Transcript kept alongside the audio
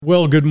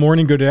Well, good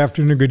morning, good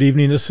afternoon, good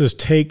evening. This is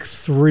take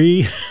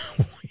 3.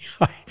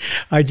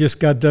 I just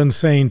got done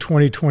saying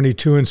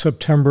 2022 in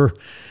September,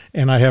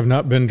 and I have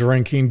not been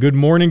drinking. Good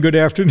morning, good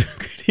afternoon,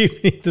 good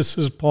evening. This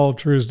is Paul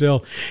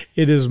Truesdell.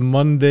 It is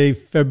Monday,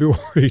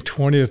 February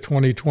 20th,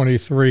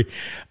 2023.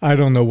 I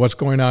don't know what's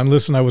going on.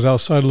 Listen, I was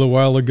outside a little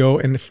while ago,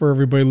 and for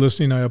everybody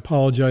listening, I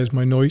apologize.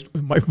 My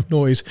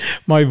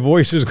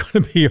voice is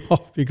going to be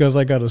off because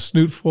I got a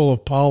snoot full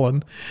of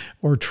pollen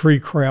or tree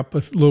crap a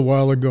little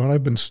while ago, and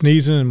I've been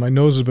sneezing, and my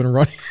nose has been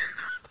running.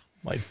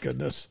 My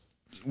goodness.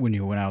 When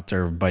you went out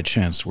there by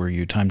chance, were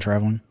you time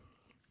traveling?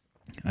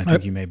 I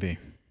think you may be.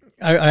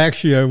 I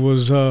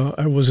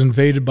was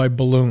invaded by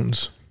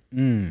balloons.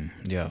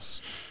 Yes.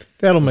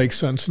 That'll make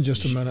sense in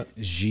just a minute.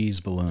 G's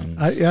balloons.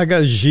 I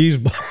got G's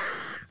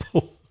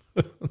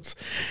balloons.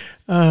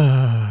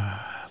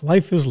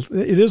 Life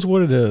is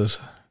what it is.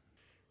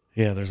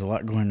 Yeah, there's a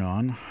lot going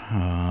on.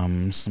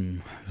 This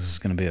is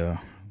going to be a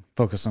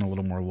focus on a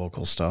little more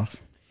local stuff.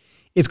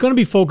 It's going to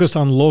be focused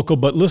on local,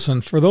 but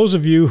listen, for those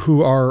of you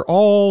who are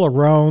all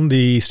around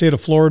the state of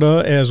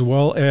Florida as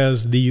well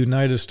as the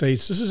United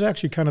States, this is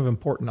actually kind of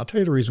important. I'll tell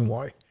you the reason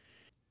why.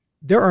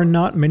 There are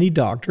not many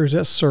doctors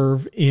that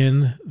serve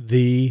in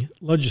the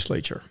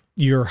legislature.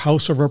 Your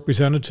House of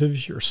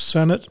Representatives, your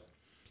Senate,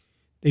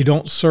 they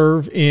don't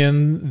serve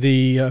in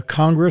the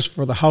Congress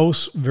for the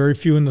House, very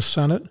few in the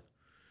Senate.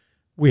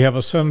 We have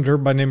a senator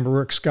by the name of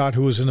Rick Scott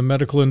who was in the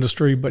medical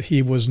industry, but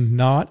he was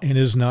not and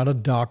is not a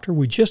doctor.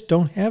 We just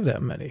don't have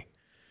that many.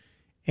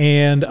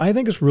 And I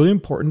think it's really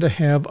important to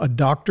have a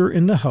doctor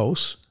in the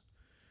House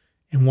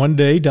and one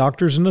day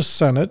doctors in the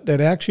Senate that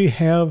actually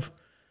have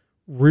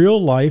real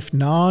life,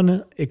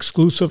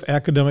 non-exclusive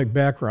academic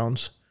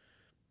backgrounds,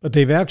 but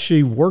they've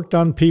actually worked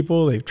on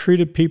people, they've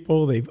treated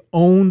people, they've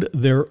owned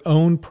their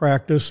own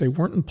practice, they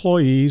weren't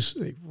employees,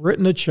 they've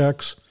written the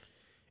checks.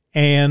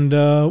 And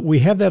we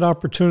have that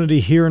opportunity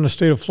here in the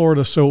state of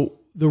Florida. So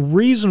the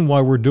reason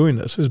why we're doing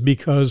this is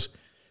because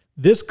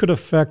this could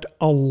affect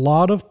a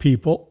lot of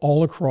people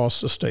all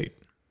across the state.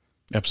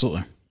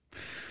 Absolutely.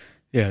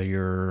 Yeah,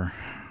 your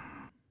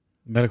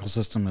medical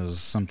system is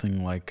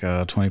something like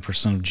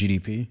 20% of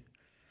GDP,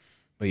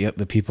 but yet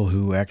the people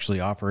who actually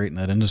operate in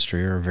that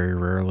industry are very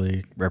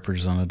rarely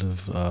represented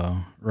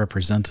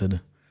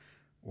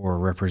or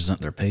represent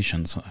their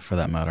patients, for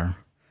that matter,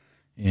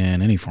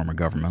 in any form of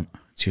government.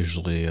 It's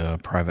usually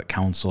private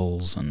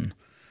councils and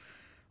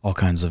all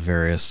kinds of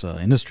various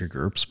industry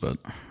groups, but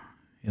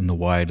in the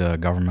wide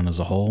government as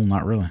a whole,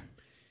 not really.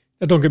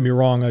 Now, don't get me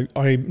wrong.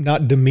 I'm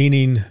not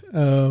demeaning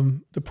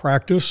the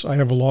practice. I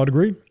have a law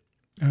degree.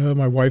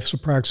 My wife's a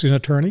practicing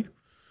attorney.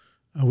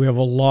 We have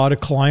a lot of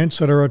clients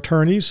that are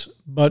attorneys,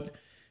 but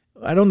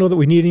I don't know that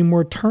we need any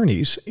more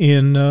attorneys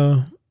in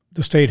the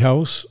State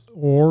House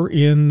or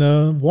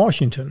in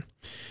Washington.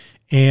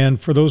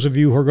 And for those of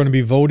you who are going to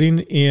be voting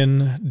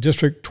in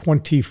District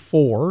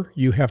 24,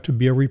 you have to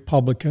be a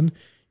Republican.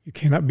 You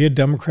cannot be a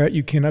Democrat.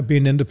 You cannot be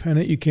an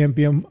independent. You can't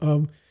be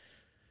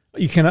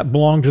you cannot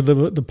belong to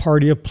the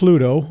party of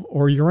Pluto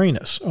or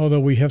Uranus.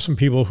 Although we have some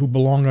people who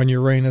belong on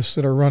Uranus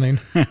that are running.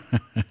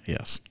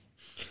 Yes.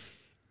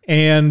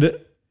 And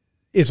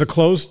it's a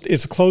closed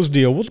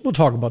deal. We'll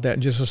talk about that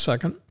in just a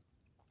second.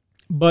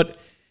 But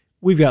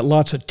we've got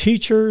lots of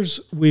teachers.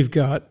 We've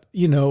got,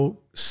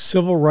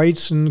 civil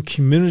rights and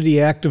community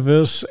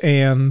activists.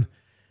 And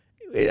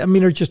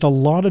there's just a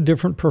lot of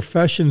different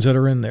professions that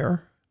are in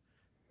there,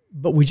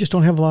 but we just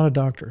don't have a lot of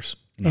doctors.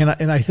 No.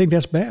 And I think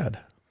that's bad.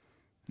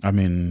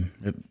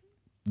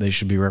 They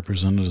should be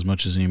represented as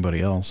much as anybody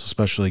else,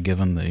 especially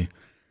given the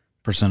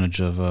percentage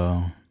of,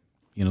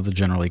 the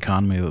general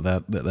economy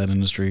that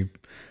industry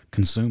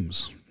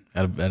consumes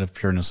out of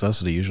pure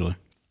necessity usually.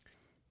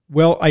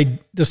 Well, I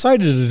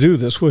decided to do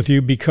this with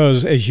you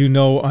because, as you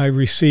know, I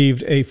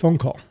received a phone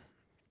call,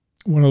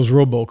 one of those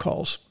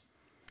robocalls,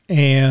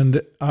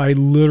 and I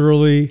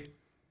literally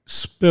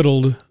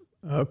spittled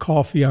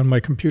coffee on my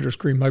computer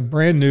screen. My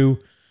brand new,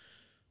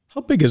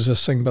 how big is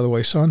this thing, by the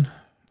way, son?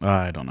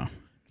 I don't know.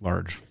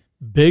 Large.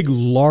 Big,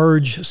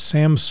 large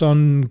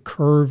Samsung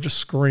curved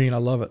screen. I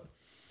love it.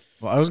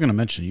 Well, I was going to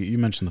mention, you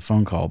mentioned the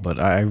phone call, but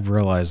I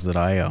realized that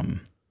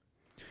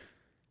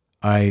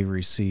I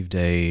received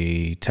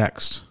a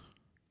text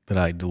that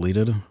I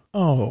deleted.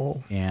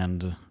 Oh.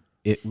 And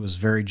it was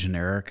very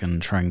generic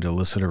and trying to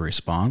elicit a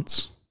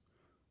response.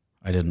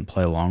 I didn't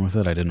play along with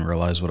it. I didn't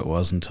realize what it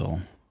was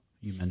until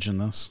you mentioned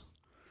this.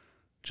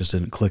 Just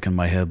didn't click in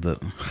my head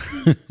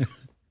that.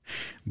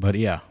 But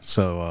yeah,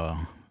 so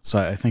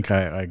I think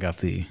I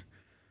got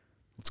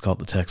let's call it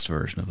the text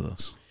version of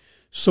this.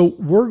 So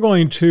we're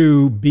going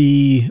to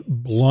be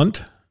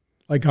blunt,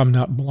 like I'm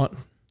not blunt.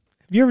 Have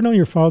you ever known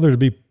your father to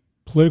be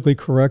politically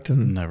correct?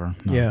 And never.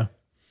 No. Yeah.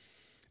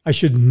 I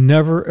should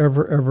never,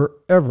 ever, ever,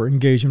 ever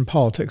engage in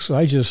politics. So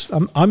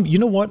I'm you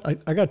know what?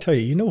 I got to tell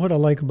you, you know what I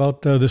like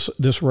about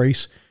this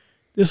race?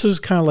 This is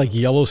kind of like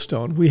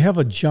Yellowstone. We have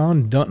a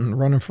John Dutton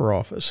running for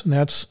office, and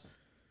that's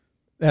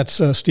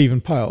Stephen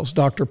Piles.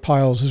 Dr.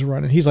 Piles is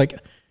running. He's like,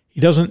 he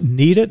doesn't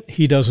need it.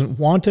 He doesn't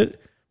want it,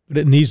 but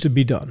it needs to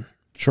be done.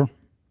 Sure.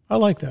 I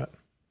like that.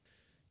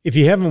 If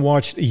you haven't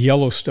watched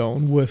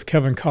Yellowstone with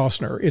Kevin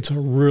Costner, it's a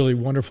really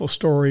wonderful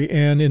story.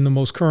 And in the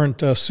most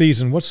current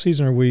season, what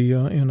season are we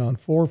in on?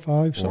 4 or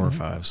 5? 4 or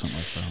 5, something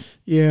like that.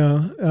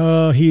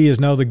 Yeah. He is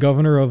now the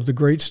governor of the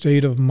great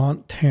state of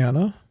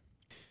Montana.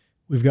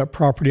 We've got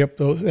property up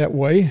that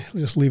way.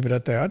 Just leave it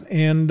at that.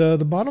 And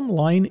the bottom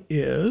line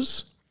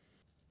is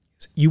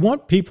you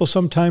want people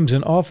sometimes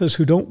in office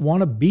who don't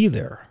want to be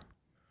there.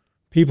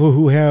 People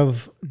who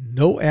have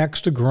no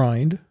axe to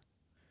grind,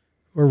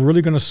 who are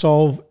really going to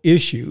solve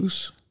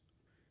issues.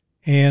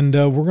 And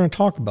we're going to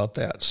talk about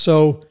that.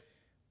 So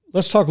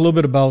let's talk a little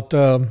bit about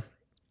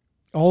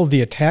all of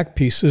the attack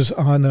pieces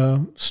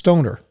on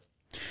Stoner.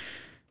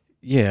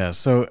 Yeah,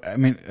 so, I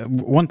mean,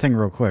 one thing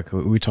real quick,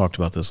 we talked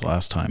about this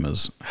last time,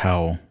 is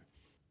how,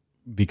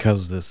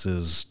 because this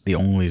is the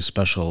only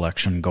special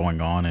election going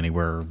on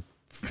anywhere,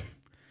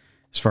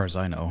 as far as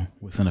I know,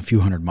 within a few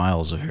hundred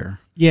miles of here.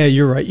 Yeah,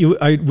 you're right.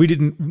 I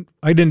didn't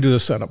do the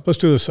setup. Let's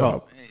do the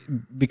setup.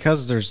 Well,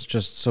 because there's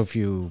just so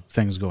few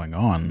things going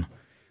on,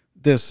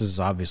 this has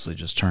obviously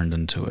just turned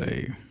into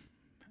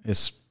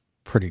it's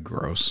pretty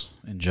gross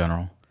in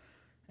general.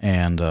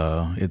 And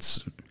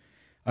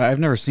I've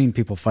never seen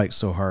people fight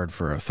so hard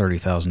for a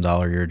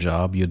 $30,000 a year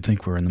job. You'd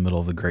think we're in the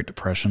middle of the Great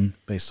Depression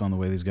based on the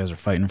way these guys are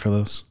fighting for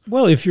this.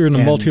 Well, if you're in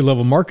the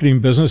multi-level marketing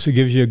business, it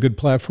gives you a good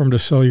platform to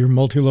sell your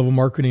multi-level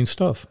marketing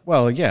stuff.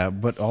 Well, yeah,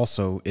 but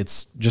also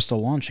it's just a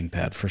launching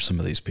pad for some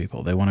of these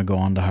people. They want to go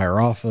on to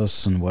higher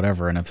office and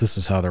whatever. And if this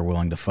is how they're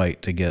willing to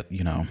fight to get,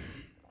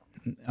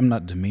 I'm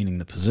not demeaning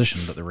the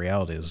position, but the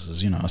reality is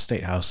a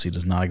state house seat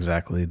is not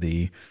exactly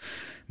the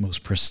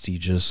most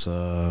prestigious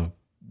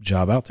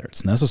job out there.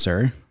 It's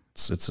necessary.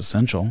 It's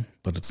essential,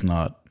 but it's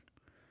not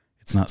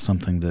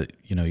something that,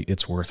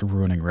 it's worth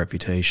ruining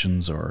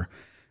reputations or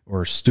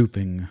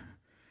stooping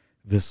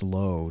this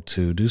low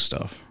to do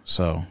stuff.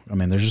 So, I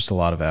mean, there's just a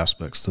lot of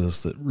aspects to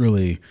this that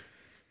really,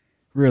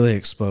 really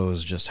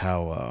expose just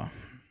how,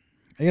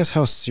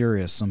 how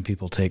serious some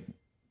people take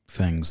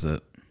things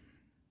that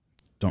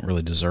don't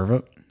really deserve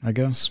it, I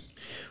guess.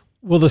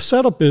 Well, the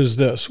setup is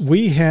this.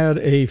 We had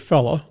a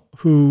fella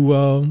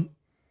who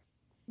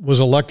was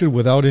elected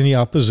without any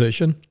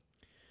opposition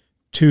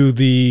to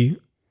the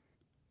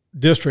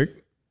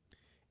district.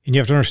 And you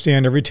have to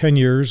understand, every 10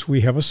 years we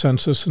have a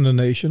census in the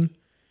nation.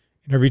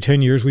 And every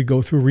 10 years we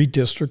go through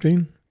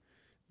redistricting,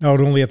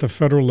 not only at the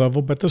federal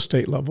level, but the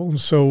state level. And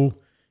so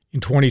in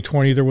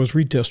 2020, there was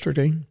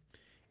redistricting.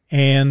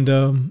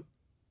 And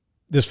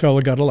this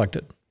fella got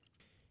elected.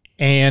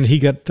 And he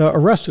got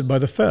arrested by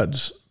the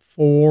feds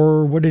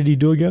for, what did he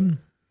do again?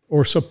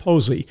 Or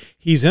supposedly.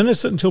 He's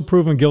innocent until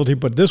proven guilty,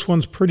 but this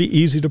one's pretty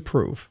easy to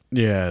prove.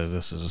 Yeah,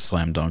 this is a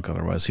slam dunk.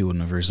 Otherwise, he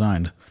wouldn't have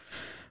resigned.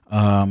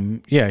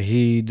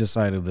 He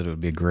decided that it would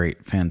be a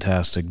great,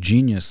 fantastic,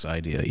 genius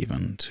idea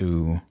even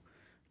to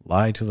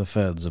lie to the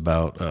feds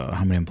about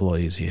how many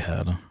employees he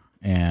had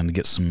and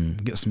get some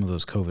of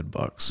those COVID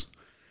bucks.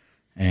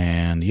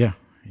 And he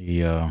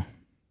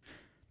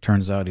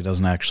turns out he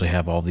doesn't actually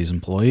have all these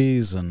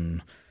employees.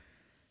 And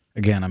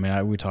again, I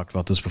mean, we talked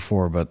about this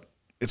before, but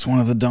it's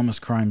one of the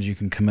dumbest crimes you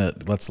can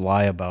commit. Let's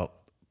lie about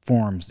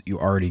forms that you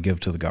already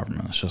give to the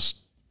government. It's just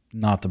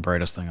not the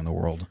brightest thing in the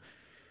world.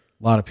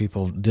 A lot of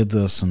people did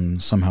this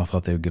and somehow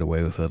thought they would get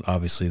away with it.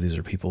 Obviously, these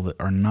are people that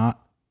are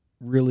not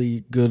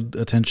really good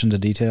attention to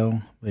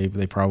detail.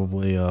 They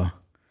probably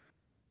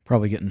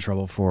get in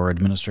trouble for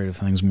administrative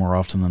things more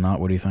often than not.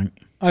 What do you think?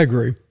 I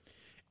agree.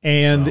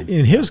 And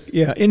in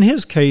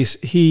his case,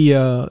 he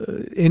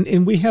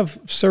and we have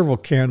several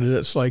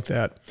candidates like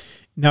that,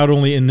 not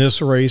only in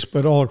this race,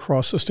 but all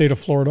across the state of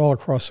Florida, all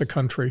across the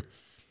country.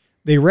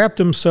 They wrapped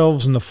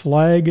themselves in the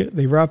flag.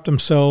 They wrapped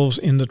themselves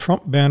in the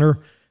Trump banner.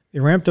 They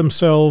wrapped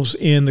themselves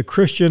in the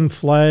Christian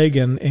flag,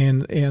 and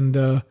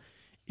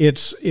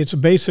it's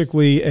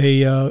basically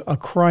a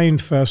crying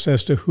fest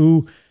as to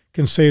who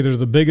can say they're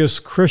the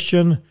biggest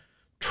Christian,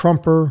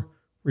 Trumper,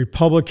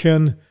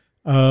 Republican,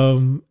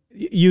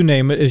 you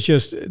name it. It's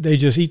just they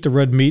just eat the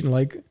red meat and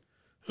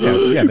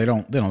they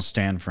don't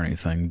stand for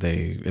anything.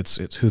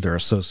 It's who they're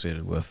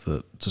associated with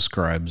that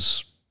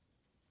describes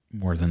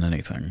more than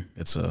anything.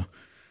 It's no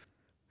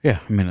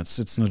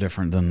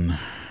different than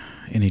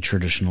any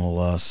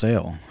traditional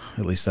sale.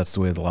 At least that's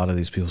the way that a lot of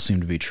these people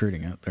seem to be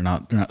treating it. They're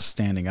not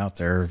standing out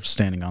there,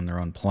 standing on their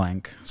own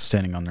plank,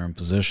 standing on their own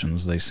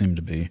positions. They seem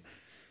to be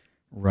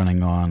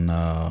running on,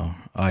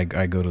 I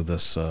go to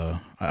this,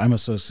 I'm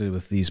associated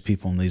with these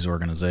people and these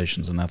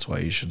organizations, and that's why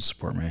you should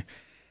support me.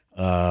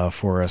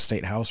 For a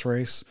state house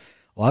race,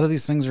 a lot of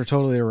these things are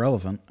totally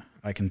irrelevant.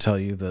 I can tell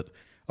you that,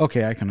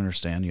 okay, I can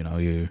understand,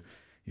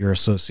 your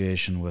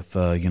association with,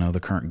 the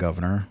current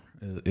governor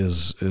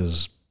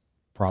is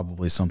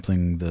probably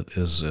something that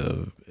is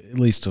at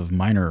least of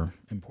minor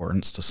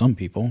importance to some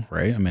people,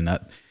 right? I mean,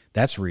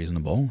 that's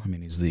reasonable. I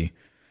mean,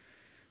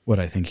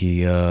 I think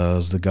he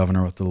is the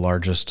governor with the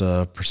largest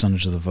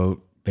percentage of the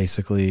vote,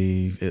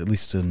 basically, at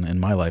least in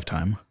my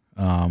lifetime,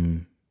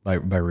 by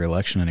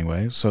re-election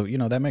anyway. So,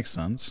 that makes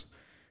sense.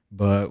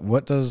 But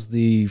what does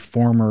the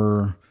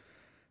former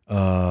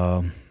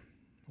president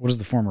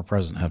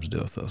have to do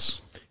with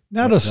this?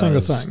 Not a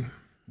single thing.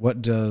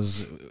 What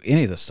does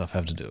any of this stuff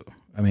have to do?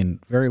 I mean,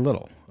 very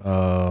little.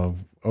 We're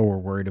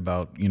worried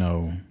about,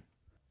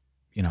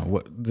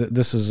 what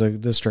this is a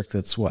district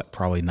that's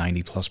probably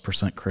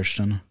 90+%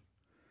 Christian.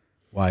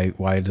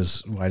 Why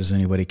does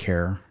anybody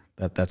care?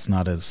 That's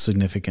not a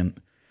significant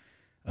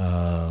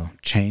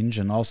change.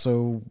 And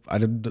also,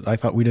 I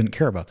thought we didn't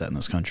care about that in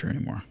this country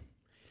anymore.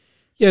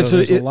 Yeah, so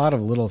there's a lot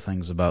of little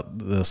things about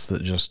this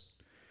that just,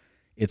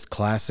 it's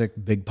classic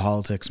big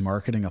politics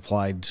marketing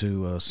applied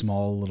to a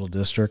small little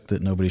district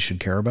that nobody should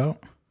care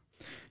about.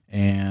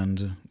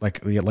 And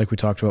like we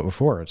talked about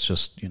before, it's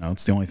just,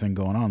 it's the only thing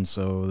going on.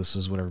 So this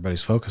is what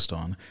everybody's focused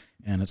on,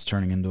 and it's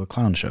turning into a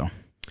clown show.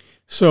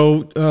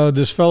 So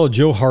this fellow,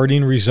 Joe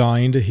Harding,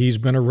 resigned. He's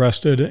been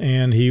arrested,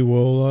 and he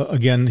will,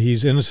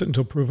 he's innocent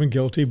until proven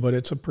guilty, but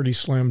it's a pretty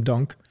slam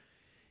dunk.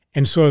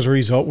 And so as a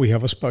result, we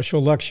have a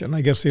special election. I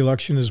guess the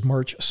election is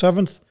March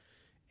 7th.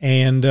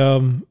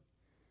 And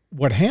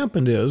what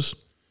happened is,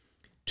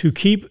 to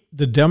keep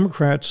the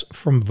Democrats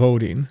from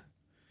voting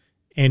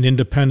and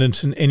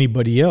independents and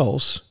anybody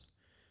else,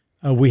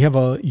 we have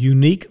a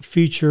unique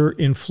feature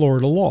in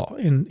Florida law.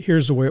 And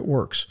here's the way it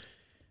works.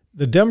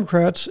 The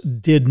Democrats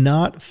did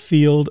not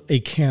field a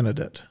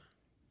candidate.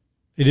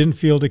 They didn't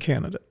field a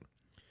candidate.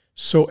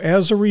 So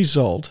as a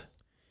result,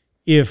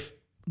 if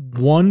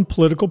one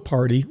political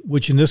party,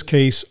 which in this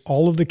case,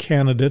 all of the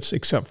candidates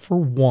except for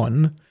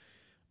one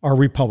are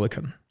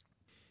Republican,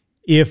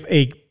 if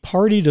a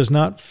party does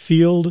not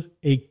field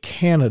a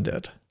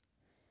candidate,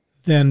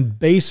 then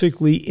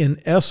basically,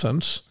 in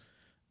essence,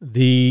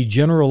 the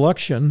general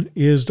election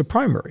is the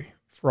primary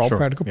for all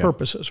practical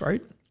purposes,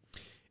 right?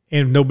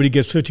 And if nobody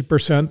gets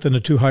 50%, then the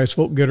two highest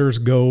vote getters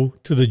go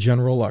to the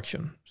general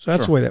election. So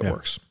that's the way that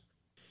works.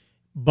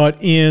 But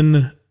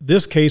in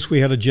this case, we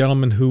had a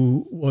gentleman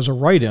who was a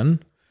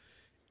write-in,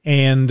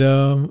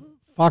 and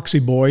Foxy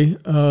Boy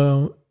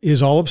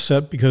is all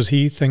upset because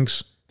he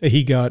thinks that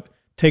he got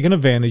taken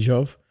advantage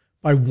of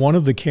by one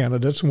of the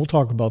candidates, and we'll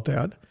talk about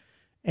that.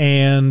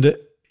 And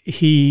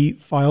he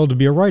filed to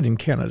be a write-in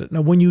candidate.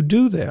 Now, when you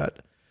do that,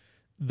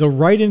 the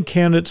write-in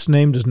candidate's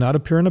name does not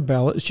appear on a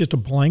ballot. It's just a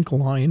blank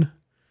line.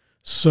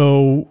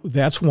 So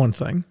that's one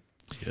thing.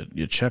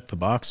 You check the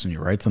box and you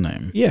write the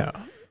name. Yeah.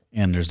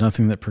 And there's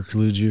nothing that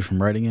precludes you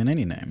from writing in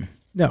any name.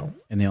 No.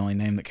 And the only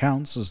name that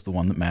counts is the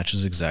one that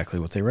matches exactly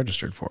what they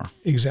registered for.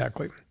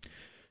 Exactly.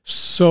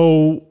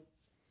 So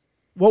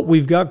what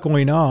we've got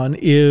going on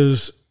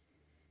is,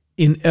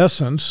 in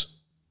essence,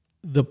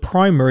 the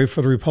primary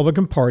for the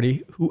Republican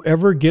Party,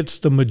 whoever gets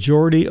the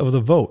majority of the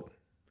vote.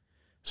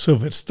 So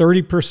if it's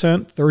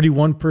 30%,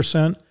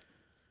 31%,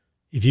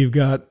 if you've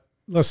got,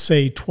 let's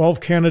say, 12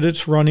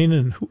 candidates running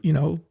and,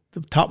 the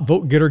top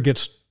vote getter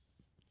gets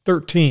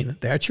 13,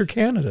 that's your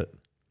candidate.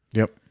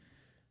 Yep.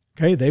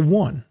 Okay, they've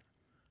won.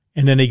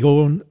 And then they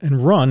go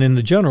and run in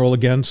the general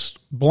against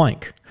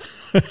blank.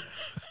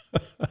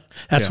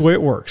 That's the way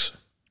it works.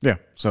 Yeah.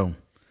 So,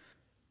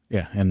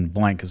 and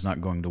blank is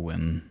not going to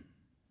win.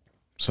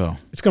 So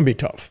it's going to be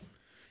tough.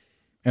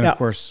 And now, of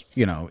course,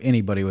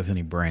 anybody with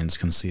any brains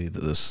can see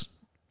that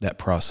that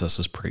process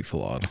is pretty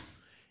flawed.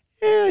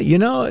 Yeah,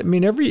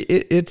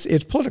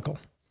 it's political.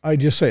 I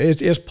just say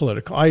it's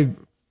political. I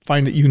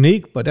find it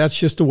unique, but that's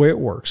just the way it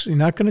works. You're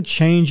not going to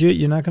change it.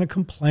 You're not going to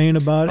complain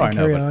about it and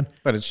carry on.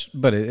 But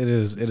it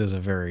is a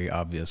very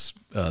obvious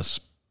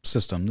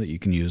system that you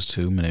can use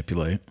to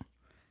manipulate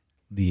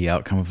the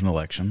outcome of an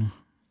election.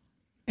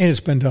 And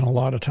it's been done a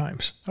lot of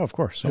times. Oh, of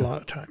course. Yeah. A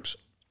lot of times.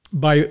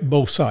 By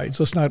both sides.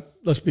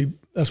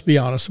 Let's be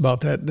honest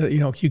about that.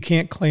 You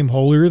can't claim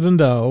holier than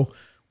thou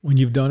when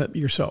you've done it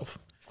yourself.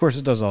 Of course,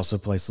 it does also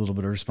place a little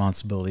bit of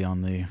responsibility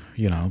on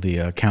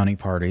the county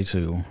party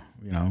to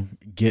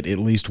get at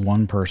least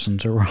one person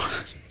to run.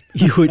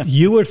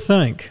 You would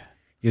think.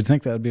 You'd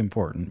think that would be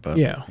important, but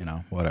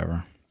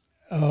whatever.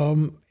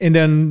 And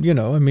then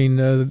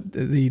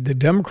the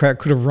Democrat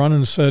could have run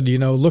and said,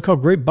 look how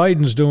great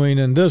Biden's doing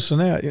and this and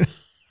that.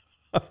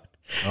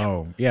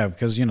 Oh yeah,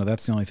 because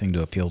that's the only thing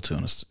to appeal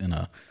to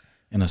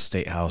in a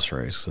state house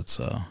race. It's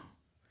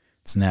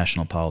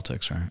national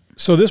politics, right?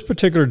 So this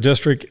particular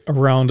district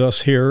around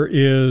us here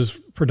is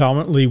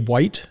predominantly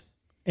white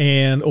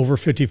and over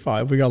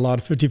 55. We got a lot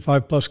of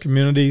 55 plus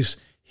communities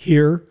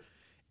here,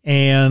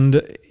 and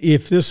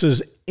if this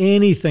is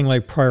anything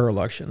like prior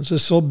elections,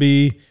 this will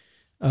be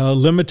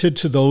limited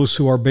to those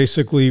who are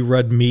basically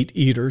red meat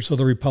eaters of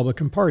the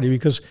Republican Party,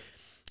 because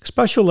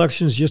special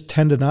elections just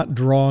tend to not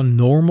draw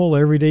normal,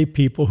 everyday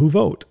people who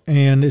vote,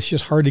 and it's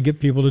just hard to get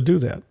people to do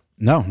that.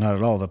 No, not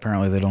at all.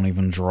 Apparently, they don't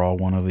even draw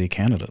one of the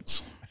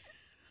candidates.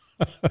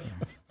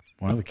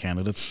 One of the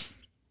candidates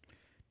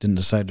didn't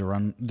decide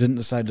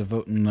to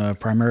vote in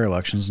primary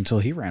elections until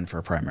he ran for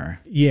a primary.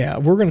 Yeah,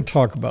 we're going to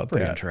talk about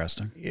Pretty that.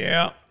 Interesting.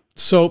 Yeah.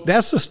 So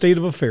that's the state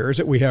of affairs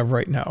that we have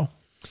right now.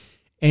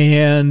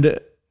 And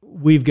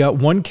we've got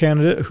one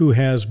candidate who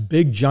has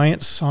big,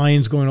 giant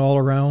signs going all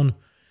around.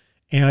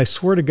 And I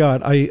swear to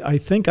God, I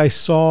think I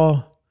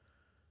saw,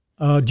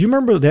 do you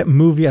remember that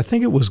movie? I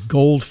think it was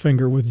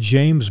Goldfinger with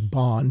James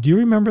Bond. Do you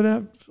remember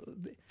that?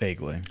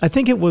 Vaguely. I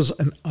think it was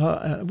an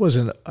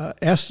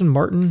Aston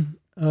Martin.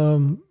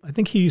 I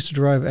think he used to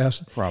drive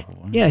Aston.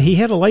 Probably. Yeah, he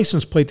had a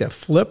license plate that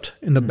flipped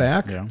in the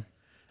back. Yeah.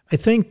 I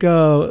think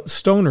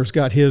Stoner's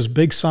got his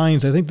big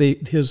signs. I think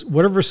his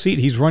whatever seat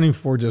he's running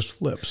for just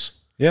flips.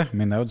 Yeah, I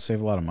mean, that would save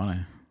a lot of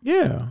money.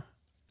 Yeah.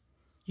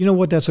 You know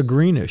what? That's a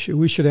green issue.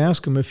 We should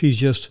ask him if he's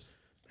just,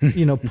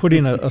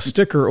 putting a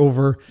sticker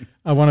over,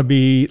 I want to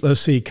be,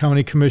 let's see,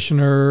 county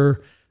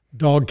commissioner,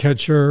 dog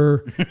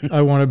catcher.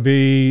 I want to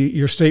be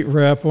your state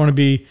rep. I want to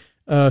be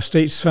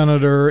state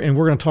senator. And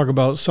we're going to talk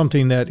about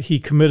something that he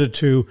committed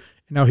to.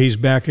 And now he's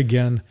back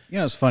again.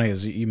 It's funny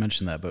as you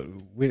mentioned that, but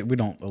we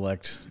don't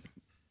elect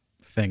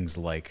things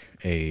like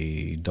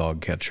a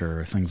dog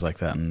catcher or things like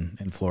that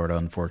in Florida,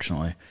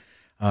 unfortunately.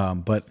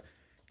 But,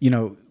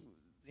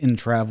 in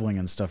traveling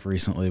and stuff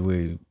recently,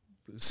 we've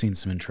seen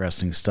some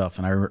interesting stuff.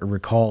 And I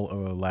recall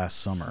last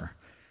summer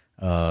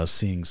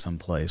seeing some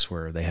place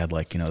where they had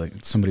like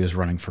somebody was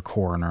running for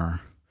coroner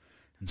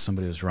and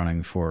somebody was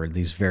running for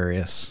these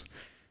various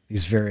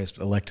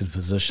elected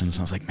positions.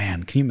 And I was like,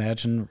 man, can you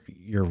imagine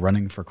you're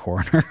running for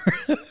coroner?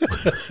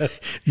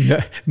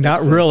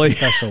 Not really. A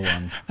special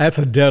one. That's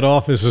a dead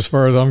office as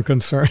far as I'm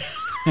concerned.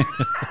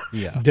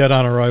 Yeah. Dead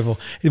on arrival.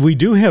 We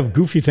do have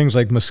goofy things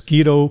like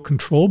mosquito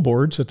control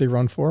boards that they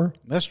run for.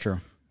 That's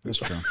true.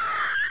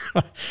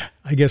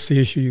 I guess the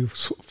issue, you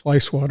fly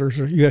swatters,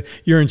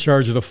 you're in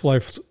charge of the fly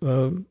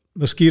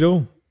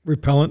mosquito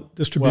repellent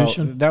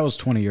distribution. Well, that was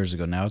 20 years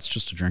ago. Now it's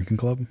just a drinking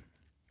club.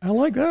 I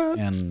like that.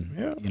 And,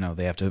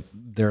 they have to,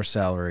 their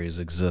salaries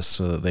exist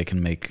so that they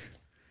can make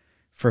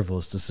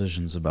frivolous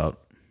decisions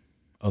about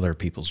other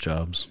people's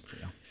jobs.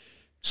 Yeah.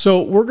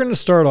 So we're going to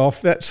start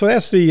off that's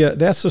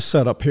the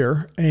setup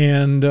here.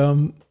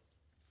 And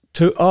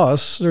to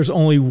us, there's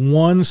only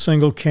one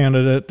single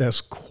candidate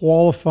that's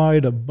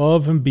qualified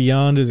above and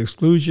beyond the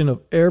exclusion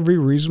of every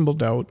reasonable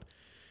doubt,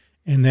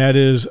 and that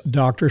is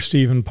Dr.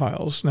 Stephen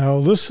Piles. Now,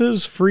 this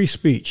is free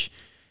speech,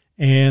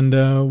 and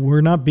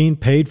we're not being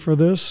paid for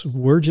this.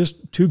 We're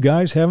just two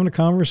guys having a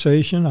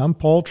conversation. I'm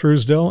Paul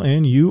Truesdell,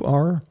 and you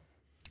are?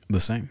 The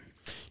same.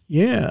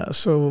 Yeah,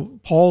 so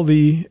Paul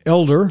the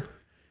Elder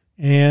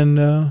and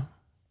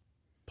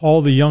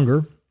Paul the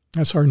Younger.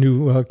 That's our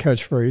new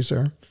catchphrase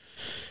there.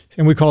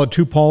 And we call it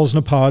Two Pauls in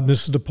a Pod.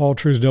 This is the Paul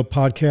Truesdell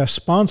Podcast,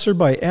 sponsored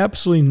by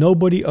absolutely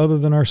nobody other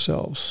than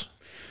ourselves.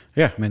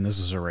 Yeah, I mean, this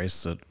is a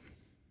race that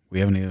we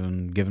haven't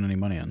even given any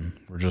money in.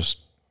 We're just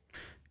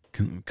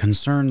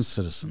concerned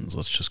citizens,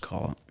 let's just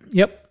call it.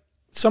 Yep.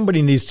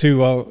 Somebody needs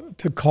to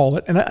call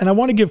it. And I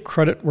want to give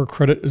credit where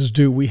credit is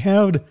due.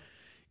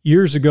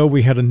 Years ago,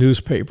 we had a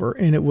newspaper,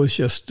 and it was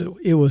just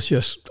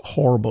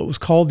horrible. It was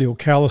called the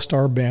Ocala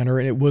Star-Banner,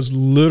 and it was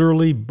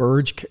literally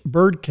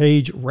bird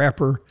cage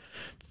wrapper,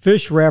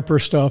 fish wrapper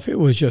stuff. It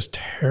was just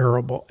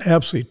terrible,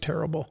 absolutely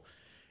terrible.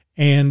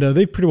 And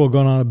they've pretty well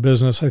gone out of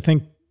business. I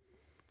think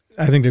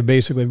they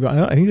basically gone.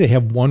 I think they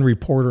have one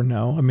reporter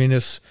now. I mean,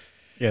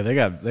 they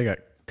got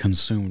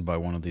consumed by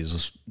one of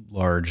these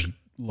large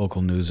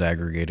local news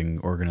aggregating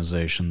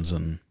organizations,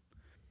 and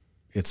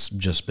it's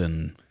just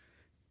been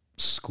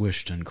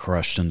squished and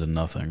crushed into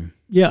nothing.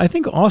 Yeah, I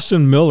think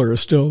Austin Miller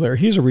is still there.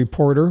 He's a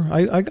reporter.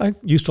 I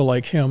used to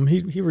like him.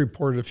 He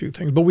reported a few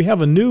things. But we have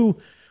new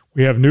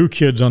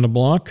kids on the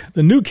block.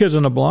 The new kids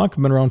on the block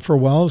have been around for a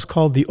while. It's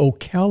called the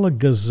Ocala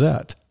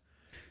Gazette.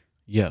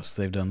 Yes,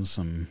 they've done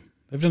some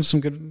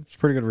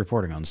pretty good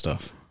reporting on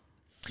stuff.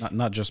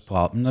 Not just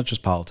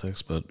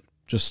politics, but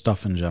just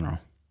stuff in general.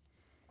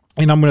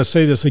 And I'm going to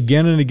say this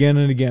again and again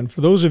and again. For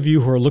those of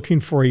you who are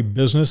looking for a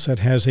business that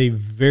has a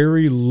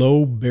very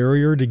low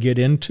barrier to get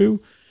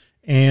into,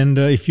 and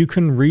if you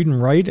can read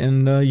and write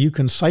and you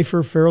can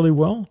cipher fairly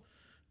well,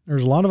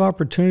 there's a lot of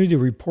opportunity to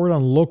report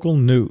on local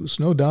news.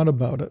 No doubt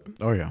about it.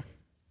 Oh, yeah.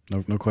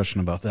 No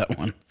question about that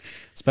one.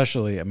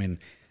 Especially, I mean,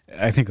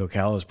 I think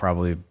Ocala is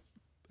probably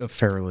a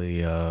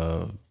fairly,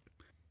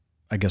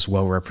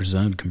 well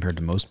represented compared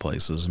to most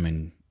places. I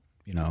mean,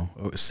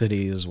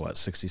 city is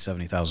 60,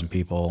 70,000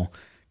 people.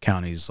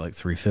 Counties like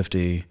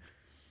 350.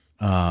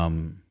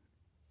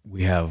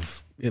 We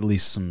have at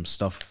least some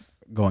stuff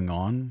going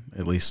on.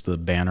 At least the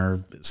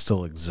banner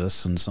still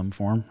exists in some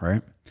form,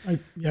 right? I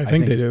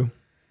think they do.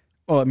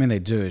 Well, I mean, they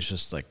do. It's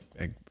just like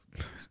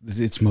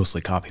it's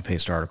mostly copy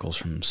paste articles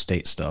from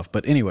state stuff.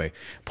 But anyway,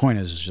 point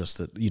is just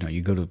that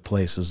you go to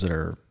places that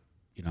are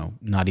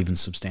not even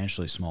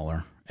substantially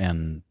smaller,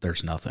 and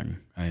there's nothing.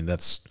 I mean,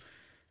 that's.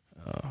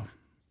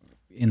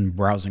 In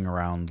browsing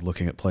around,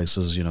 looking at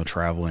places,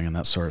 traveling and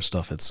that sort of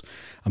stuff, it's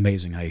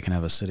amazing how you can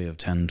have a city of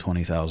 10,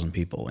 20,000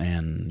 people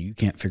and you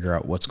can't figure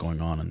out what's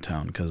going on in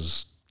town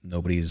because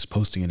nobody's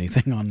posting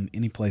anything on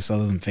any place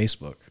other than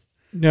Facebook.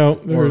 No.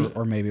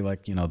 Or maybe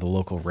like, the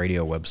local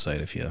radio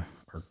website if you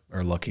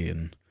are lucky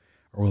and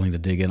are willing to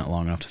dig in it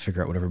long enough to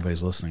figure out what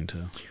everybody's listening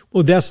to.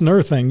 Well, that's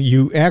another thing.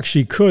 You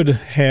actually could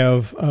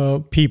have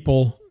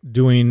people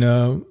doing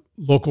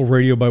local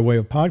radio by way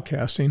of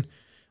podcasting,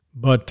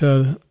 but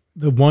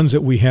the ones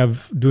that we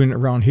have doing it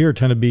around here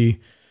tend to be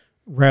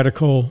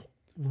radical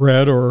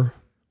red or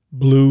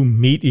blue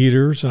meat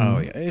eaters.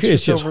 And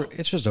it's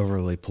just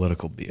overly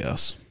political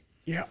BS.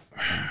 Yeah.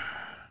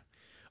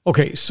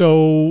 Okay,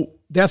 so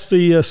that's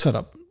the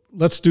setup.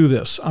 Let's do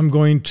this. I'm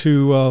going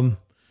to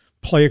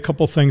play a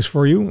couple things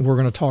for you. We're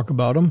going to talk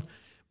about them.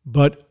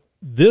 But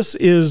this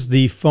is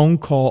the phone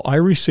call I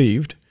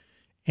received,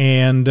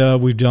 and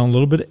we've done a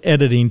little bit of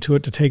editing to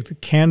it to take the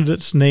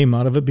candidate's name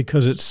out of it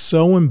because it's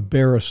so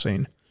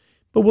embarrassing.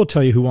 But we'll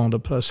tell you who wound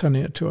up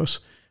sending it to us.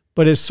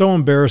 But it's so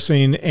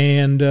embarrassing.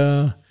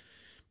 And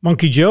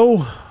Monkey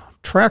Joe,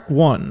 track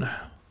 1.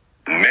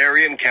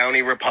 Marion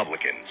County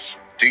Republicans,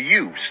 do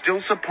you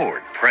still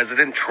support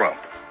President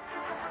Trump?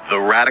 The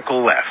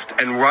radical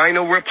left and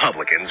rhino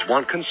Republicans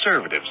want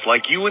conservatives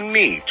like you and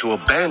me to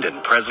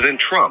abandon President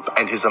Trump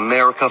and his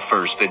America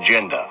First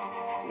agenda.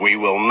 We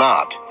will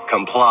not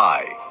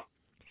comply.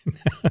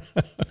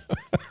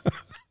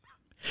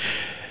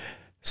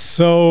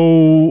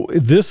 So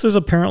this is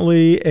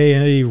apparently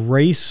a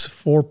race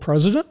for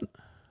president?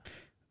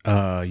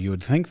 You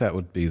would think that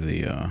would be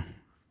the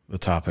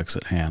topics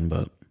at hand,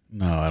 but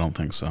no, I don't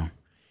think so.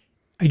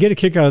 I get a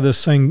kick out of this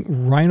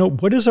saying rhino.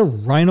 What is a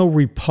rhino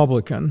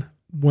Republican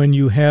when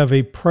you have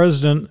a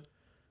president?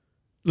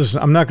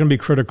 Listen, I'm not going to be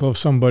critical of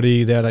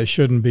somebody that I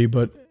shouldn't be,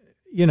 but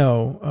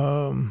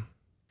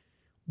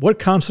what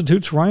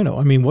constitutes rhino?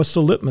 I mean, what's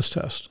the litmus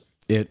test?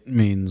 It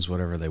means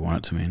whatever they want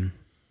it to mean.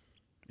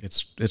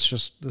 It's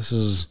just this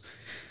is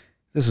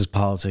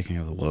politicking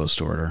of the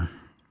lowest order.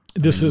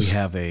 We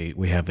have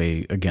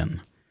a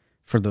again,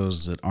 for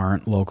those that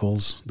aren't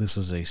locals, this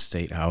is a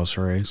state house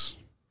race.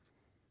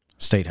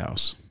 State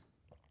house.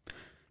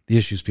 The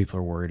issues people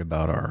are worried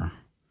about are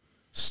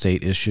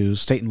state issues,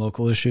 state and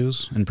local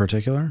issues in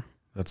particular.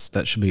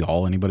 That should be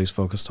all anybody's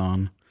focused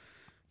on.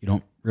 You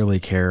don't really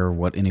care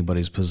what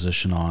anybody's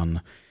position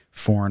on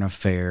foreign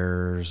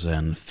affairs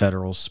and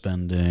federal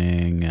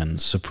spending and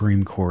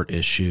Supreme Court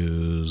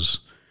issues.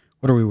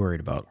 What are we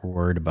worried about? We're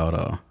worried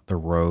about the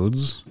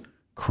roads,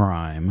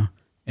 crime,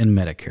 and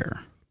Medicare,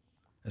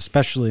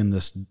 especially in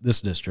this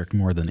district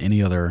more than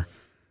any other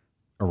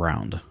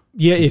around.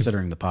 Yeah,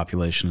 considering the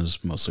population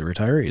is mostly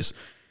retirees.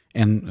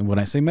 And when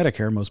I say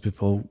Medicare, most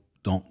people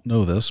don't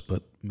know this,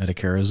 but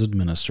Medicare is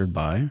administered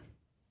by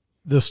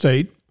the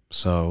state.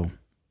 So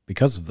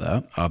because of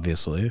that,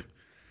 obviously,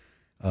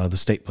 the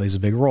state plays a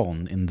big role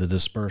in the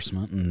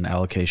disbursement and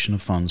allocation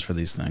of funds for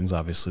these things.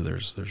 Obviously,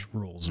 there's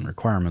rules and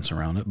requirements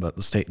around it, but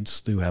the states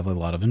do have a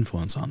lot of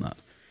influence on that.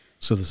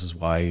 So this is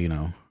why,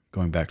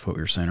 going back to what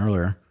we were saying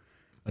earlier,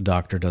 a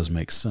doctor does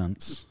make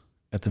sense,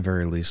 at the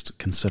very least,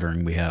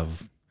 considering we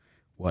have,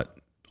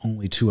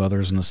 only 2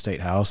 others in the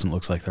state house, and it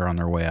looks like they're on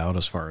their way out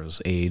as far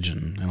as age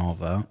and all of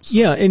that. So.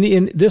 Yeah,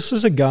 and this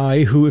is a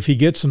guy who, if he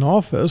gets in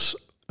office,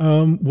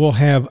 will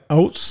have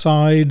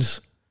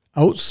outsized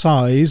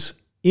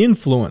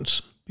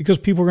influence because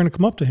people are going to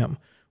come up to him.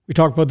 We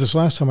talked about this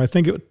last time. I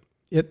think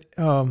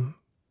I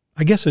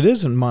guess it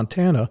is in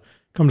Montana.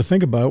 Come to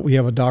think about it, we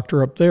have a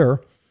doctor up there.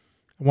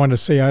 I wanted to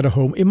say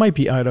Idaho. It might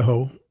be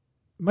Idaho. It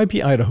might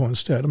be Idaho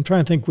instead. I'm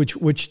trying to think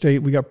which state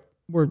we got.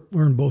 We're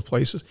in both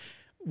places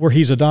where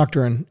he's a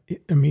doctor, and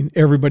I mean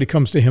everybody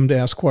comes to him to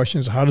ask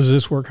questions. How does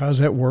this work? How does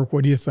that work?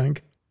 What do you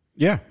think?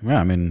 Yeah.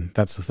 I mean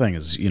that's the thing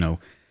is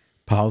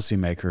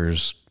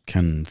policymakers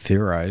can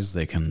theorize.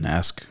 They can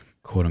ask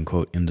quote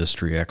unquote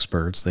industry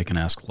experts. They can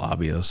ask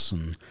lobbyists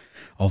and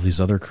all these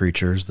other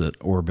creatures that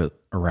orbit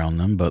around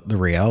them. But the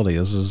reality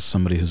is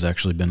somebody who's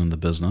actually been in the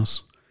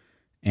business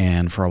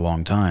and for a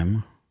long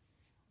time.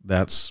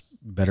 That's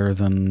better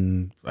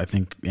than I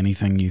think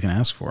anything you can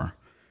ask for.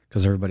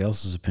 Because everybody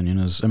else's opinion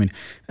is, I mean,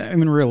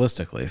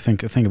 realistically,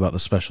 think about the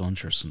special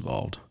interests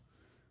involved.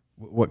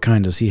 What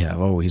kind does he have?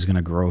 Oh, he's going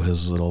to grow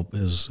his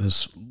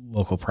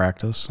local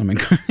practice. I mean,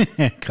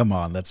 come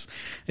on,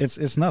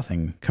 it's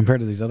nothing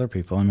compared to these other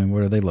people. I mean,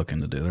 what are they looking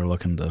to do? They're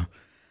looking to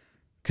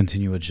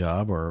continue a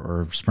job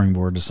or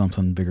springboard to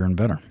something bigger and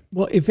better.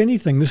 Well, if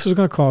anything, this is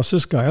going to cost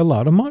this guy a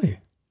lot of money.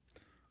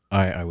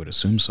 I would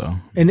assume so.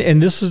 And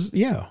this is,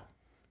 yeah.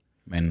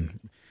 I mean,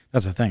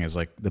 that's the thing is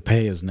like the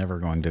pay is never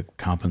going to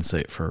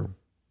compensate for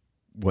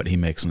what he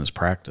makes in his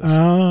practice.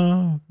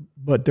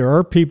 But there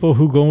are people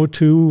who go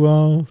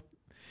to,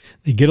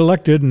 they get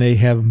elected and they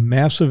have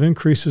massive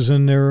increases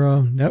in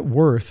their net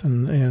worth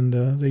and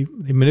they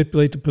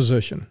manipulate the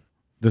position.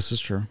 This is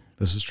true.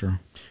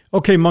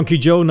 Okay, Monkey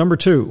Joe, number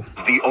 2.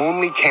 The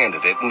only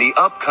candidate in the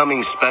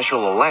upcoming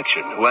special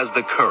election who has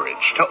the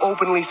courage to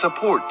openly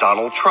support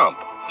Donald Trump,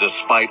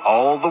 despite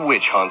all the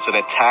witch hunts and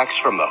attacks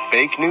from the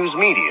fake news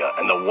media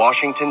and the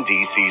Washington,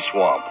 D.C.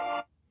 swamp.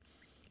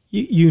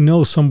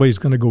 Somebody's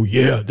going to go,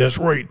 yeah, that's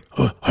right.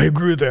 I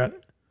agree with that.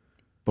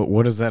 But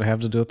what does that have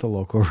to do with the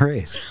local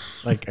race?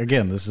 Like,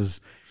 again, this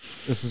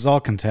is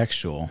all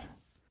contextual.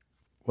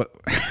 What?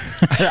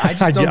 I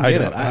just don't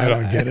get it. I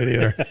don't get it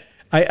either.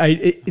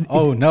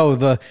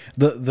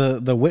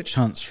 The witch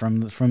hunts from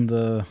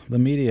the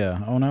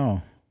media. Oh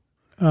no.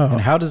 Oh.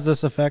 And how does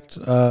this affect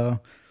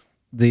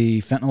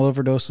the fentanyl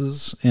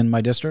overdoses in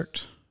my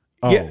district?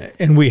 Oh, yeah,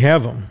 and we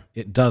have them.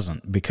 It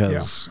doesn't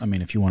because, I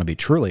mean, if you want to be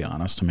truly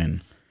honest, I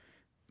mean,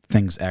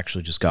 things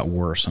actually just got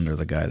worse under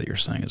the guy that you're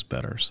saying is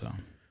better. So,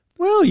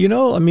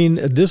 well, I mean,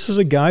 this is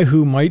a guy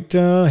who might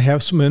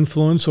have some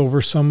influence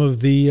over some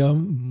of the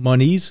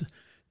monies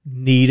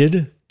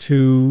needed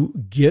to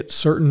get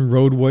certain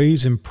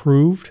roadways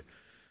improved.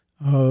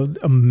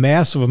 A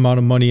massive amount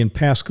of money in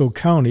Pasco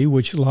County,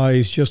 which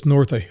lies just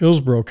north of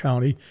Hillsborough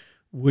County,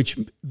 which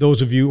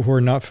those of you who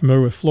are not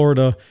familiar with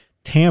Florida,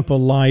 Tampa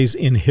lies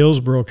in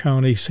Hillsborough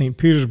County, St.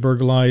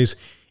 Petersburg lies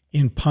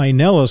in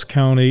Pinellas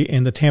County,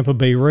 and the Tampa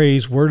Bay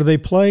Rays, where do they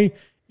play?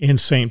 In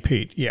St.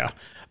 Pete, yeah.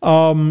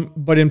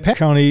 But in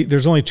Pasco County,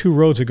 there's only two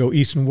roads that go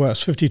east and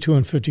west, 52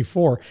 and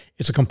 54.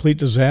 It's a complete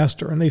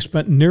disaster, and they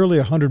spent nearly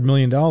 $100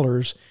 million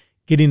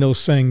getting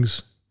those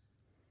things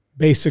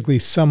basically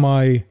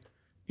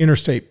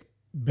semi-interstate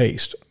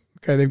based.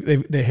 Okay,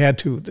 they had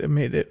to. I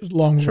mean, it was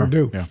long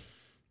overdue. Yeah.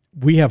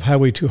 We have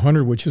Highway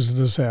 200, which is a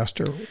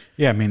disaster.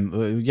 Yeah, I mean,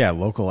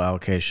 local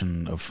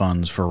allocation of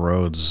funds for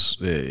roads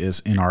is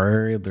in our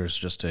area. There's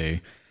just there's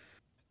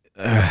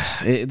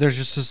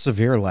just a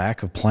severe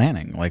lack of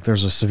planning. Like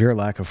there's a severe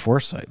lack of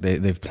foresight.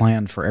 They've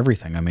planned for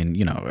everything. I mean,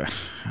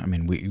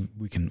 we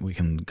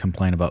can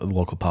complain about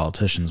local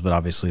politicians, but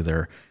obviously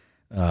their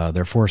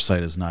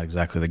foresight is not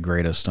exactly the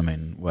greatest. I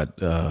mean,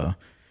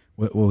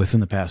 within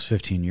the past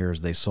 15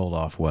 years, they sold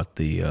off we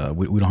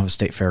don't have a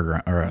state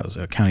fairground or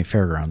a county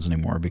fairgrounds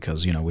anymore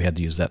because, we had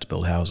to use that to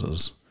build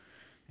houses.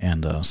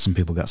 And some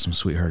people got some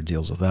sweetheart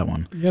deals with that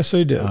one. Yes,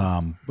 they did.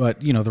 But,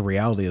 the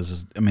reality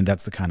is,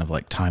 that's the kind of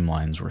like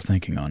timelines we're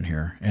thinking on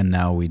here. And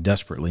now we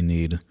desperately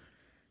need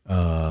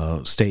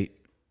state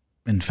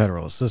and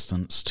federal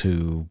assistance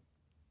to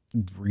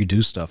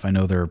redo stuff. I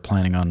know they're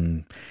planning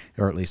on,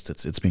 or at least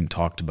it's being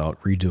talked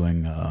about,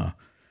 redoing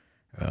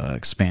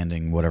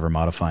expanding,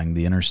 modifying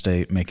the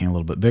interstate, making it a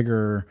little bit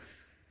bigger,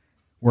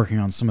 working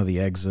on some of the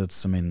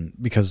exits. I mean,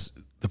 because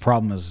the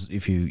problem is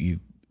if you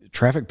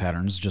traffic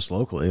patterns just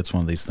locally, it's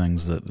one of these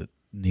things that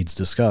needs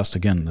discussed.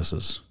 Again,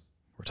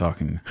 we're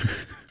talking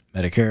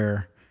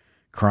Medicare,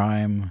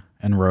 crime,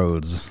 and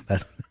roads.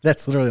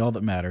 That's literally all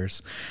that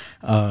matters.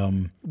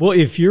 Well,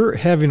 if you're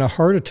having a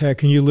heart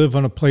attack and you live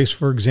on a place,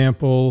 for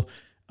example,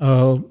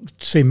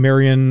 say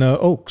Marion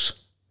Oaks.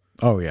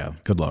 Oh yeah,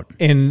 good luck.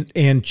 And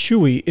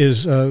Chewy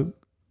is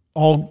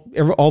all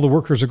the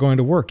workers are going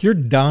to work. You're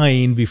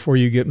dying before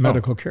you get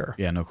medical care.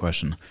 Yeah, no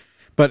question.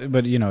 But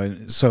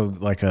so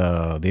like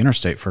the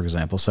interstate, for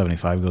example,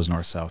 75 goes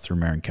north south through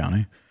Marion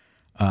County.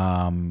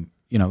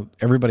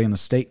 Everybody in the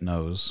state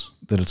knows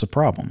that it's a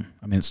problem.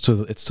 I mean, it's to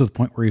the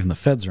point where even the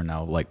feds are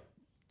now like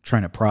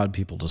trying to prod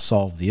people to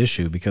solve the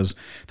issue because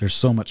there's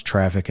so much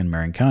traffic in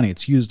Marion County.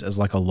 It's used as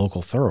like a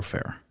local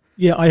thoroughfare.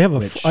 Yeah, I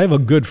have a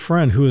good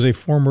friend who is a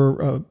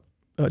former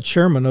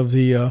chairman of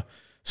the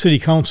city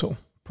council,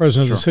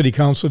 president of the city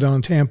council down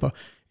in Tampa.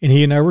 And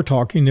he and I were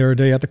talking the other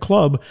day at the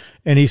club,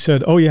 and he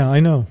said, "Oh yeah, I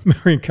know,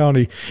 Marion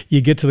County.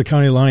 You get to the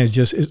county line,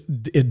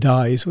 it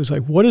dies." It was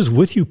like, what is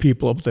with you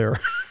people up there?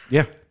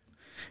 Yeah,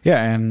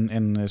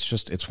 and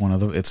it's one of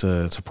the it's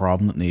a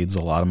problem that needs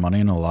a lot of money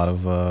and a lot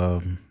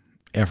of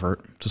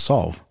effort to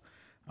solve.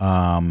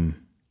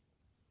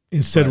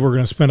 Instead, we're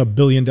going to spend $1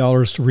 billion to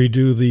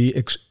redo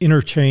the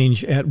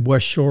interchange at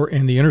West Shore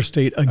and the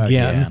interstate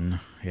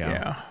again.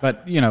 Yeah.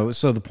 But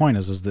so the point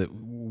is that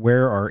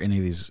where are any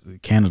of these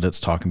candidates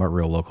talking about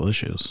real local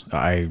issues?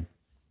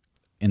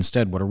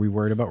 Instead, what are we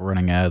worried about?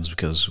 Running ads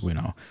because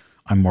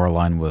I'm more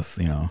aligned with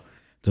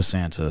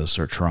DeSantis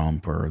or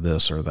Trump or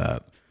this or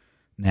that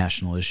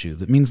national issue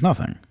that means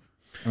nothing.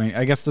 I mean,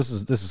 I guess this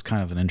is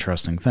kind of an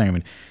interesting thing. I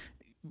mean,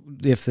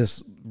 if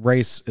this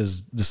race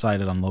is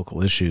decided on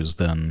local issues,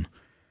 then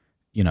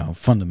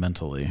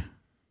fundamentally,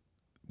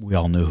 we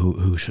all knew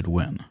who should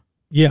win.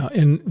 Yeah,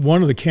 and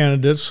one of the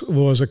candidates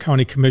was a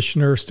county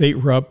commissioner, state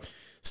rep,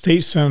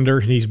 state senator,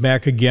 and he's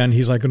back again.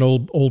 He's like an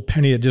old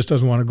penny that just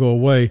doesn't want to go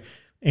away.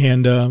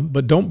 And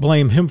but don't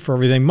blame him for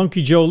everything.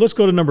 Monkey Joe, let's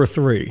go to number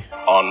 3.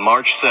 On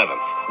March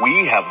 7th,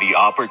 we have the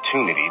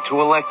opportunity to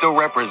elect a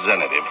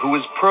representative who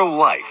is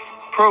pro-life,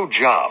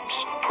 pro-jobs,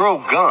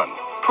 pro-gun,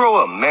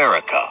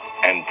 pro-America,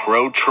 and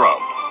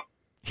pro-Trump.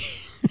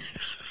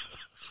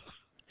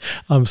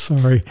 I'm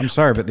sorry,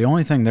 but the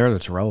only thing there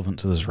that's relevant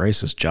to this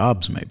race is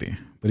jobs, maybe.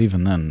 But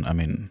even then, I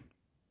mean,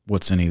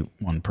 what's any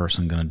one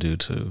person going to do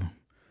to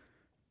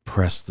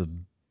press the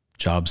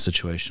job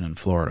situation in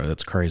Florida?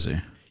 It's crazy.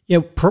 Yeah,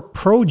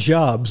 pro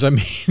jobs. I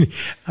mean,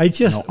 I'm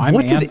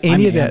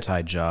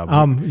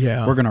anti-job.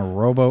 Yeah, we're gonna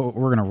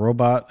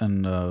robot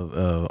and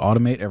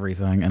automate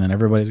everything, and then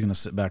everybody's gonna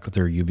sit back with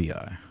their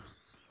UBI.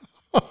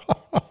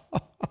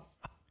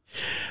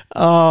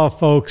 Oh,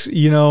 folks,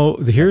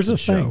 here's the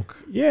thing.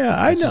 Joke. Yeah,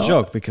 I know. It's a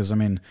joke because, I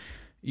mean,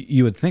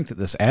 you would think that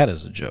this ad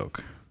is a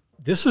joke.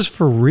 This is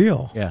for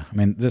real. Yeah, I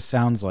mean, this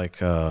sounds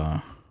like,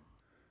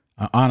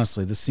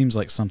 honestly, this seems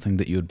like something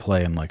that you would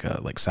play in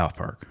like South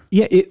Park.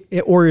 Yeah,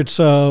 it's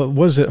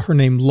was it her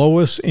name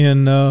Lois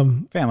in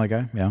Family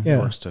Guy? Yeah,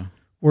 works too.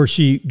 Where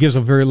she gives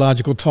a very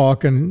logical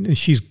talk and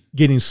she's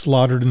getting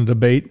slaughtered in the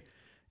debate,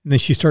 and then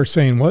she starts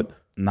saying what?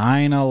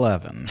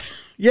 9/11.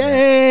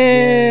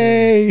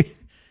 Yay!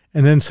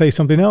 and then say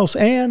something else,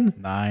 and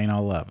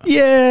 9/11.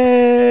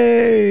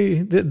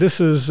 yay! This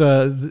is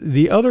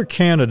the other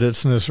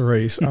candidates in this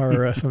race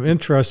are some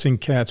interesting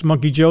cats.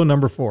 Monkey Joe,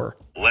 number 4.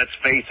 Let's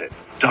face it,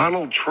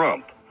 Donald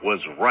Trump was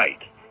right.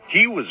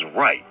 He was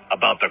right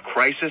about the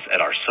crisis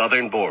at our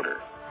southern border.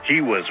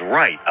 He was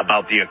right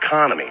about the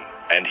economy,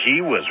 and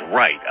he was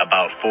right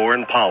about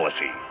foreign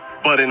policy.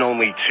 But in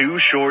only 2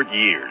 short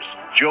years,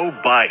 Joe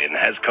Biden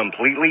has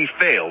completely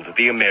failed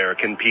the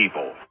American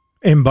people.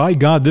 And by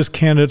God, this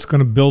candidate's going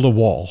to build a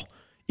wall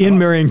in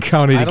Marion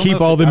County to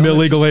keep all the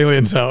illegal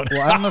aliens out.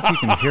 Well, I don't know if you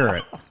can hear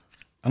it. I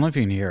don't know if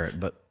you can hear it,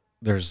 but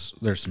there's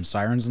some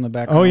sirens in the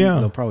background. Oh, yeah.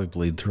 They'll probably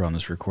bleed through on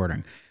this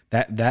recording.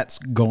 That's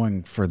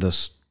going for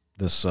this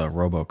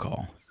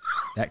robocall.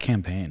 That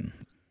campaign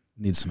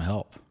needs some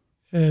help.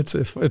 It's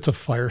a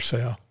fire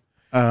sale.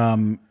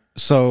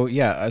 So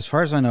yeah, as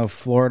far as I know,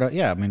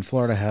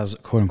 Florida has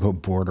quote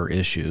unquote border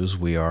issues.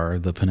 We are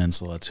the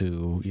peninsula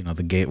to,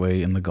 the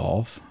gateway in the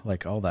Gulf,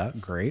 like all that.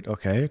 Great.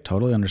 Okay.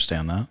 Totally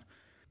understand that.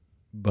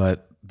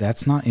 But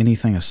that's not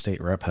anything a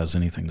state rep has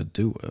anything to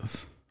do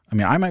with. I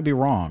mean, I might be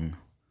wrong,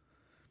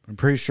 but I'm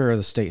pretty sure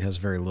the state has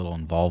very little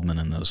involvement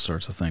in those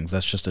sorts of things.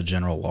 That's just a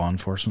general law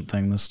enforcement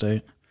thing in the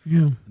state.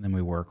 Yeah. And then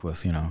we work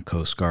with,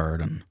 Coast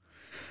Guard and,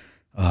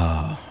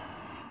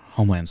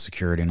 Homeland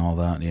Security and all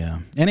that, yeah.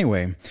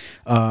 Anyway,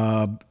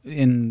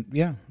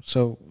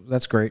 so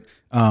that's great.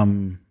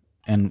 And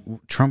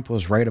Trump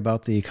was right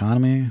about the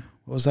economy.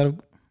 What was that?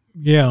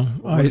 Yeah.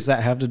 What does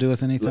that have to do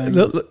with anything? I'm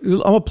going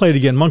to play it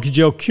again. Monkey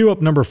Joe, cue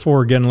up number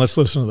 4 again. Let's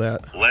listen to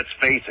that. Let's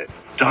face it,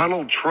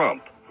 Donald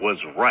Trump was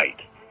right.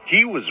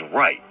 He was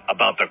right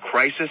about the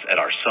crisis at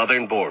our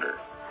southern border.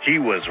 He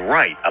was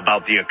right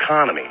about the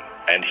economy,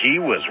 and he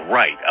was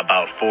right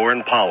about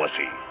foreign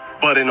policy.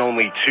 But in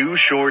only 2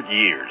 short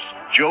years,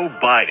 Joe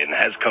Biden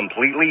has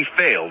completely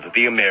failed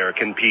the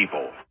American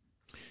people.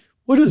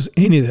 What does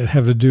any of that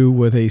have to do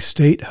with a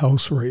state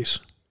house race?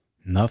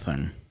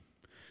 Nothing.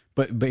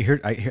 But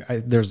here,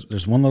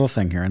 there's one little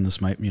thing here, and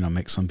this might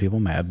make some people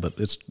mad, but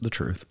it's the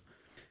truth.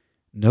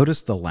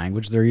 Notice the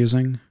language they're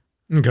using.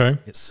 Okay.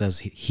 It says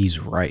he's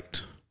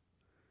right.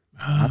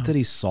 Not that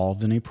he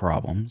solved any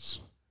problems.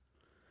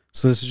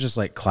 So this is just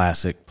like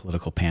classic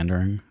political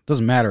pandering. It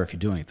doesn't matter if you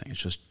do anything.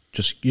 It's just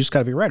you just got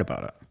to be right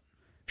about it.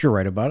 If you're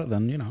right about it,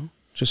 then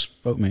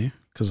just vote me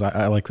because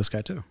I like this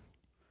guy too.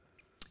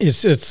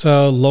 It's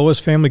Lois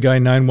Family Guy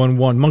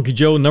 911. Monkey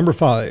Joe, number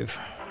 5.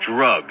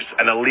 Drugs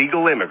and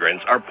illegal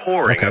immigrants are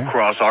pouring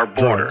across our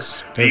border.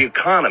 The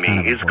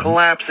economy is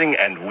collapsing,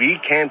 and we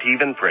can't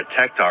even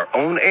protect our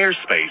own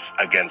airspace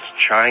against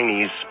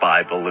Chinese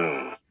spy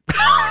balloons.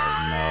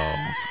 Oh, no.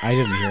 I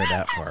didn't hear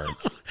that part.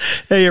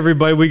 Hey,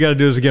 everybody, we got to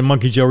do this again.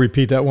 Monkey Joe,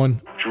 repeat that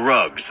one.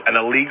 Drugs and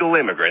illegal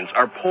immigrants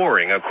are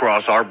pouring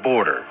across our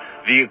border.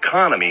 The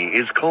economy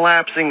is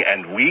collapsing,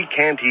 and we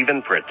can't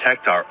even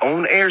protect our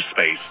own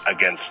airspace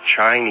against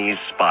Chinese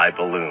spy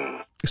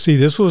balloons. See,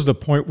 this was the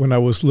point when I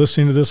was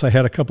listening to this. I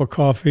had a cup of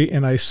coffee,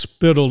 and I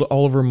spittled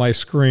all over my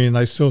screen, and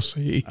I still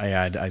see.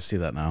 I see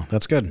that now.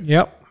 That's good.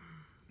 Yep.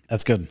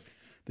 That's good.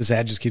 This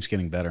ad just keeps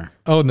getting better.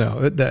 Oh,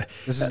 no.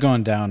 This is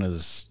going down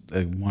as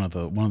one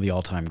of the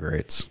all-time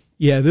greats.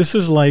 Yeah, this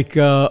is like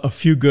A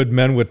Few Good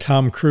Men with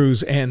Tom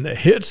Cruise, and the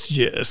hits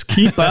just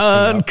keep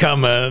on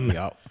coming.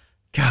 Yep.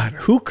 God,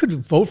 who could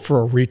vote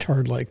for a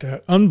retard like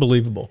that?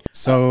 Unbelievable.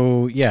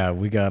 So, yeah,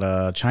 we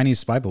got Chinese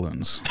spy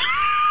balloons.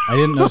 I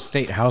didn't know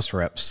state house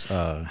reps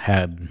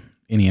had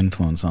any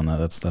influence on that.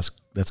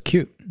 That's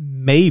cute.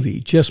 Maybe,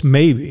 just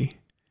maybe,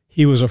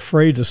 he was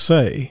afraid to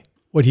say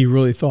what he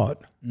really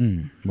thought.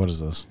 What is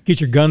this?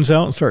 Get your guns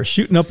out and start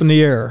shooting up in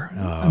the air.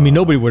 I mean,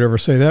 nobody would ever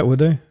say that, would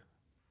they?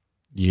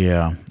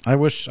 Yeah, I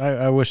wish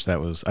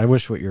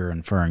what you're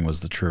inferring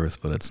was the truth,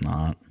 but it's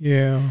not.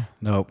 Yeah.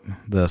 Nope.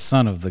 The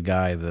son of the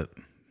guy that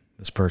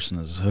this person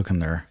is hooking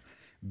their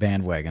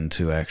bandwagon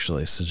to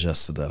actually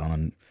suggested that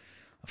on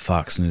a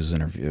Fox News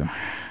interview.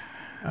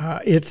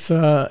 It's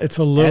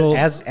a little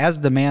as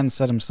the man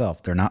said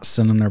himself. They're not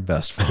sending their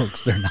best,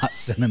 folks. They're not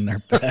sending their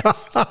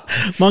best.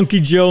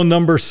 Monkey Joe,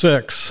 number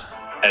 6.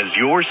 As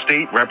your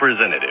state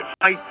representative,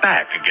 fight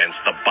back against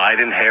the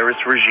Biden-Harris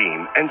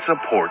regime and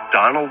support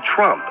Donald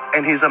Trump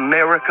and his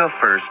America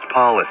First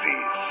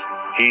policies.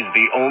 He's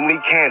the only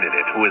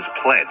candidate who has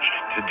pledged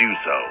to do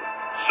so.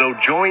 So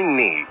join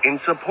me in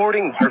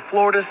supporting our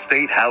Florida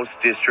State House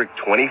District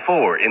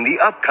 24 in the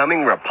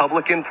upcoming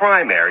Republican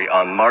primary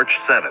on March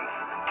 7th.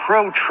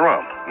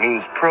 Pro-Trump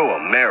means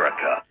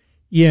pro-America.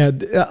 Yeah,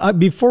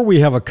 before we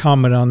have a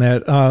comment on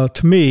that,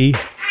 to me...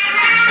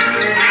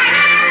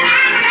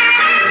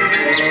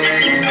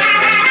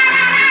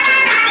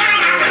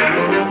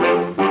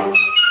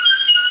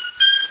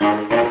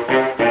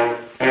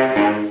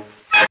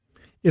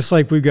 It's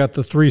like we've got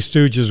the Three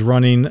Stooges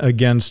running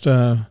against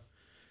a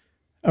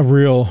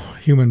real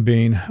human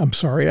being. I'm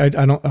sorry.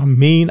 I'm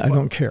mean. I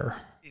don't care.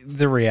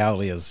 The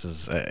reality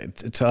is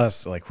to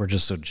us, like, we're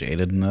just so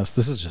jaded in this.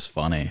 This is just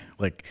funny.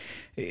 Like,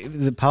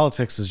 the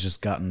politics has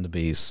just gotten to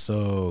be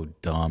so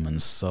dumb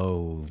and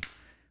so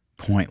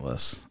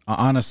pointless.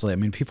 Honestly, I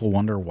mean, people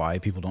wonder why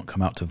people don't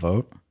come out to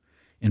vote.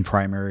 in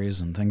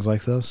primaries and things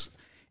like this.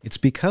 It's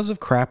because of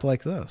crap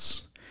like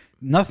this.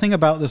 Nothing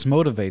about this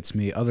motivates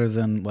me other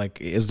than,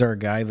 like, is there a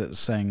guy that's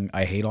saying,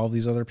 I hate all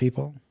these other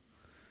people?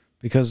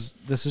 Because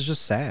this is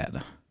just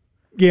sad.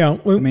 Yeah.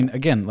 I mean,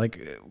 again,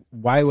 like,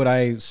 why would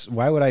I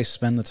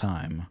spend the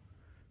time?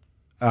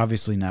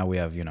 Obviously now we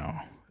have,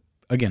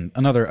 again,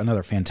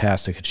 another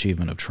fantastic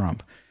achievement of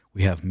Trump.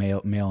 We have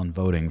mail-in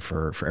voting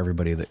for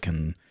everybody that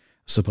can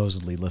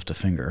supposedly lift a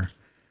finger.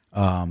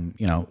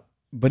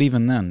 But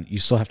even then, you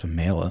still have to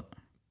mail it.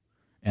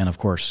 And of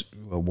course,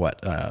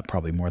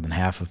 probably more than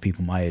half of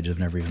people my age have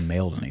never even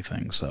mailed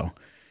anything. So,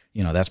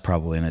 that's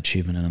probably an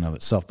achievement in and of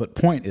itself. But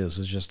point is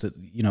just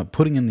that,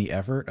 putting in the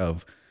effort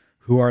of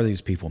who are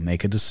these people,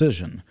 make a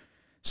decision,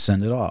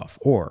 send it off,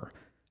 or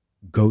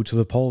go to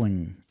the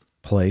polling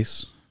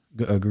place,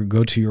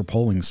 go to your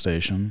polling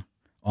station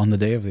on the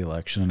day of the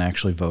election and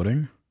actually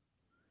voting.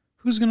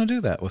 Who's going to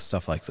do that with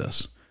stuff like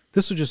this?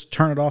 This would just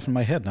turn it off in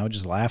my head, and I would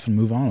just laugh and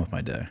move on with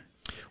my day.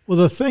 Well,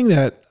 the thing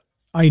that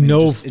I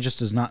know... It just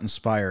does not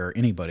inspire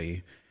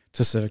anybody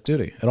to civic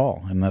duty at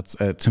all, and that's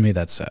to me,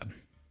 that's sad.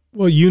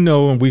 Well,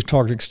 and we've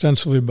talked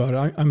extensively about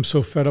it. I'm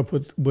so fed up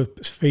with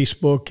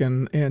Facebook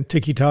and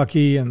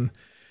Tiki-Taki and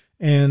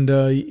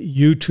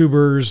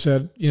YouTubers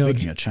that,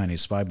 Speaking of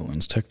Chinese spy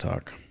balloons,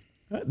 TikTok.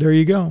 There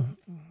you go.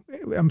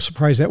 I'm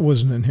surprised that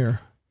wasn't in here.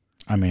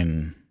 I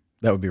mean,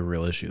 that would be a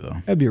real issue, though.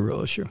 That'd be a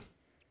real issue.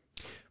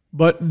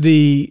 But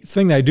the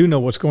thing that I do know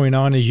what's going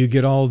on is you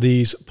get all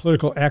these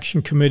political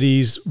action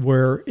committees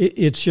where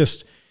it's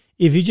just,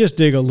 if you just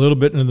dig a little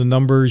bit into the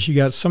numbers, you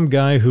got some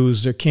guy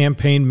who's the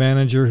campaign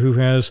manager who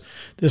has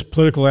this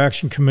political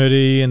action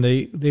committee, and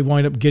they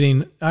wind up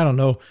getting, I don't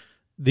know,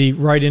 the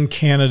write-in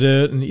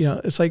candidate. And,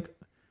 it's like,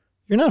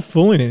 you're not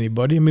fooling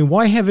anybody. I mean,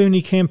 why have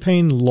any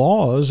campaign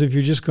laws if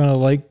you're just going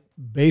to,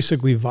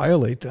 basically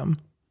violate them?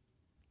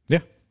 Yeah,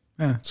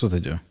 that's what they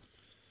do.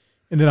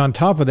 And then on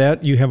top of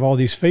that, you have all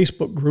these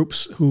Facebook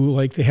groups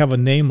who they have a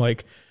name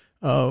like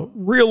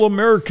Real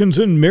Americans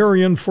in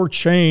Marion for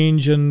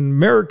Change and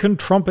American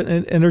Trump.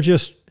 And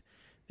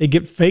they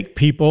get fake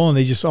people, and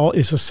it's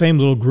the same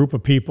little group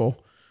of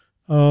people.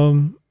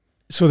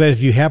 So that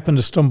if you happen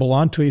to stumble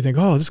onto it, you think,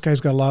 oh, this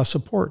guy's got a lot of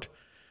support.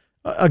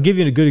 I'll give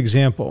you a good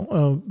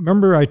example.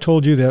 Remember I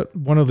told you that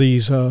one of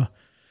these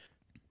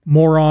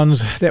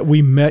morons that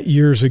we met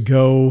years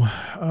ago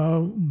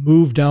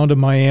moved down to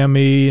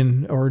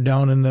Miami or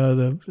down in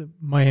the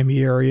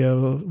Miami area,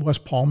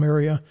 West Palm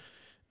area,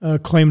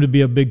 claimed to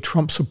be a big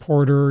Trump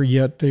supporter,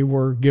 yet they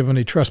were given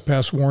a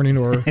trespass warning,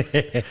 or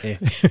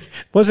it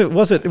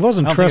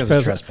wasn't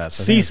trespass,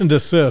 cease and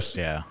desist.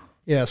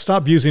 Yeah,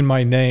 stop using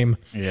my name.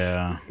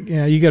 Yeah.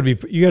 Yeah, you got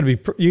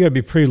to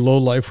be pretty low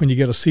life when you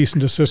get a cease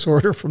and desist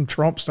order from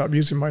Trump. Stop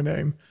using my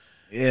name.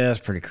 Yeah, that's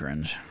pretty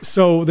cringe.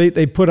 So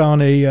they put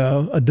on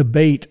a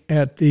debate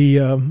at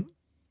the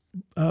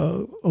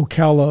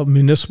Ocala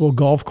Municipal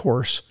Golf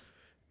Course,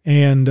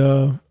 and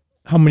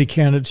how many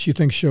candidates do you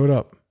think showed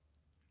up?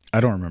 I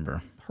don't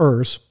remember.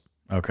 Hers.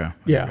 Okay.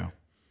 Yeah.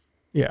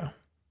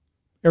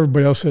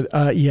 Everybody else said,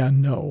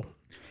 no.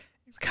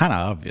 It's kind of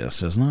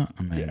obvious, isn't it?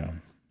 I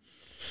mean,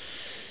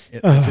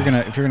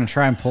 if you're gonna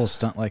try and pull a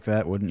stunt like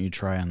that, wouldn't you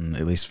try and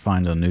at least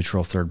find a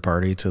neutral third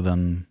party to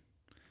then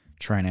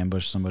try and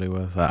ambush somebody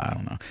with? I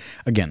don't know.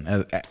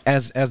 Again,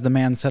 as the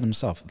man said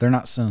himself, they're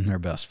not sending their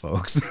best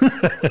folks.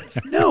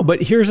 No,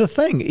 but here's the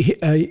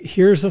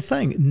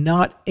thing.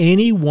 Not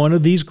any one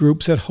of these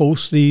groups that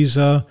host these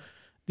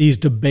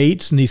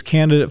debates and these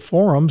candidate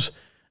forums,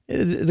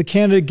 the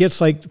candidate gets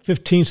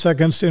 15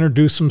 seconds to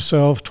introduce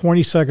himself,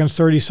 20 seconds,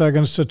 30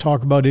 seconds to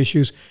talk about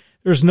issues.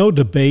 There's no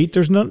debate.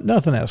 There's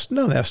nothing else.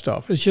 None of that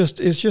stuff. It's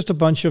just a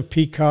bunch of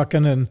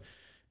peacocking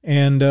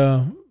and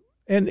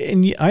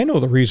I know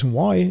the reason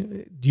why.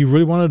 Do you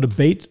really want to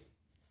debate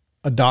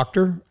a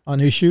doctor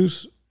on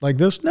issues like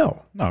this?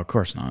 No. No, of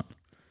course not.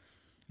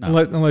 No.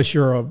 Unless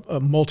you're a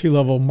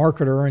multi-level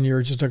marketer and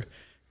you're just a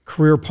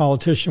career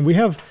politician. We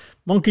have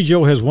Monkey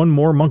Joe has one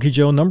more. Monkey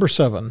Joe, number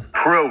 7.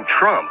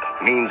 Pro-Trump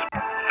means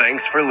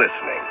thanks for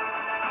listening.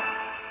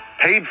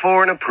 Paid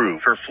for and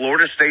approved for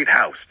Florida State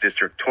House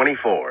District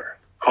 24.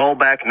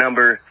 Callback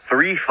number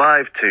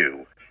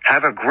 352.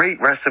 Have a great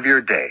rest of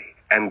your day.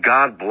 And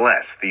God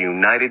bless the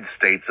United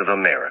States of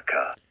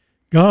America.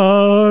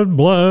 God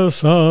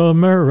bless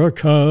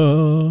America.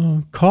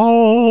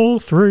 Call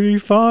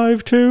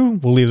 352.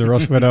 We'll leave the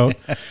rest of it out.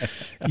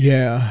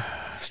 Yeah.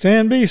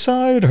 Stand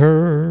beside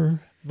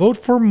her. Vote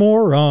for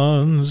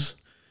morons.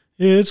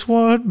 It's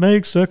what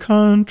makes the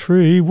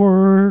country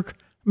work.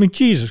 I mean,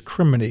 Jesus,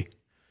 criminy.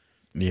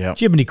 Yeah.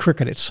 Jiminy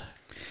crickets.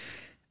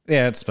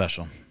 Yeah, it's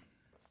special.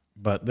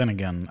 But then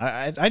again,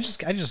 I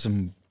just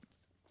am,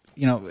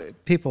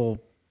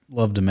 people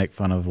love to make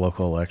fun of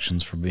local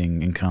elections for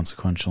being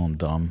inconsequential and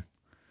dumb.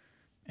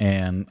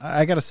 And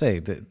I got to say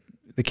that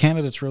the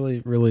candidates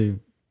really,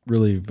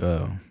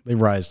 they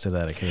rise to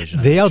that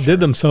occasion. They outdid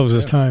themselves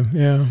this time.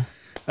 Yeah.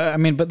 I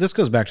mean, but this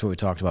goes back to what we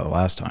talked about the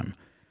last time.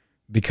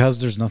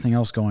 Because there's nothing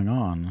else going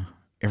on,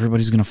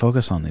 everybody's going to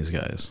focus on these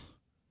guys.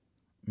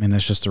 I mean,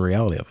 that's just the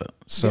reality of it.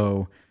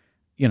 So,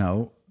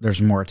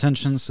 there's more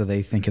attention, so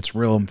they think it's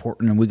real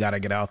important, and we got to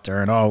get out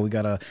there, and we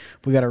got to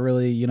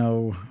really,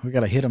 we got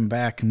to hit them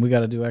back, and we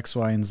got to do X,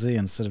 Y, and Z,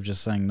 instead of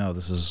just saying, no,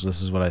 this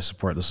is what I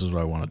support, this is what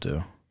I want to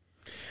do.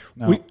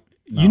 No.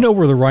 You know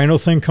where the rhino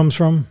thing comes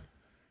from?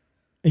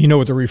 You know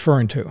what they're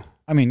referring to.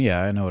 I mean,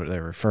 yeah, I know what they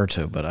refer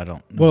to, but I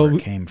don't know where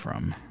it came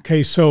from.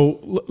 Okay,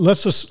 so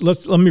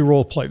let me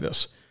role play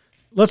this.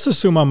 Let's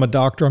assume I'm a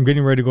doctor. I'm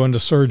getting ready to go into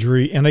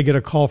surgery, and I get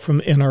a call from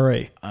the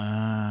NRA.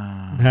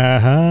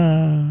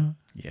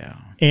 Yeah.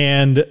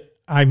 And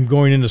I'm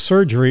going into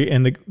surgery,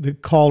 and the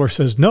caller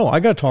says, no, I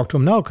got to talk to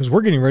him now because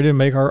we're getting ready to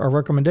make our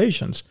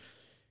recommendations.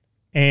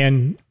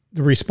 And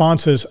the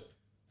response is,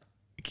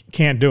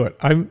 can't do it.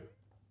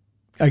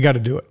 I got to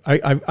do it.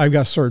 I've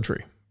got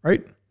surgery,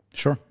 right?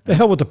 Sure. The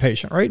hell with the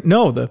patient, right?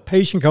 No, the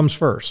patient comes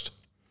first.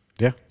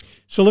 Yeah.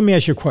 So let me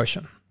ask you a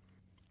question.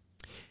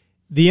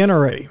 The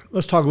NRA,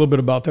 let's talk a little bit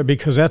about that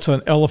because that's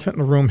an elephant in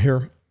the room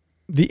here.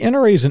 The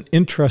NRA is an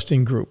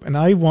interesting group, and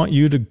I want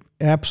you to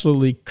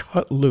absolutely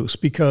cut loose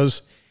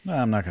because... No,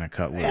 I'm not going to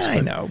cut loose. Yeah,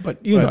 I know,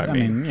 but you know what I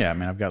mean.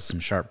 I've got some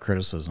sharp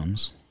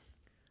criticisms.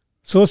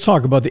 So let's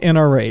talk about the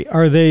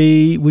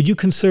NRA. Would you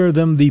consider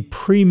them the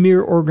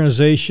premier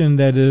organization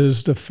that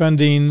is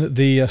defending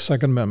the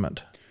Second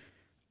Amendment?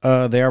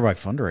 They are by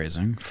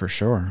fundraising, for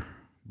sure.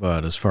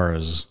 But as far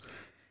as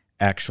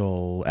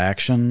actual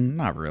action,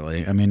 not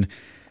really. I mean,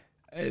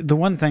 the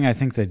one thing I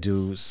think they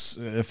do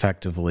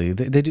effectively,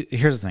 they do.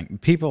 Here's the thing: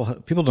 people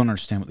don't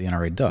understand what the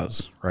NRA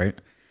does, right?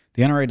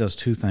 The NRA does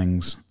two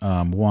things.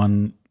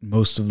 One,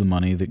 most of the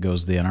money that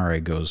goes to the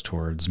NRA goes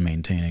towards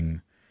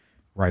maintaining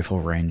rifle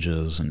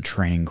ranges and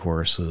training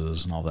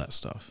courses and all that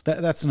stuff.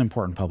 That's an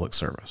important public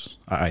service,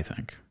 I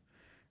think,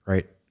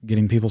 right?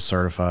 Getting people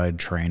certified,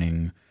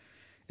 training,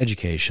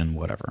 education,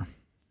 whatever.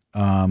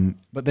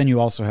 But then you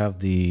also have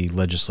the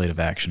legislative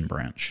action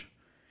branch.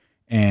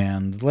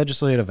 And the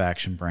legislative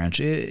action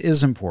branch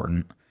is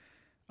important.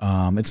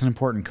 It's an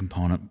important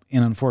component.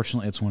 And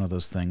unfortunately, it's one of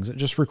those things. It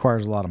just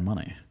requires a lot of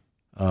money.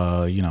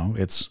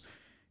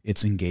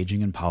 It's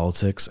engaging in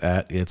politics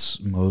at its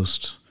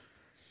most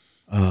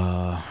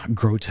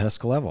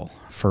grotesque level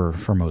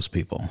for most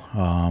people.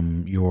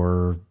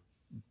 You're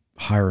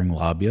hiring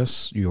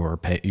lobbyists. You're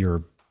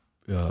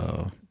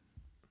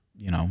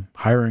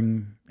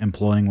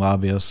employing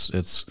lobbyists.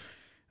 It's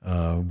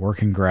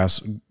working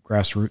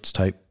grassroots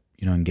type,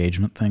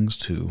 engagement things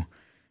to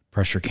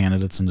pressure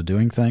candidates into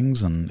doing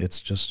things. And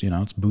it's just,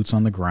 it's boots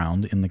on the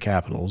ground in the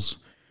capitals,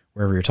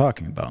 wherever you're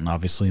talking about. And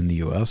obviously in the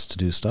U.S. to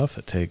do stuff,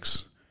 it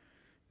takes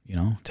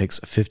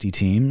 50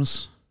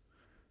 teams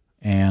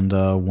and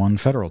one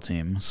federal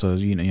team. So,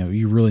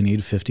 you really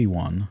need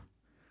 51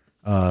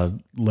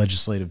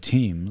 legislative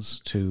teams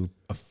to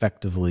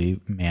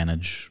effectively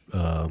manage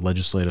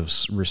legislative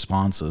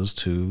responses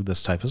to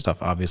this type of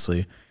stuff.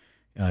 Obviously,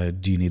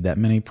 do you need that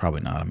many?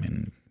 Probably not. I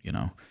mean,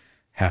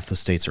 half the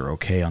states are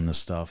okay on this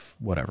stuff,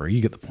 whatever.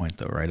 You get the point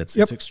though, right? It's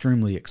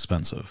extremely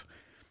expensive.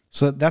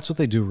 So that's what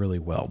they do really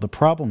well. The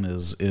problem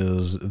is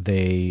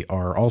they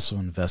are also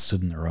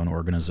invested in their own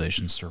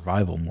organization's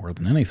survival more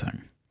than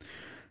anything.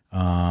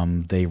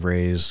 They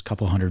raise a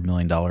couple $100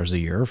 million a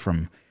year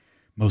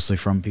mostly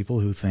from people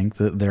who think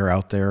that they're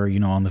out there,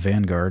 on the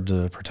vanguard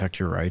to protect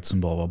your rights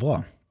and blah, blah,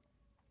 blah.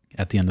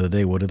 At the end of the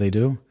day, what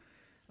do?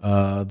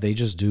 They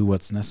just do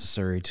what's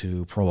necessary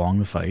to prolong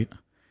the fight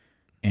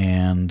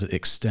and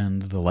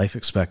extend the life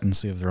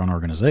expectancy of their own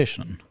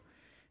organization.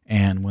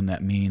 And when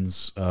that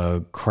means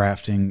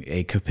crafting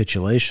a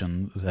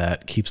capitulation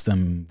that keeps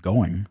them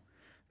going,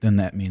 then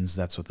that means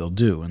that's what they'll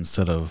do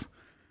instead of,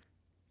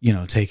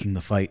 taking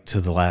the fight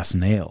to the last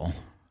nail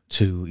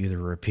to either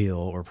repeal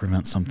or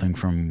prevent something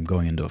from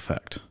going into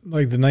effect.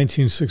 Like the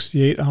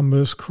 1968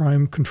 Omnibus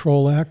Crime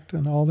Control Act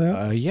and all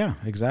that? Yeah,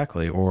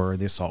 exactly. Or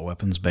the assault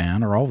weapons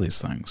ban or all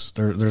these things.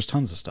 There's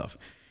tons of stuff.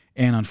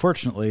 And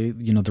unfortunately,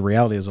 the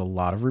reality is a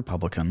lot of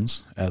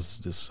Republicans, as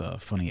this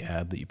funny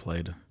ad that you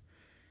played,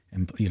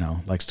 and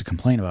likes to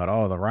complain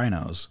about, the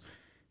rhinos.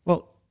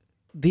 Well,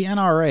 the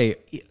NRA,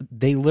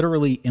 they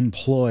literally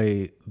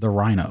employ the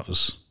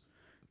rhinos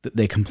that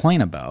they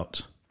complain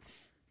about.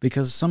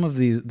 Because some of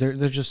these, they're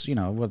just,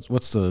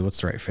 what's the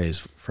right phrase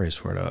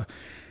for it?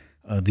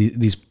 A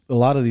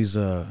lot of these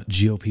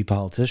GOP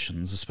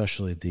politicians,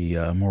 especially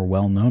the more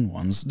well-known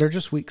ones, they're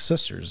just weak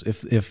sisters.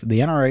 If the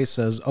NRA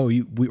says,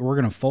 we're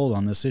going to fold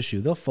on this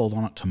issue, they'll fold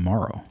on it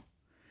tomorrow.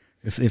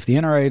 If the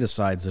NRA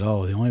decides that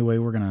the only way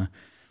we're going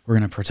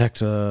to protect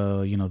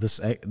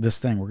this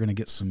thing, we're going to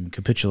get some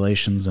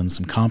capitulations and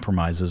some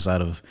compromises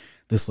out of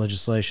this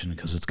legislation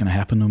because it's going to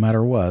happen no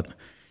matter what.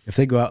 If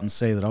they go out and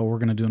say that, we're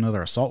going to do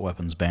another assault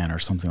weapons ban or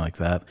something like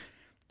that,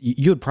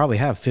 you would probably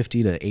have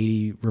 50 to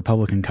 80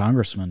 Republican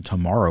congressmen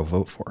tomorrow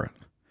vote for it.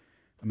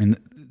 I mean,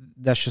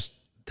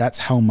 that's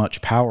how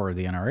much power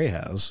the NRA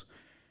has.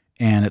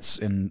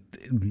 And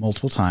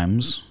multiple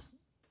times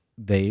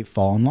they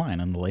fall in line.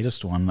 And the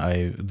latest one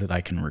that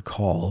I can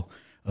recall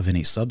of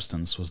any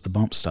substance was the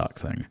bump stock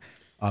thing.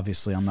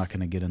 Obviously, I'm not going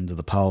to get into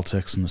the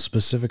politics and the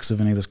specifics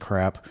of any of this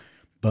crap,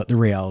 But the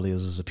reality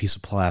is a piece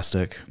of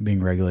plastic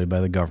being regulated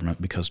by the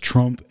government because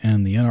Trump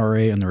and the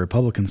NRA and the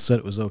Republicans said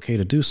it was okay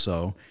to do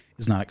so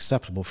is not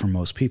acceptable for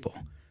most people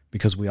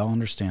because we all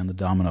understand the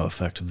domino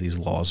effect of these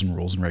laws and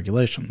rules and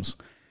regulations.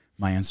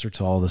 My answer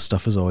to all this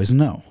stuff is always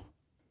no.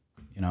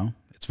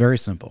 It's very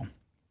simple.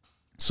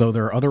 So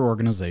there are other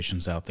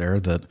organizations out there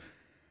that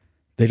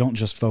they don't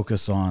just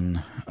focus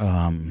on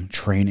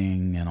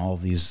training and all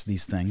of these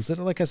things that,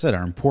 like I said,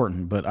 are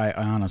important, but I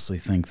honestly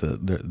think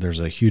that there's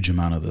a huge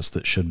amount of this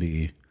that should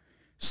be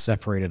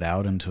separated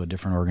out into a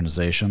different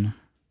organization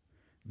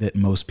that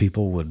most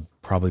people would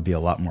probably be it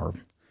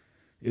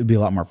would be a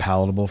lot more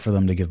palatable for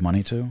them to give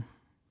money to.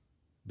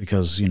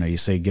 Because, you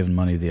say giving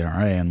money to the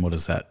NRA, and what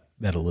does that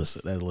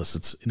elicit? That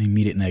elicits an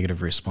immediate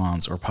negative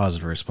response or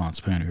positive response,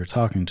 depending on who you're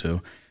talking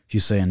to. If you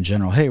say in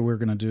general, hey, we're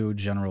going to do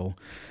general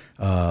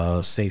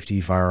safety,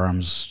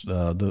 firearms,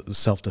 the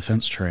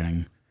self-defense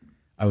training,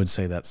 I would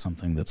say that's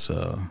something that's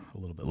a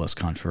little bit less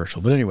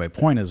controversial. But anyway,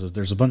 point is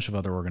there's a bunch of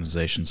other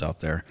organizations out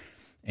there,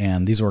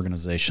 and these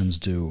organizations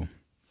do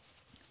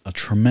a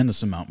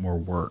tremendous amount more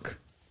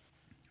work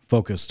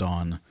focused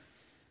on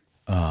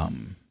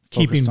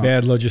keeping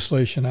bad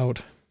legislation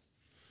out.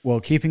 Well,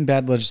 keeping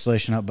bad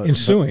legislation out, but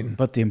ensuing.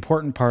 But the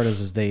important part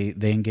is they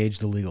engage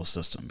the legal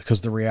system,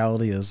 because the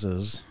reality is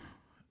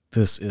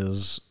this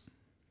is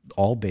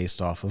all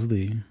based off of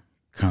the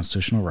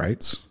constitutional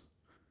rights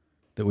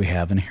that we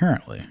have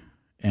inherently.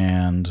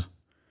 And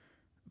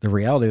the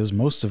reality is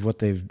most of what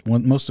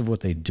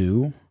they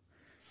do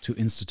to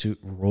institute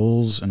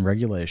rules and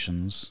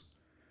regulations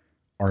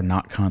are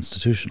not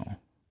constitutional.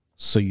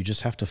 So you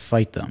just have to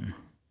fight them.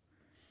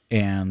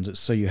 And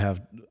so you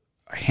have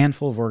a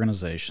handful of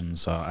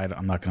organizations.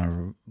 I'm not going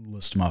to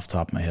list them off the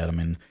top of my head. I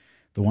mean,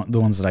 the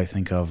ones that I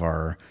think of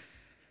are,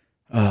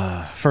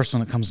 first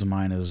one that comes to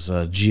mind is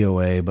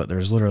GOA, but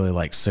there's literally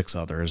like 6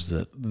 others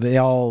that they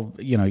all,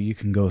 you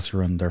can go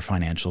through and their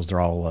financials. They're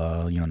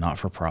all,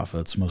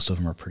 not-for-profits. Most of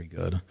them are pretty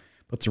good.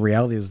 But the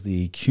reality is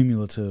the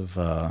cumulative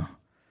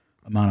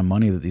amount of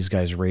money that these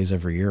guys raise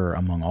every year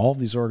among all of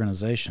these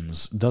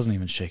organizations doesn't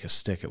even shake a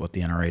stick at what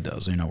the NRA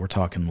does. We're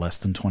talking less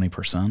than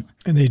 20%.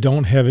 And they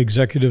don't have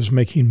executives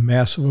making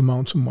massive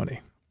amounts of money.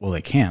 Well,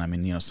 they can. I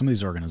mean, some of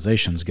these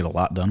organizations get a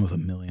lot done with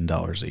 $1 million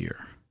a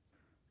year.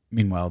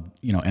 Meanwhile,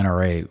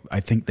 NRA, I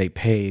think they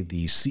pay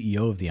the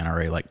CEO of the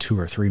NRA like $2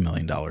 or $3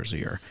 million a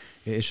year.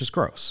 It's just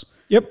gross.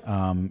 Yep.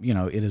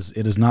 It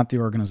is not the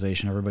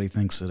organization everybody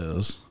thinks it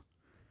is.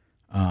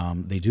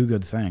 They do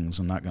good things.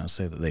 I'm not going to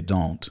say that they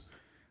don't.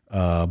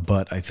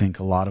 But I think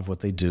a lot of what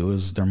they do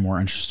is they're more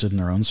interested in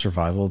their own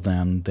survival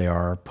than they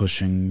are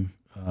pushing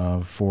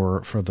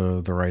for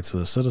the rights of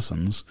the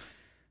citizens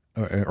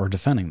or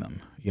defending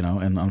them.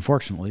 And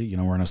unfortunately,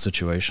 we're in a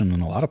situation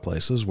in a lot of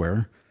places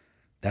where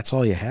that's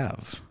all you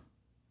have.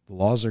 The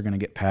laws are going to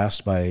get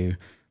passed by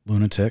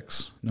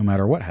lunatics no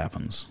matter what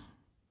happens.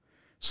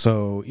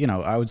 So,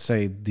 I would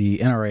say the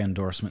NRA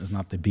endorsement is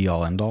not the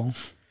be-all, end-all.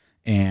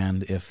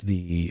 And if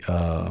the,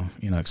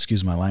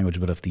 excuse my language,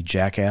 but if the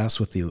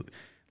jackass with the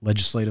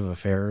legislative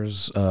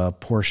affairs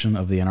portion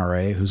of the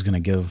NRA who's going to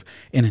give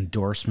an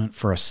endorsement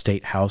for a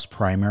state house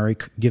primary,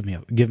 give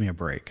me a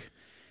break,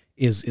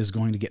 is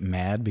going to get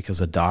mad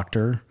because a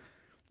doctor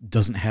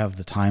doesn't have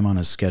the time on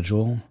his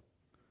schedule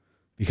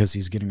because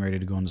he's getting ready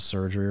to go into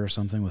surgery or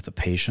something with a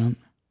patient,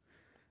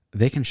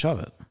 they can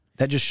shove it.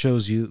 That just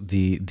shows you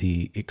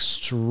the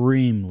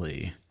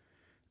extremely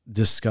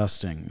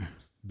disgusting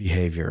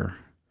behavior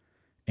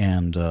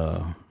and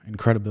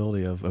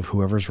credibility of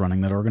whoever's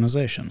running that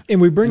organization.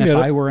 And if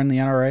I were in the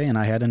NRA and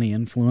I had any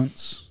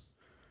influence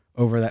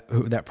over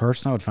that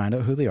person, I would find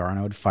out who they are and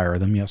I would fire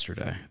them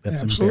yesterday.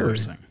 That's Absolutely.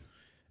 Embarrassing.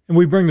 And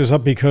we bring this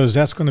up because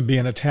that's going to be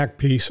an attack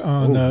piece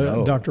on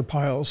Dr.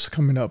 Piles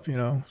coming up,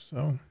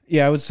 So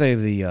yeah, I would say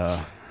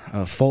the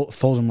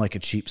fold them like a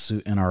cheap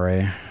suit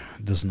NRA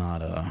does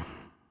not.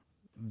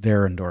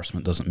 Their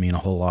endorsement doesn't mean a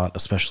whole lot,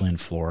 especially in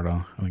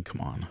Florida. I mean,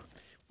 come on.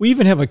 We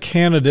even have a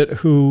candidate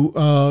who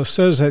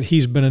says that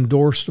he's been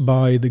endorsed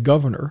by the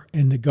governor,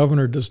 and the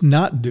governor does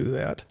not do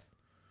that.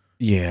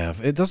 Yeah,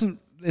 it doesn't.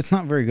 It's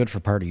not very good for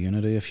party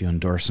unity if you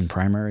endorse in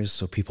primaries,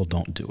 so people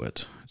don't do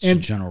it. It's a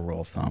general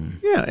rule of thumb.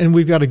 Yeah, and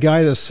we've got a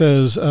guy that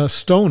says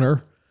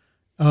stoner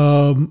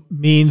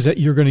means that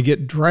you're going to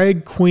get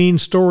drag queen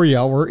story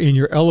hour in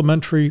your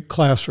elementary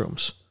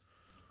classrooms.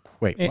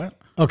 Wait, what?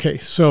 Okay,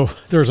 so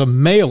there's a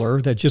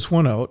mailer that just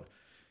went out,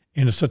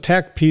 and it's a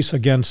attack piece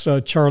against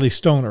Charlie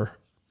Stoner.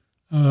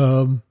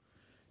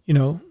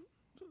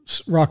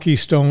 Rocky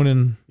Stone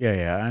and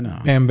I know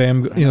Bam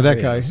Bam,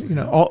 that guy.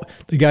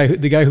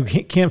 The guy who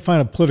can't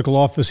find a political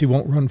office he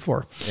won't run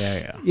for.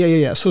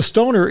 Yeah. So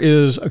Stoner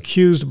is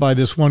accused by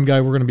this one guy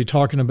we're going to be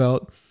talking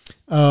about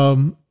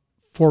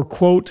for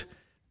quote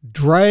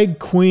drag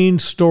queen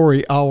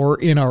story hour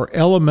in our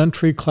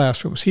elementary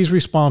classrooms. He's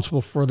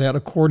responsible for that,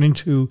 according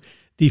to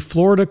the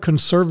Florida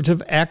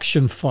Conservative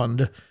Action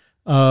Fund,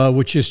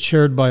 which is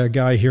chaired by a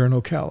guy here in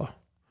Ocala.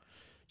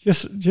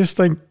 Just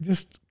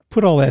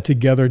put all that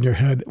together in your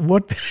head.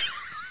 What?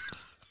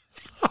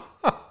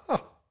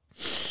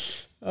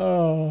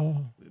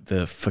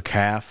 the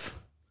FCAF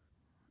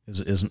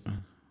is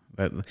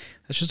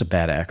that's just a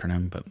bad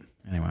acronym, but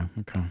anyway,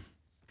 okay.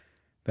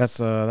 That's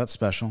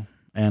special.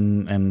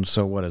 And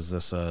so what is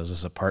this?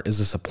 Is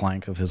this a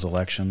plank of his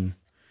election?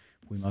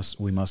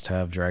 We must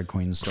have drag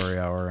queen story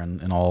hour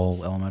in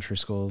all elementary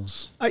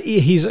schools.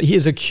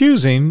 He's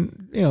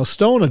accusing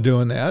Stone of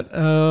doing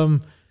that.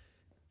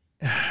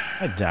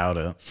 I doubt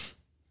it.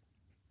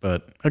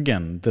 But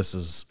again, this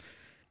is.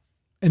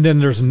 And then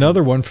there's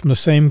another one from the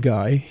same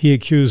guy. He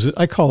accuses,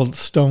 I call it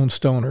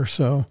Stoner.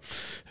 So,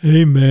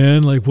 hey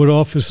man, like what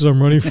offices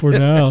I'm running for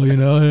now,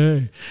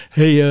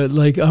 hey,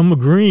 like I'm a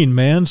green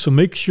man. So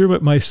make sure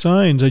that my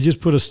signs, I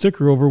just put a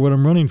sticker over what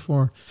I'm running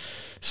for.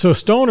 So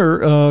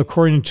Stoner,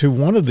 according to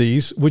one of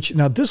these, which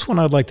now this one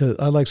I'd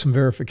like some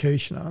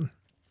verification on.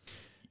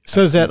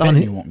 Says that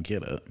on you won't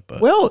get it,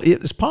 but well,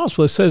 it's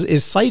possible. It says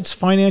it cites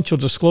financial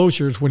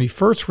disclosures when he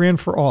first ran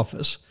for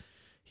office.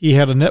 He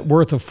had a net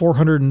worth of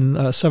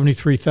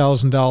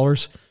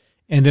 $473,000.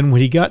 And then when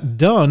he got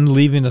done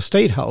leaving the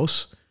state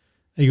house,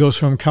 he goes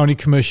from county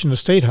commission to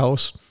state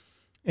house,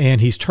 and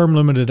he's term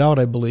limited out,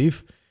 I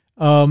believe.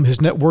 His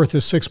net worth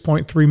is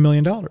 $6.3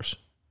 million. It's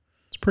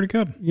pretty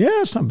good.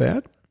 Yeah, it's not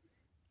bad.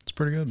 It's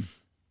pretty good.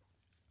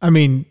 I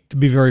mean, to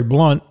be very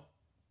blunt,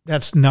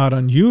 that's not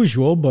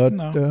unusual, but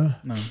no,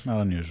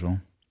 not unusual.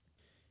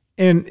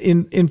 And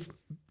in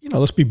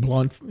let's be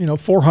blunt.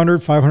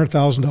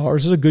 $500,000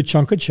 is a good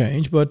chunk of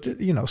change, but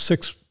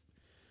 $6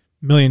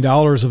 million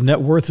of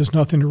net worth is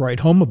nothing to write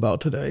home about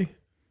today.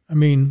 I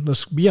mean,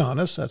 let's be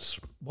honest.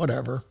 That's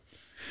whatever.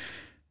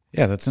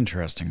 Yeah, that's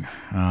interesting.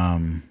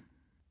 Yeah,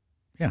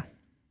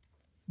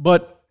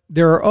 but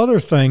there are other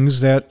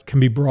things that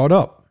can be brought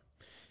up.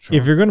 Sure.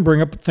 If you're going to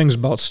bring up things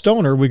about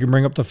Stoner, we can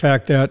bring up the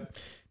fact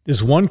that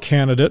this one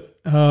candidate,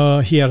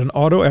 he had an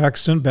auto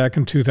accident back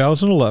in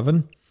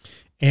 2011.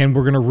 And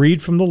we're going to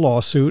read from the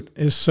lawsuit.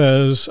 It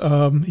says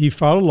he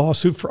filed a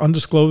lawsuit for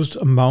undisclosed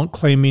amount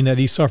claiming that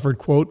he suffered,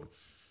 quote,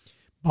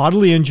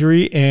 bodily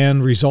injury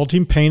and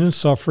resulting pain and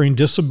suffering,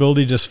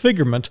 disability,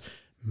 disfigurement,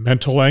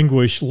 mental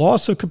anguish,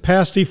 loss of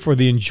capacity for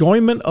the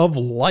enjoyment of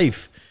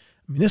life.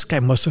 I mean, this guy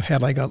must have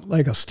had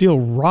like a steel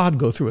rod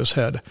go through his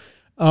head.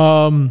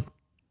 And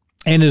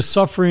is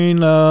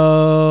suffering,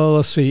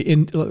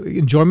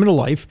 enjoyment of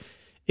life,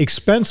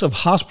 expense of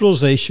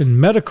hospitalization,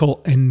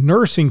 medical and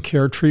nursing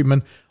care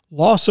treatment,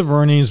 loss of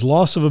earnings,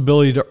 loss of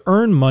ability to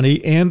earn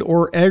money, and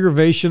or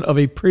aggravation of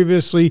a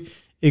previously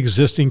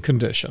existing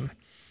condition.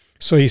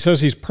 So he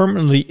says he's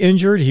permanently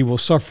injured. He will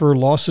suffer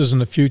losses in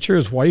the future.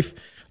 His wife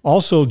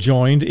also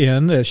joined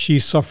in as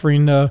she's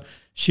suffering.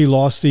 She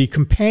lost the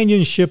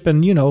companionship and,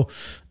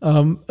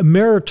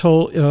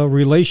 marital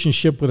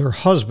relationship with her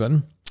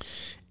husband.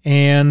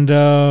 And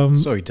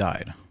so he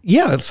died.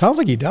 Yeah, it sounds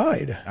like he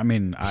died. I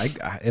mean,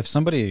 if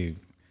somebody...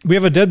 We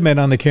have a dead man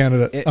on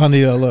the on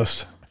the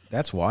list.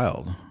 That's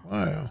wild.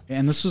 Wow.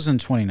 And this was in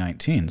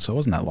 2019, so it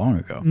wasn't that long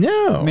ago.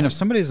 No. I mean, if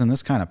somebody's in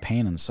this kind of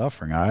pain and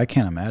suffering, I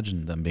can't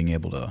imagine them being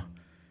able to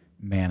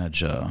manage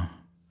the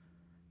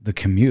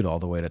commute all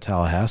the way to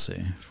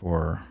Tallahassee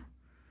for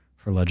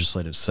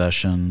legislative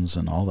sessions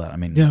and all that. I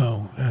mean,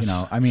 no.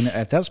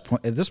 At this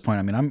point,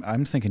 I mean,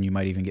 I'm thinking you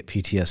might even get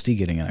PTSD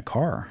getting in a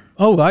car.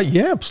 Oh,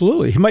 yeah,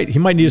 absolutely. He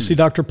might need to see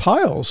Dr.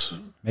 Piles.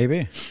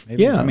 Maybe.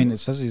 Yeah. I mean, it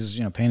says he's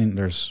pain.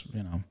 There's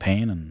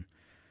pain and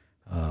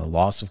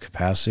loss of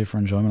capacity for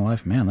enjoyment of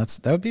life. Man,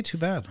 that would be too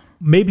bad.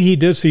 Maybe he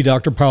did see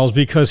Dr. Piles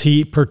because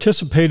he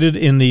participated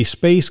in the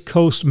Space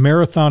Coast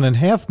Marathon and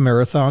Half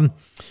Marathon,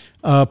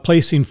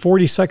 placing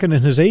 42nd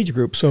in his age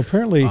group. So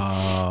apparently...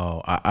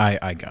 Oh,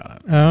 I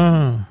got it.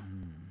 Oh.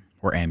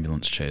 Or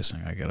ambulance chasing,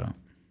 I get it.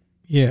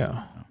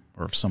 Yeah.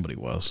 Or if somebody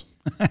was.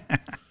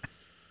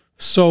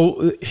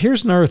 So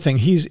here's another thing.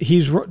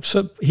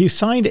 He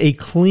signed a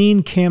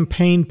clean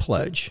campaign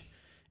pledge.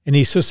 And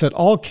he says that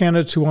all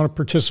candidates who want to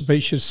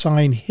participate should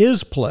sign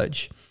his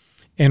pledge,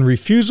 and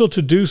refusal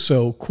to do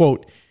so,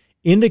 quote,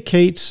 would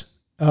indicate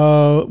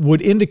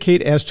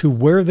as to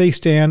where they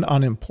stand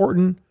on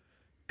important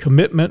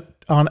commitment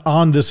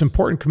on this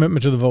important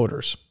commitment to the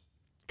voters.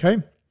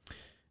 Okay.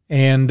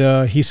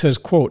 And he says,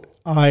 quote,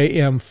 I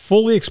am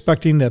fully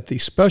expecting that the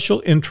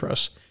special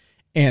interests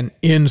and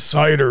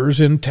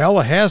insiders in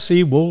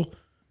Tallahassee will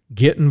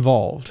get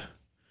involved.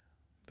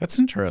 That's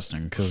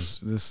interesting because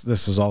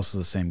this is also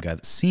the same guy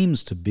that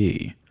seems to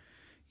be,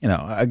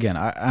 again,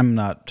 I'm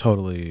not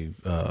totally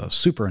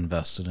super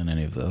invested in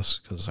any of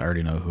this because I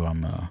already know who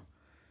I'm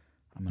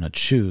going to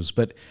choose.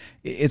 But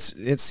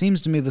it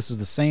seems to me this is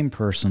the same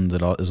person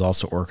that is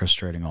also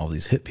orchestrating all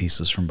these hit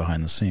pieces from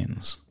behind the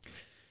scenes.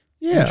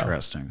 Yeah.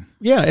 Interesting.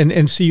 Yeah,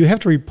 and see, you have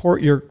to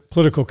report your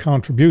political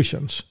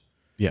contributions.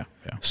 Yeah.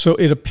 So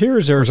it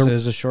appears it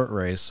is a short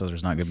race, so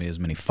there's not going to be as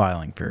many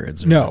filing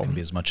periods. There's not going to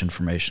be as much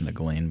information to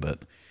glean, but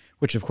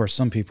which, of course,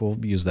 some people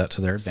use that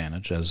to their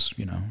advantage, as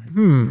you're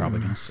probably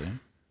going to see.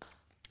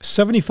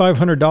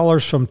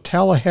 $7,500 from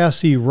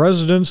Tallahassee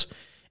residents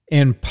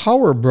and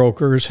power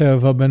brokers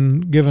have been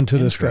given to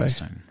this guy.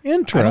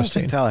 Interesting. I don't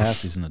think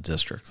Tallahassee's in the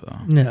district, though.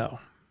 No.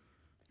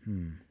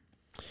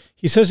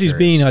 He says he's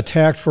being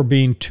attacked for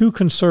being too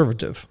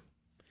conservative.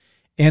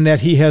 and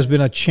that he has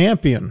been a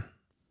champion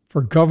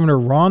for Governor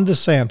Ron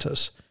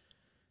DeSantis.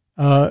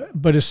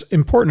 But it's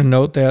important to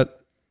note that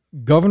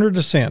Governor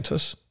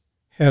DeSantis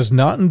has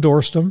not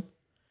endorsed him,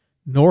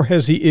 nor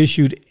has he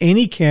issued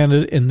any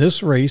candidate in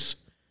this race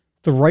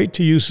the right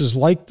to use his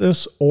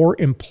likeness or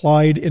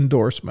implied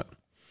endorsement.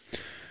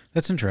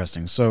 That's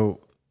interesting.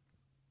 So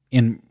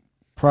in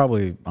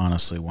probably,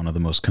 honestly, one of the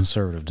most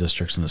conservative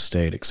districts in the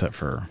state, except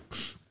for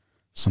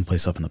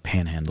someplace up in the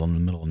Panhandle in the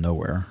middle of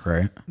nowhere,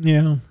 right?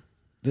 Yeah.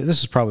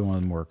 This is probably one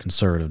of the more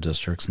conservative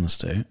districts in the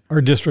state.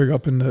 Our district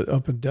up in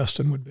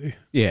Destin would be.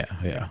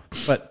 Yeah.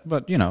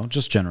 But you know,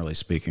 just generally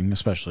speaking,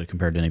 especially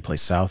compared to any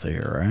place south of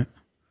here, right?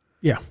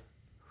 Yeah.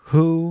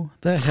 Who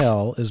the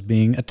hell is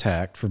being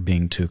attacked for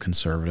being too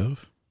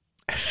conservative?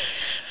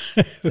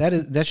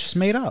 That's just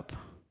made up.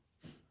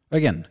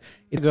 Again,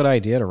 it's a good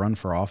idea to run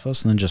for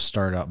office and then just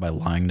start out by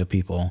lying to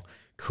people,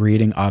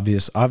 creating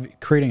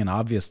an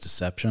obvious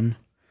deception.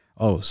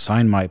 Oh,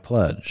 sign my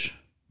pledge.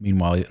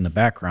 Meanwhile, in the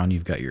background,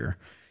 you've got your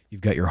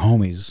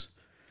homies.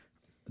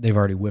 They've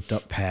already whipped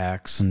up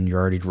PACs, and you're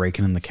already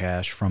raking in the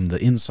cash from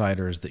the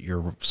insiders that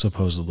you're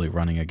supposedly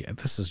running against.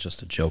 This is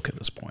just a joke at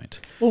this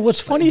point. Well, what's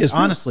funny is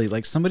honestly,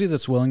 like somebody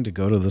that's willing to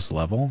go to this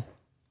level,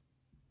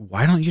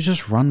 why don't you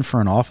just run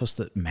for an office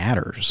that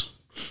matters?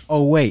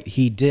 Oh, wait,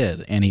 he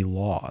did, and he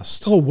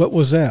lost. Oh, what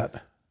was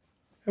that?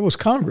 It was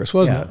Congress,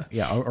 wasn't it?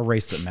 Yeah, a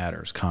race that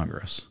matters,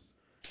 Congress.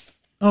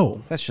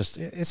 Oh, it's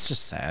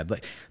just sad.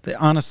 Like,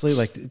 honestly,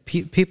 like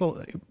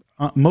people,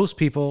 most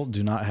people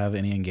do not have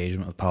any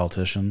engagement with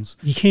politicians.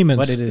 He came in,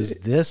 but it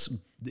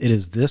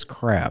is this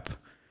crap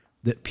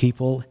that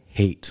people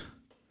hate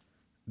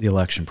the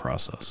election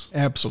process.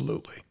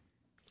 Absolutely.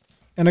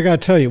 And I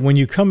got to tell you, when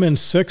you come in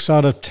 6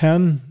 out of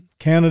 10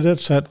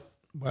 candidates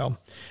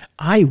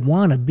I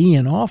want to be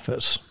in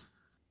office.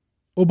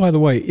 Oh, by the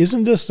way,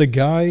 isn't this the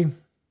guy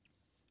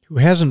who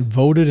hasn't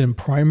voted in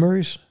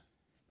primaries?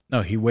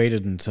 No, he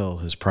waited until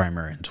his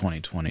primary in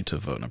 2020 to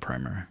vote in a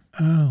primary.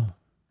 Oh.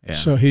 Yeah.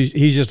 So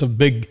he's just a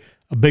big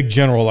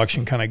general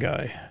election kind of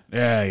guy.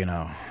 Yeah, you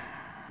know.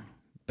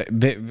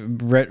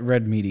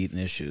 Red meat eating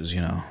issues, you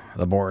know,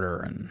 the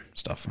border and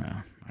stuff.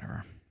 Yeah,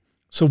 whatever.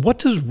 So what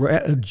does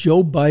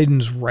Joe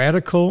Biden's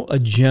radical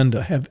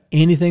agenda have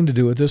anything to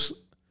do with this?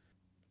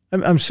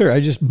 I'm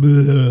serious.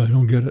 I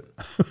don't get it.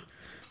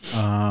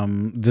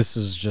 This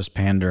is just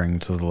pandering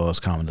to the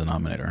lowest common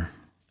denominator,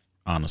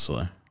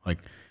 honestly. Like,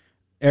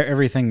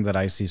 everything that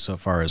I see so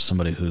far is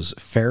somebody who's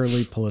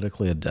fairly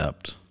politically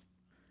adept,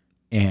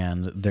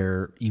 and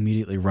they're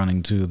immediately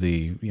running to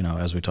the, you know,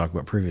 as we talked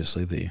about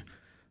previously, the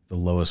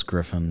lowest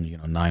Griffin, you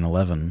know,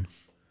 9/11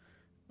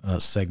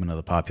 segment of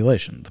the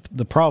population.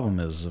 The problem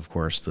is, of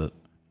course, that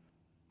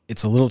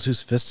it's a little too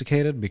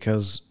sophisticated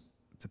because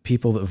the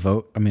people that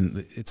vote, I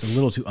mean, it's a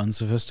little too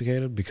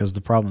unsophisticated because the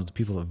problem is the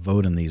people that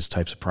vote in these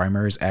types of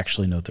primaries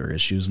actually know their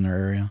issues in their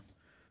area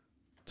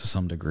to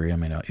some degree. I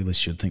mean, at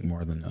least you'd think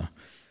more than a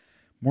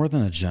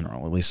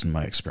general, at least in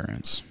my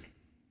experience.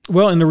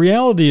 Well, and the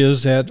reality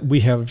is that we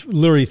have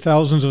literally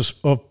thousands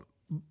of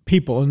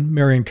people in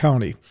Marion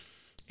County,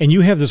 and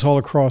you have this all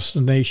across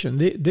the nation.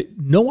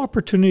 No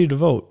opportunity to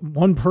vote.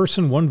 One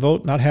person, one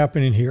vote, not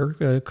happening here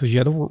because you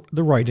have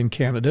the write-in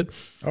candidate.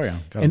 Oh yeah,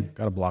 got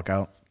to block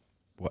out.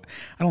 What?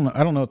 I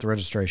don't know what the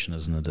registration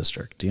is in the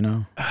district. Do you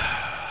know?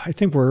 I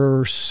think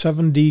we're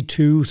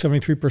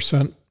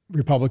 73%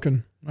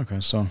 Republican. Okay,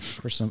 so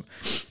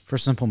for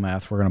simple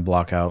math, we're going to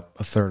block out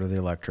a third of the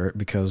electorate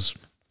because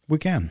we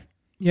can.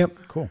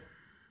 Yep. Cool.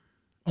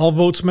 All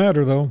votes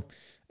matter, though.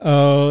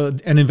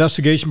 An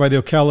investigation by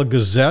the Ocala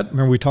Gazette,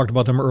 remember we talked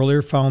about them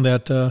earlier, found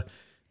that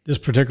this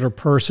particular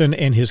person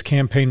and his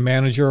campaign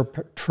manager,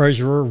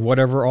 treasurer,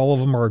 whatever, all of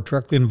them are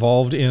directly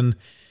involved in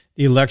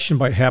the election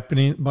by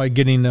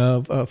getting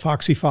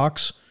Foxy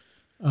Fox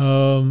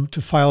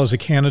to file as a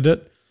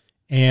candidate.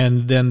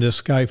 And then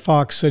this guy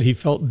Fox said he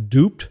felt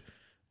duped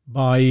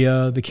by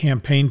the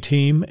campaign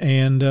team,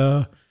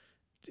 and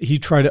he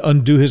tried to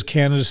undo his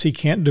candidacy,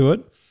 can't do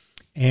it.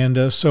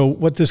 And so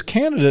what this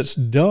candidate's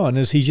done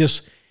is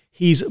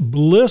he's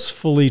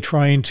blissfully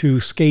trying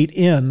to skate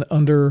in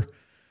under,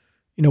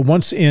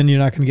 once in, you're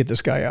not going to get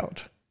this guy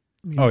out.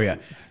 Oh yeah.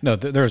 No,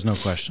 there's no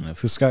question.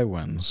 If this guy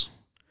wins,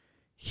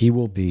 he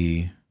will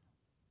be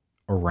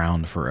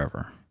around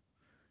forever.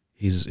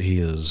 He's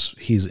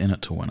in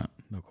it to win it.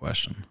 No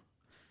question.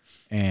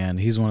 And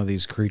he's one of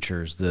these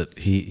creatures that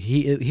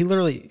he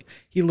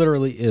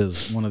literally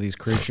is one of these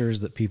creatures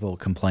that people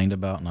complained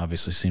about and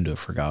obviously seem to have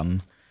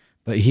forgotten.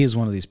 But he is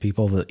one of these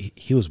people that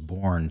he was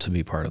born to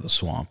be part of the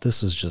swamp.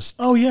 This is just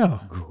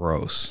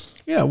gross.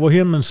 Yeah, well,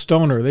 him and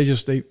Stoner, they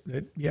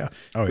yeah.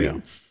 Oh yeah.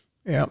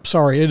 Yeah,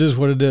 sorry, it is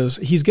what it is.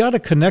 He's got a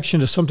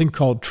connection to something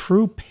called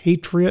True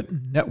Patriot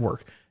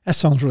Network. That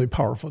sounds really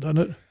powerful, doesn't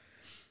it?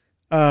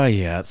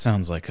 Yeah, it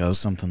sounds like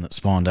something that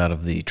spawned out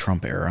of the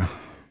Trump era.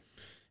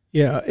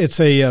 Yeah,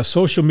 it's a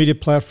social media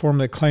platform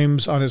that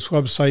claims on its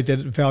website that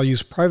it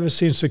values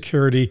privacy and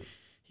security.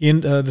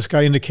 This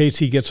guy indicates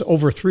he gets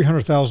over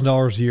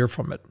 $300,000 a year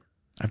from it.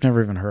 I've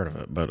never even heard of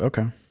it, but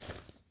okay.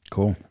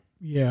 Cool.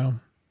 Yeah.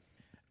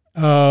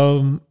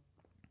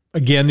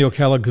 Again, the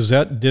Ocala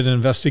Gazette did an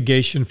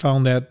investigation,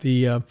 found that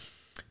the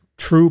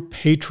True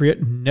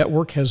Patriot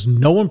Network has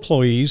no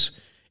employees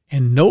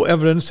and no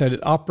evidence that it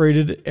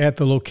operated at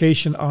the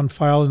location on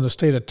file in the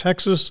state of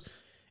Texas,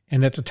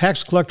 and that the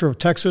tax collector of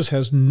Texas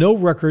has no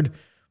record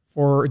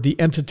for the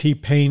entity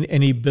paying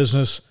any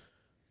business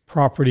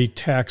property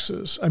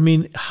taxes. I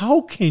mean,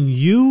 how do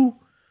you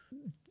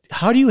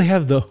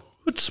have the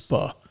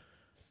chutzpah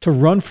to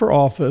run for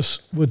office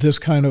with this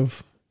kind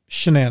of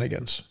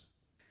shenanigans?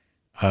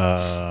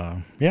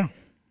 Yeah,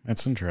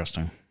 that's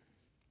interesting.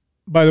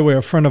 By the way,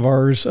 a friend of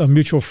ours, a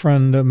mutual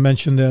friend,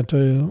 mentioned that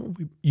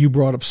you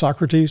brought up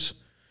Socrates.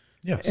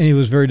 Yes. And he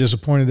was very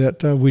disappointed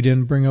that we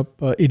didn't bring up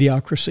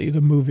Idiocracy,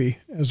 the movie,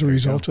 as a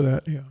result of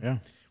that. Yeah.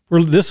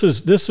 This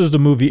is the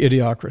movie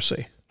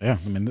Idiocracy. Yeah,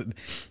 I mean,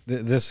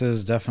 this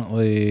is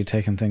definitely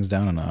taking things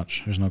down a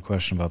notch. There's no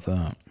question about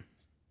that.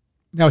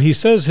 Now, he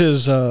says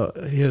his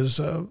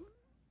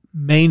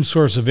main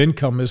source of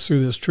income is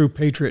through this True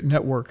Patriot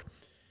Network.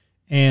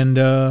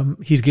 And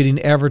he's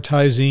getting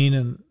advertising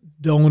and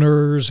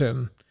donors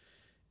and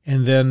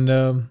then,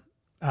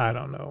 I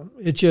don't know.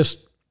 It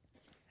just,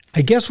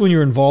 I guess when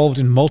you're involved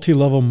in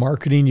multi-level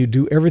marketing, you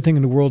do everything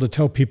in the world to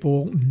tell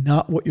people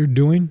not what you're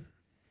doing.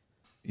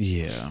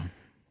 Yeah.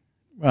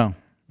 Well,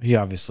 he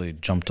obviously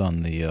jumped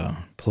on the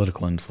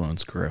political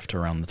influence grift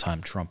around the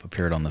time Trump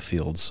appeared on the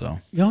field. So,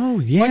 oh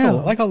yeah,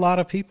 like a lot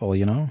of people,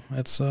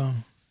 it's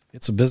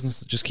a business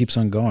that just keeps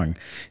on going.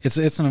 It's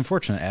an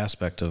unfortunate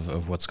aspect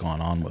of what's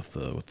going on with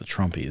the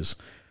Trumpies.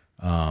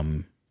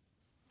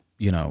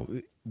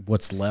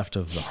 What's left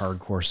of the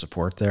hardcore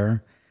support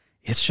there.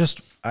 It's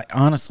just, I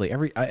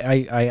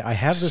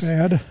have this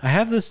sad. I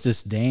have this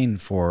disdain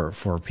for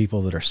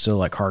people that are still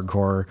like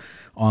hardcore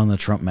on the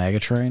Trump MAGA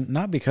train,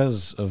 not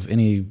because of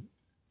any.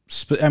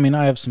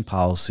 I have some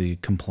policy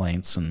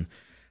complaints and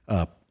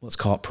let's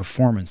call it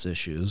performance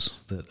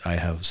issues that I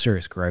have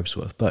serious gripes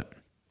with. But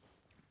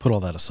put all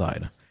that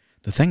aside,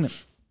 the thing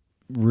that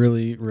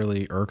really,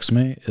 really irks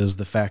me is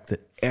the fact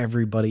that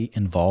everybody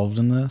involved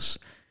in this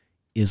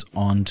is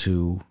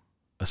onto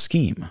a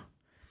scheme.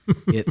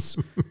 It's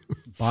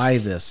buy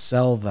this,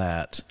 sell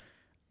that.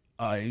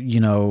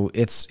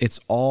 It's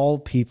all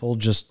people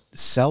just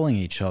selling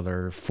each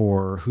other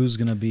for who's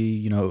going to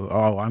be,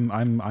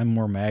 I'm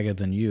more MAGA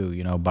than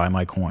you, buy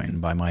my coin,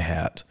 buy my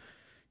hat,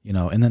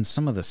 and then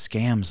some of the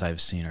scams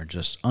I've seen are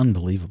just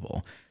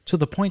unbelievable to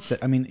the point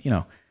that,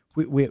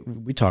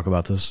 we talk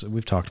about this.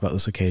 We've talked about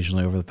this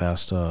occasionally over the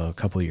past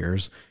couple of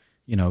years,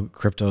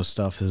 crypto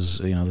stuff is,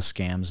 the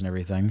scams and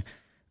everything.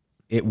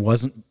 It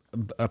wasn't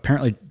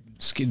apparently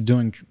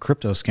doing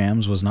crypto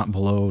scams was not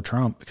below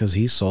Trump because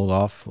he sold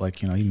off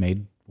he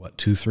made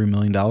 $2-3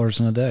 million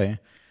in a day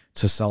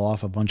to sell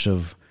off a bunch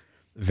of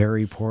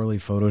very poorly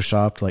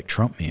photoshopped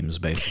Trump memes,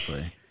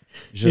 basically.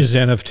 His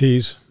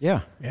NFTs.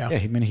 Yeah.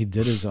 He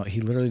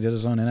literally did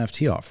his own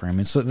NFT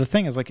offering. So the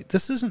thing is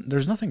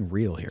there's nothing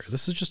real here.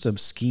 This is just a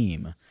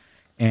scheme.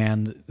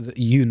 And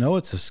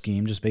it's a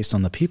scheme just based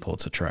on the people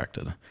it's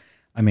attracted.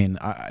 I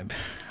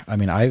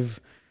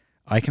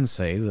can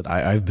say that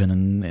I've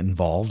been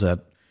involved at,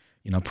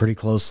 pretty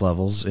close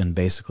levels in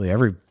basically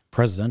every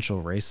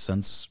presidential race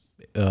since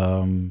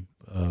Bush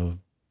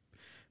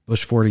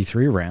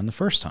 43 ran the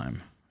first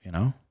time.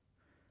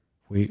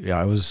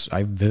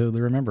 I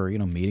vividly remember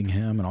meeting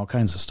him and all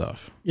kinds of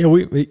stuff. Yeah,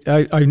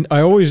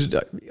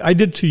 I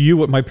did to you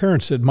what my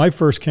parents did. My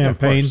first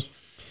campaign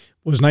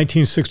was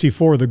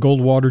 1964, the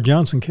Goldwater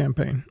Johnson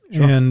campaign,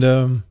 sure. And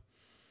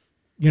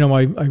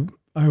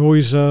I've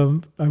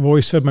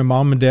always said my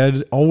mom and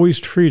dad always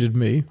treated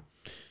me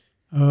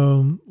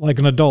like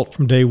an adult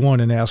from day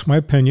one and asked my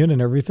opinion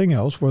and everything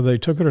else, whether they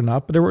took it or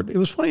not. But it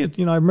was funny,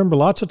 I remember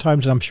lots of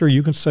times, and I'm sure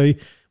you can say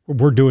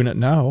we're doing it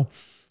now,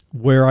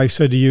 where I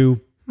said to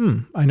you,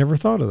 I never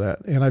thought of that,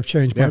 and I've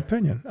changed my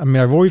opinion.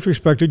 I've always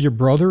respected your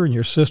brother and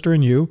your sister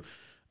and you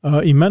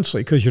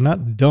immensely because you're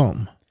not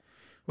dumb.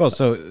 Well,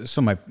 so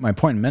my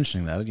point in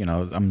mentioning that,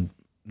 I'm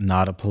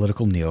not a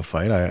political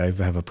neophyte. I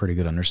have a pretty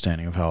good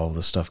understanding of how all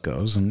this stuff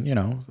goes, and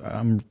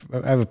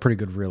I have a pretty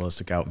good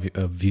realistic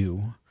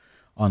view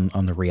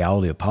on the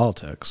reality of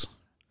politics.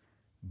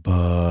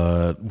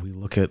 But we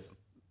look at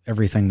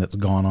everything that's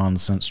gone on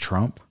since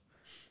Trump,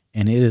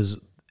 and it is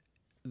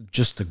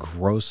just the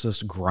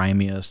grossest,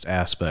 grimiest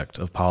aspect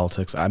of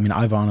politics.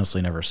 I've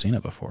honestly never seen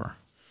it before.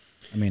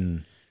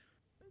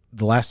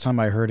 The last time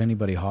I heard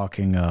anybody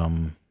hawking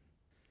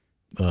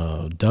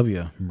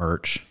W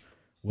merch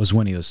was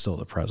when he was still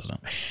the president.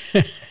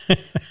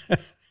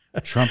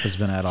 Trump has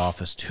been at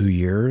office 2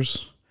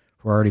 years.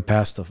 We're already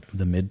past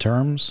the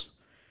midterms,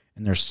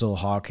 and they're still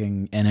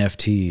hawking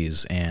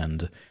NFTs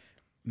and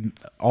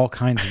all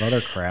kinds of other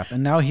crap.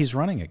 And now he's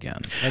running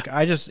again.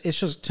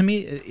 To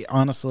me,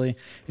 honestly,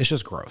 it's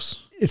just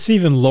gross. It's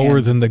even lower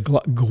than the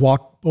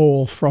guac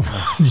bowl from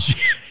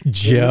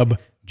Jeb.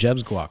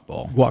 Jeb's guac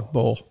bowl. Guac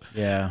bowl.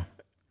 Yeah.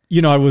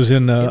 I was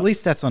in... At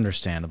least that's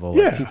understandable.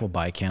 Yeah. People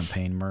buy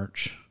campaign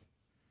merch.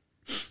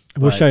 I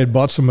wish I had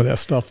bought some of that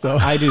stuff, though.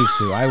 I do,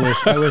 too. I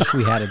wish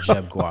we had a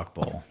Jeb guac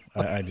bowl.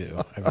 I do.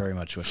 I very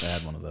much wish I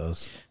had one of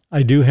those.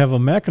 I do have a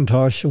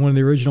Macintosh, one of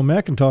the original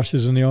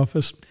Macintoshes in the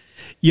office.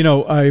 You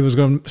know, I was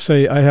going to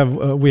say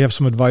we have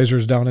some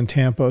advisors down in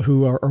Tampa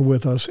who are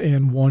with us,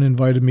 and one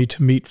invited me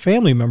to meet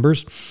family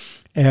members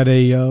at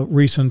a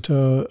recent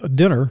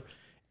dinner,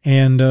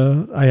 and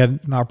I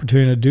had an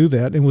opportunity to do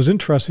that. It was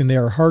interesting. They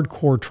are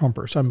hardcore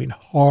Trumpers. I mean,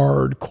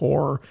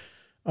 hardcore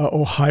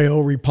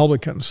Ohio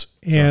Republicans.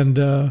 Sure.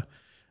 And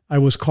I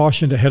was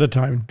cautioned ahead of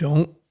time,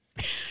 don't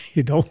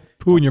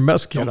poo in your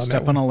mess kit. Don't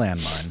step on a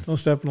landmine. Don't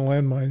step on a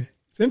landmine.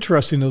 It's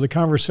interesting, though. The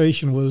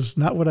conversation was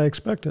not what I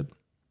expected.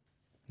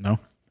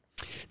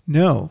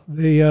 No,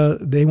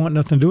 they want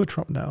nothing to do with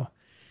Trump now.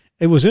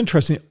 It was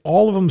interesting.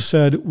 All of them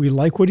said, we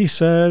like what he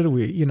said.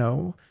 We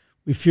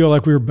feel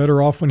like we were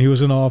better off when he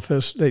was in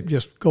office. They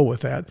just go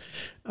with that.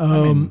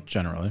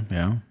 Generally,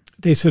 yeah.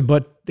 They said,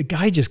 but the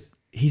guy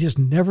he just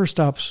never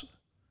stops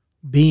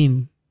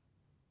being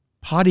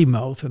potty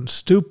mouth and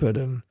stupid.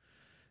 And,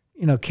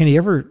 can he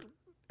ever,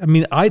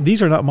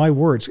 these are not my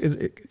words.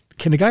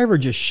 Can the guy ever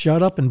just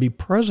shut up and be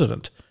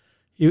president?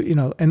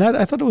 And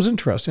I thought it was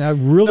interesting. I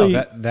really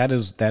that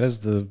is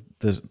the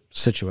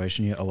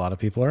situation a lot of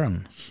people are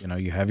in.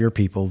 You have your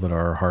people that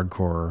are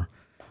hardcore,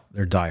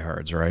 they're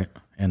diehards, right?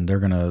 And they're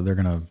gonna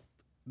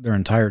their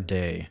entire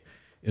day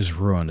is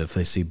ruined if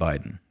they see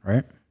Biden,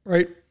 right?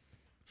 Right.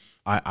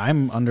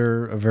 I'm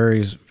under a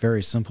very,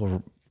 very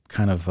simple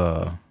kind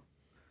of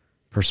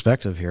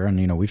perspective here,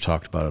 and we've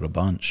talked about it a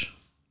bunch.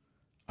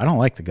 I don't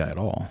like the guy at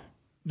all.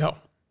 No.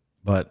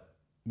 But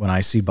when I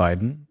see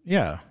Biden,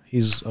 yeah,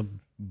 he's a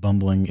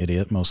bumbling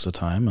idiot most of the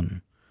time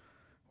and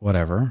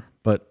whatever.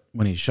 But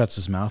when he shuts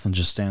his mouth and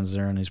just stands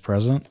there and he's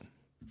president,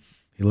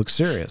 he looks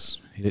serious.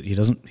 He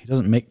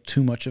doesn't make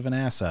too much of an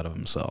ass out of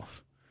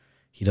himself.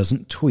 He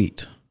doesn't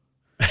tweet.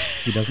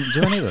 He doesn't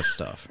do any of this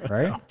stuff,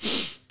 right?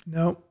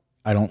 No.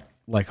 I don't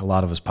like a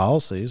lot of his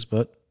policies,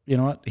 but you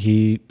know what?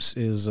 He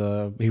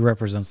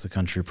represents the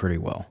country pretty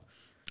well.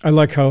 I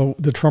like how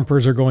the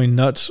Trumpers are going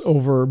nuts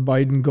over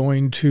Biden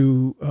going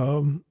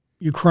to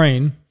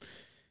Ukraine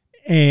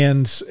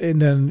and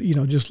then,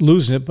 just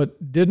losing it.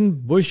 But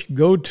didn't Bush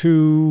go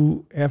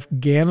to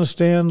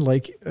Afghanistan,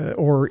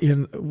 or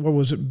in, what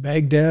was it,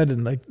 Baghdad,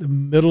 in the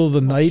middle of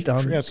the night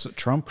on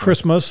Trump,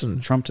 Christmas?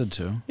 And Trump did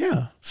too.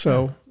 Yeah.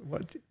 So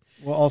what?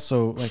 Well,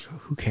 also,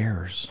 who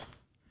cares?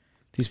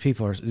 These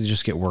people they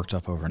just get worked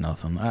up over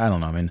nothing. I don't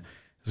know. This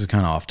is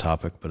kind of off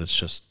topic, but it's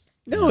just.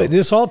 No,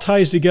 this all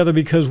ties together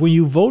because when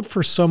you vote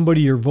for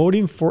somebody, you're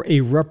voting for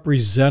a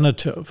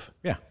representative.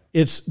 Yeah.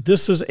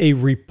 This is a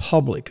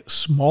republic,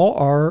 small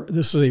r.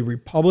 This is a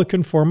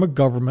Republican form of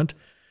government.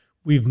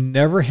 We've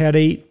never had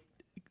a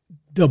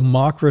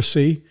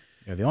democracy.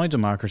 Yeah, the only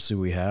democracy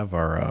we have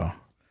are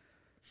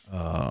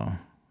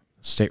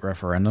state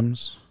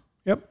referendums.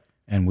 Yep.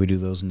 And we do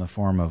those in the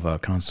form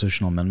of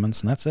constitutional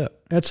amendments, and that's it.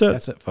 That's it.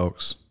 That's it,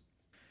 folks.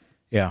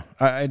 Yeah,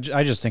 I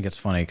just think it's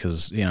funny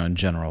because, in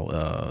general,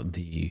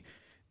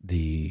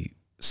 the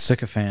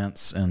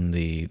sycophants and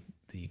the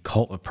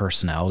cult of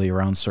personality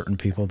around certain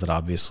people that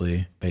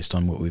obviously, based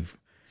on what we've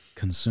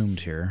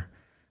consumed here,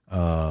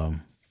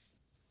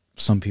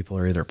 some people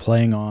are either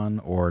playing on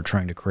or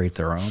trying to create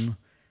their own.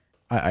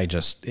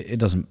 It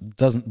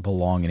doesn't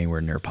belong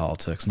anywhere near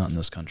politics, not in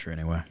this country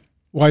anyway.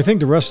 Well, I think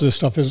the rest of this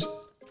stuff is.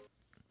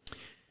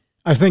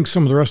 I think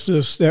some of the rest of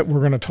this that we're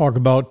going to talk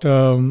about.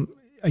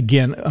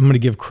 Again, I'm going to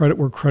give credit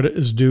where credit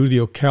is due. The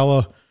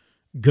Ocala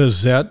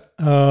Gazette,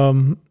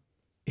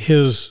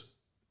 this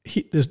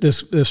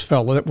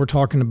fellow that we're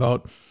talking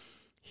about,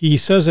 he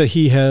says that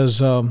he has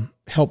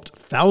helped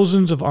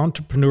thousands of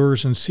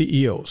entrepreneurs and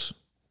CEOs.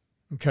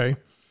 Okay.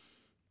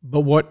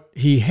 But what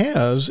he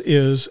has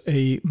is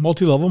a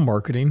multi-level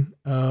marketing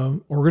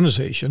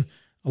organization.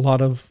 A lot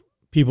of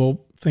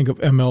people think of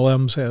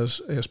MLMs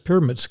as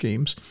pyramid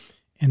schemes,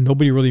 and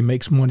nobody really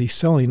makes money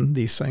selling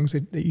these things.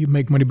 You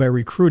make money by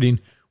recruiting,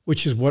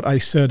 which is what I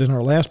said in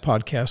our last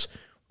podcast.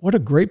 What a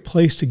great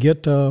place to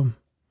get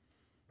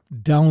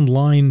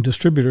downline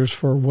distributors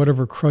for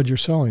whatever crud you're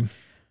selling.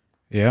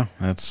 Yeah,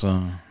 that's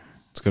a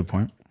good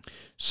point.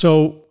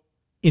 So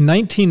in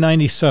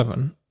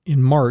 1997,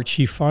 in March,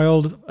 he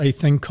filed a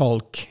thing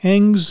called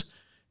King's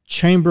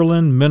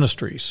Chamberlain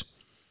Ministries.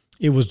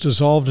 It was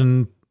dissolved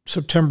in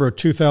September of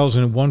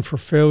 2001 for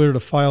failure to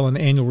file an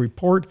annual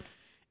report.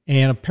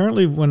 And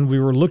apparently when we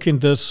were looking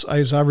at this,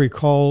 as I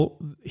recall,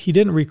 he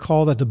didn't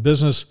recall that the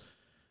business,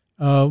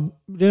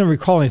 didn't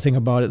recall anything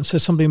about it, and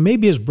said something,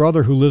 maybe his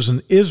brother who lives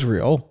in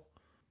Israel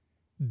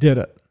did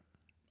it.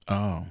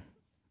 Oh,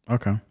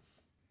 okay.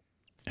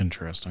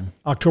 Interesting.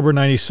 October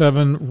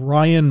 97,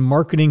 Ryan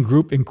Marketing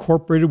Group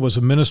Incorporated was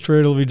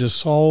administratively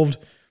dissolved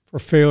for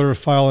failure to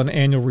file an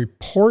annual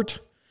report.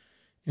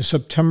 In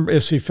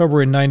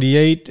February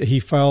 98, he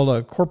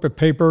filed corporate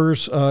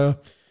papers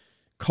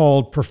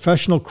called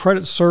Professional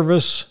Credit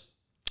Services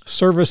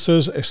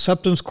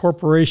Acceptance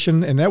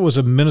Corporation, and that was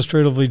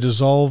administratively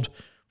dissolved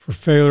for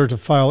failure to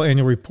file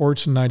annual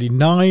reports in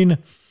 99.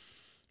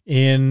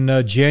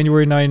 In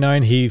January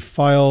 99, he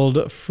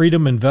filed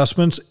Freedom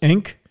Investments,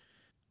 Inc.,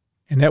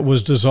 and that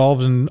was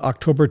dissolved in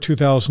October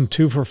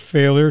 2002 for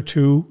failure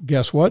to,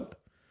 guess what?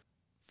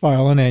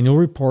 file an annual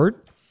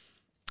report.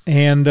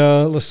 And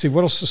let's see,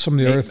 what else are some of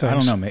the other things? I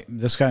don't know.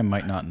 This guy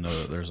might not know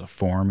that there's a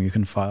form you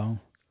can file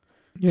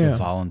to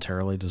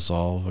voluntarily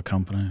dissolve a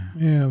company.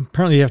 Yeah,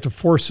 apparently you have to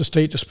force the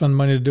state to spend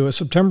money to do it.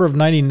 September of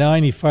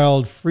 99, he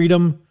filed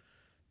Freedom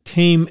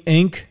Team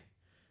Inc.,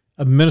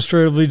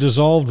 administratively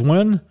dissolved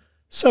when?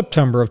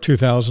 September of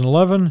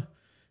 2011.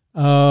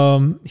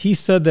 He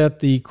said that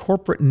the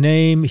corporate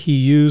name he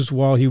used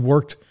while he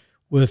worked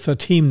with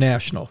Team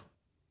National.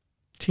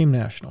 Team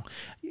National.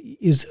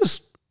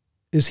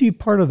 Is he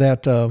part of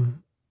that?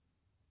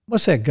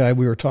 What's that guy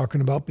we were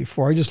talking about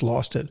before? I just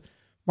lost it.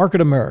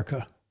 Market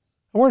America.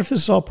 I wonder if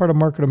this is all part of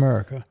Market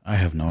America. I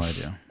have no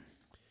idea.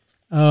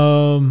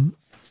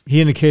 He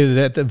indicated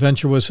that the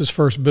venture was his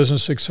first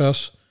business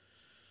success.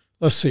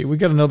 Let's see. We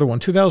got another one.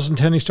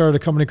 2010, he started a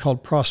company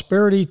called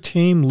Prosperity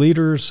Team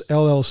Leaders,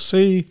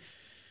 LLC.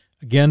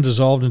 Again,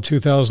 dissolved in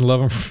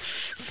 2011.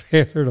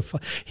 Failure to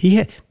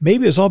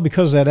maybe it's all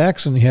because of that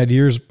accident he had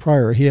years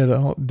prior. He had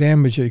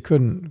damage. He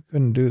couldn't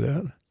do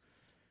that.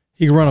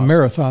 He could run a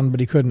marathon, but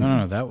he couldn't.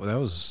 No, that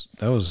was.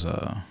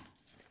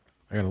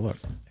 I gotta look.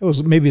 It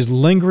was maybe his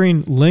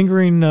lingering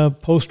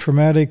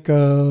post-traumatic.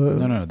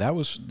 No, that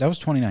was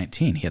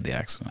 2019. He had the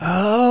accident.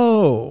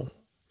 Oh,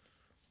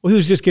 well, he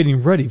was just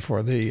getting ready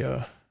for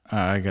the.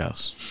 I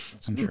guess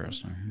that's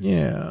interesting.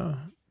 Yeah,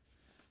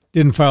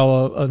 didn't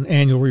file an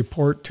annual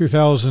report.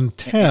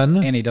 2010,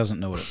 and he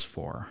doesn't know what it's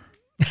for.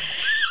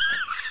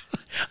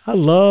 I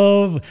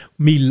love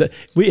me.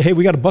 We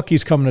got a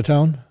Buc-ee's coming to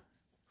town.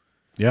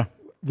 Yeah.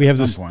 We have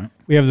this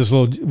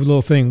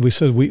little thing. We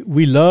said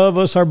we love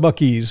us our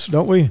Buc-ee's,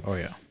 don't we? Oh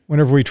yeah.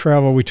 Whenever we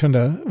travel,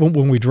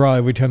 when we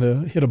drive, we tend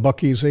to hit a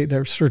Buc-ee's.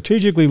 They're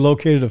strategically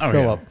located to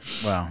fill up.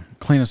 Wow.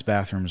 Cleanest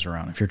bathrooms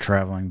around. If you're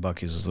traveling,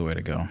 Buc-ee's is the way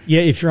to go.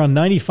 Yeah, if you're on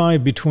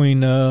 95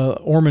 between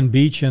Ormond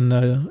Beach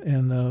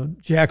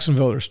and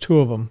Jacksonville, there's two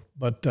of them.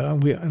 But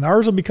and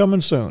ours will be coming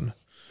soon.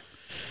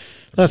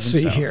 Let's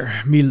see here.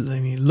 Me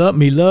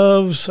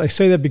loves. I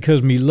say that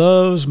because me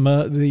loves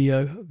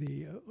the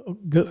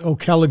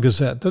Ocala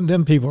Gazette.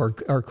 Them people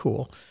are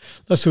cool.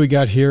 Let's see what we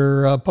got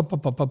here.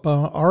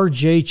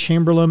 R.J.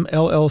 Chamberlain,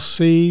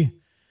 LLC,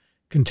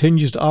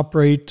 continues to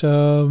operate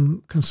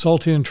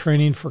consulting and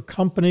training for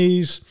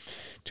companies.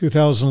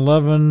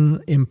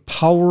 2011,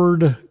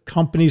 Empowered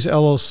Companies,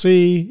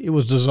 LLC. It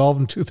was dissolved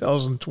in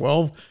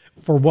 2012.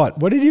 For what?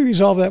 What did he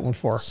resolve that one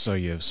for? So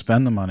you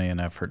spend the money and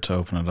effort to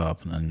open it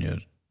up, and then you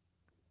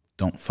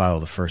don't file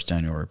the first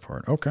annual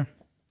report. Okay.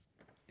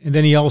 And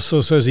then he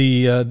also says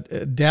he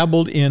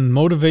dabbled in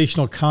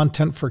motivational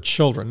content for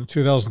children. In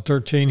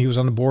 2013, he was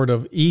on the board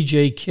of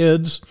EJ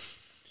Kids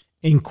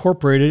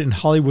Incorporated in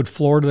Hollywood,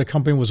 Florida. The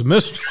company was a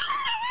mystery.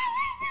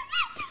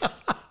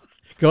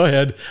 Go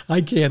ahead.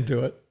 I can't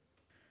do it.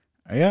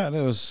 Yeah,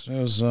 it was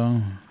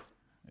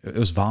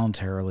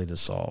voluntarily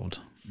dissolved.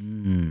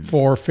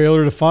 For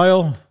failure to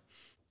file?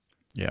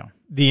 Yeah.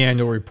 The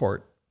annual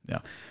report. Yeah.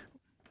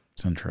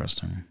 It's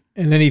interesting.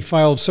 And then he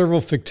filed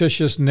several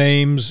fictitious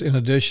names in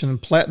addition.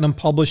 Platinum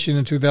Publishing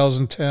in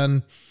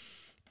 2010,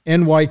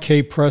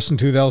 NYK Press in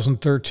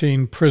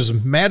 2013,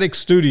 Prismatic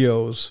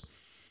Studios.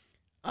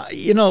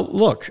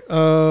 Look,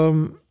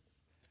 I'm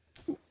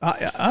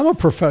a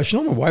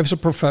professional. My wife's a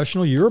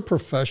professional. You're a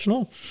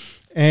professional.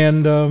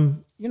 And,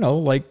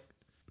 like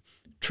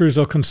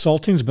Truesdell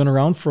Consulting's been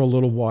around for a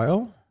little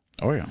while.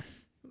 Oh, yeah.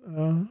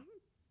 The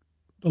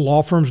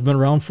law firm's been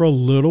around for a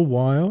little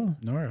while.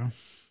 Oh, yeah.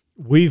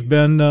 We've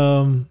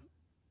been...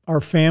 Our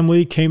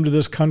family came to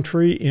this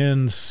country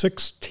in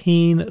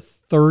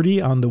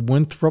 1630 on the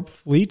Winthrop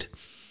fleet.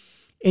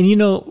 And,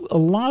 a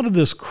lot of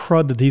this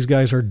crud that these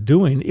guys are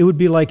doing, it would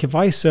be like if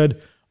I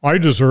said, I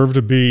deserve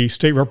to be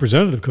state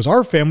representative because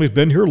our family's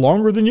been here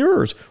longer than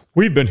yours.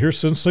 We've been here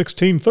since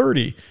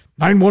 1630.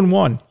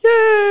 911.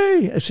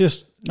 Yay! It's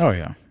just... Oh,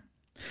 yeah.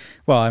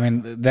 Well, I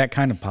mean, that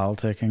kind of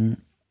politicking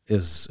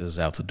is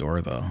out the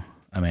door, though.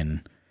 I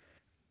mean,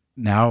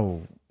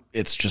 now...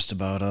 It's just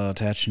about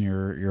attaching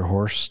your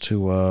horse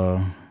to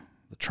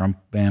the Trump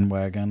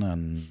bandwagon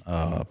and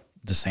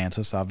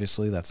DeSantis,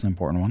 obviously. That's an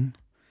important one.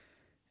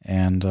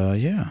 And,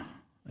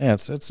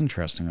 it's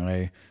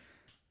interesting.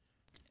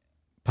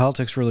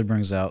 Politics really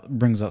brings out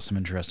some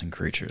interesting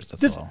creatures.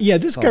 That's all. Yeah,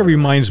 this guy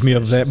reminds me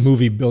of that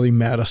movie, Billy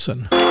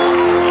Madison.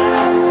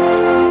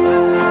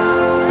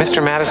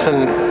 Mr.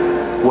 Madison,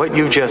 what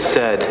you just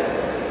said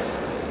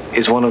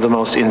is one of the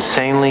most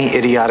insanely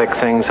idiotic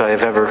things I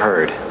have ever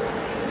heard.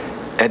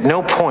 At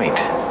no point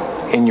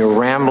in your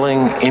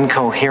rambling,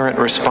 incoherent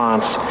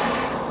response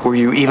were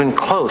you even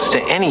close to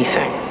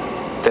anything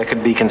that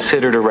could be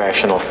considered a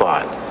rational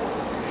thought.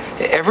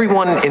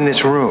 Everyone in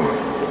this room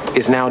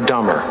is now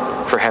dumber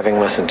for having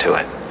listened to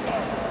it.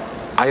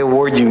 I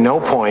award you no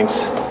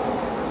points,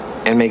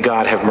 and may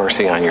God have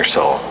mercy on your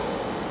soul.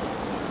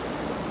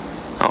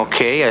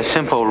 Okay, a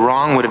simple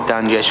wrong would have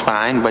done just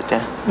fine, but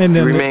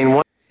remain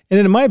one. And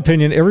then in my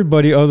opinion,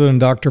 everybody other than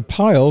Dr.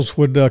 Piles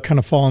would kind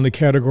of fall in the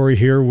category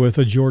here with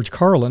George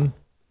Carlin.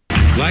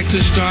 I'd like to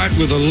start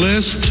with a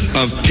list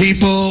of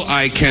people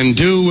I can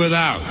do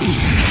without.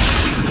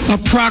 a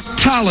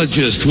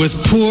proctologist with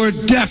poor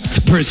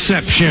depth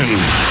perception,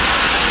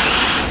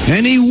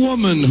 any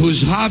woman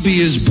whose hobby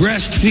is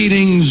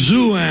breastfeeding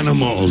zoo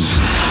animals,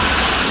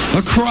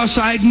 a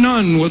cross-eyed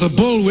nun with a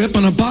bullwhip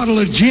and a bottle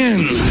of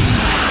gin,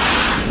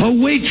 a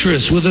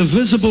waitress with a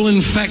visible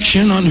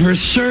infection on her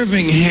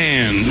serving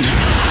hand,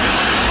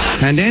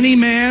 and any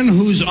man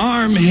whose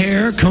arm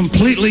hair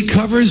completely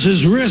covers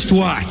his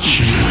wristwatch.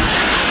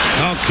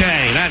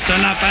 Okay, that's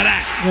enough of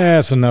that.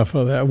 That's enough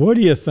of that. What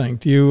do you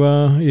think?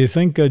 Do you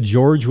think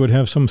George would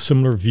have some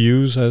similar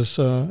views as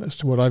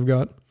to what I've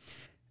got?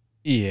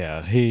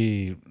 Yeah,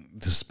 he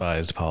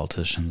despised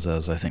politicians,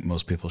 as I think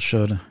most people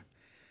should.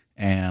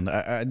 And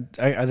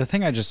the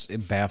thing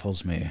it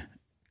baffles me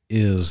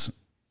is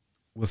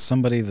with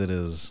somebody that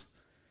is,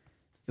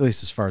 at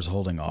least as far as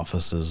holding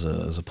office,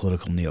 as a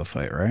political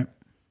neophyte, right?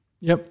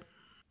 Yep.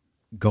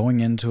 Going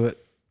into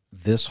it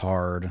this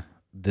hard,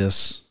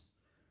 this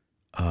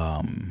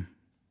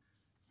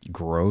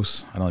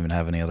gross. I don't even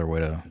have any other way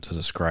to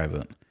describe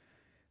it.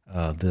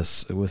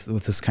 This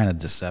with this kind of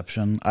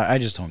deception, I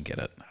just don't get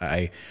it.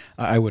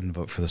 I wouldn't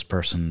vote for this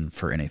person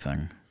for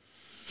anything.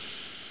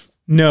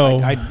 No,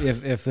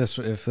 if this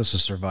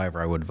was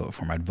Survivor, I would vote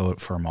for him. I'd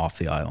vote for him off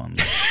the island.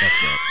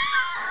 That's it.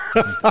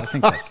 I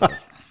think that's it.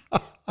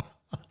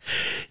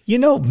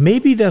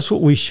 Maybe that's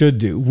what we should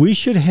do. We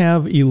should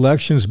have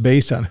elections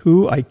based on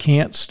who I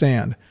can't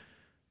stand.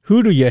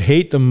 Who do you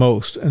hate the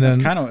most? And then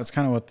it's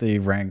kind of what the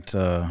ranked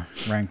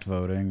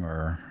voting,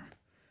 or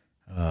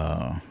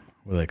what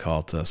do they call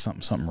it?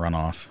 Something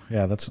runoff.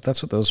 Yeah,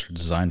 that's what those are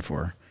designed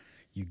for.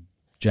 You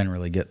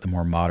generally get the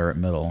more moderate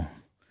middle.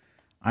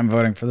 I'm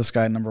voting for this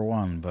guy number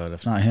one, but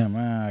if not him,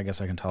 I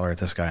guess I can tolerate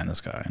this guy and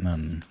this guy. And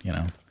then,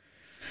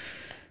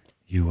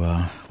 you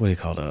what do you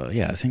call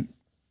it? I think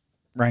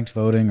ranked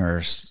voting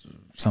or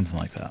something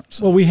like that.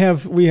 So. Well, we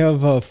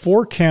have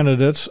four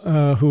candidates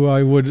who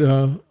I would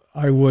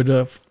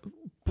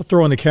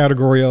throw in the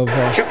category of.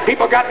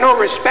 People got no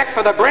respect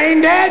for the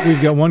brain dead.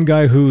 We've got one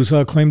guy whose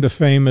claim to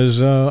fame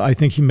is I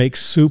think he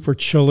makes soup or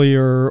chili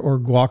or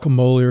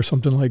guacamole or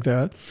something like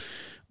that.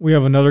 We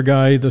have another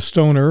guy, the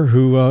stoner,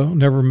 who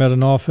never met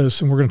in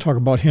office, and we're going to talk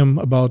about him,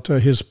 about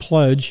his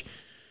pledge.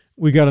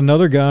 We got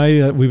another guy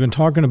that we've been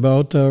talking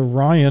about,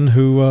 Ryan,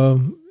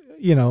 who,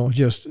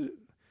 just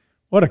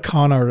what a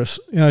con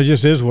artist. It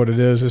just is what it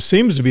is. It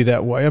seems to be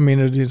that way. I mean,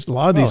 it's a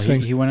lot of these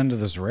things. He went into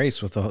this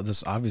race with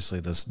this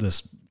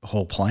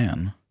whole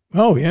plan.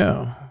 Oh,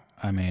 yeah.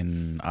 I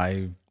mean,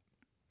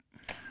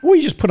 Well,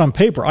 you just put on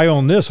paper, I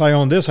own this,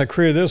 I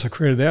created this, I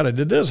created that, I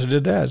did this, I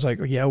did that. It's like,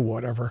 yeah,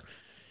 whatever.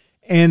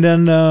 And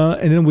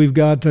then we've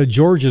got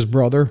George's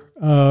brother,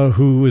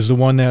 who is the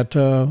one that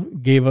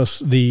gave us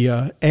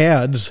the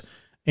ads.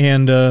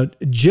 And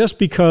just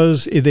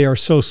because they are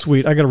so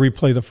sweet, I got to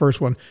replay the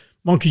first one.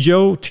 Monkey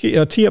Joe,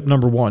 tee up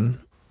number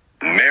one.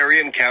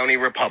 Marion County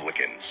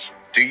Republicans,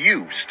 do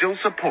you still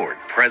support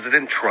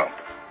President Trump?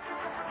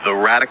 The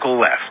radical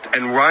left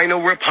and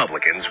rhino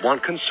Republicans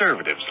want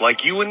conservatives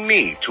like you and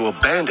me to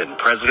abandon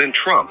President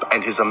Trump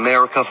and his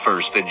America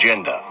First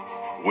agenda.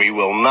 We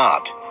will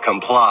not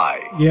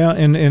comply. Yeah,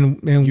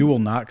 and you will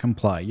not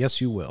comply.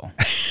 Yes, you will.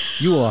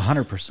 You will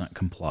 100%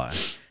 comply.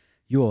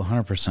 You will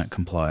 100%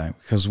 comply,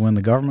 because when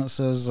the government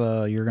says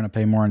you're going to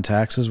pay more in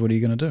taxes, what are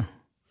you going to do?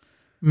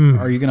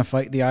 Are you going to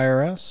fight the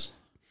IRS,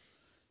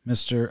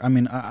 Mister? I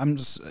mean, I'm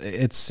just.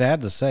 It's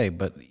sad to say,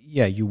 but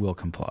yeah, you will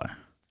comply.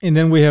 And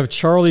then we have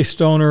Charlie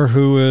Stoner,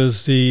 who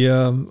is the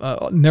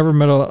never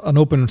met an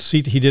open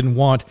seat he didn't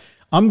want.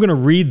 I'm going to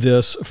read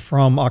this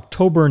from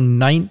October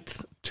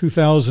 9th,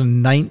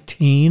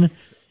 2019.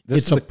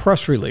 It's a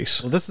press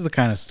release. Well, this is the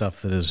kind of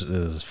stuff that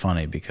is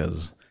funny,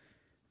 because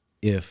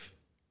if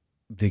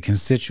the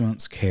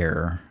constituents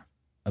care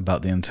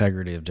about the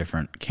integrity of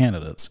different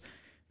candidates,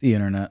 the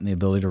internet and the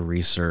ability to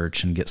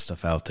research and get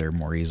stuff out there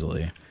more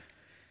easily.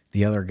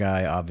 The other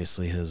guy,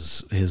 obviously,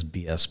 his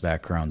BS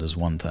background is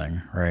one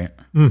thing, right?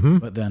 Mm-hmm.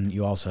 But then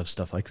you also have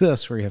stuff like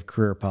this, where you have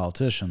career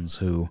politicians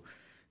who,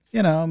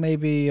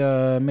 maybe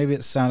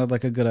it sounded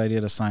like a good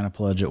idea to sign a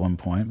pledge at one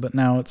point, but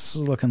now it's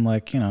looking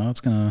like,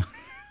 it's gonna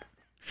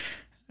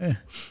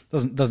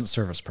doesn't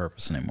serve its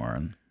purpose anymore,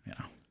 and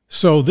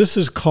So this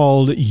is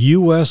called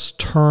U.S.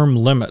 term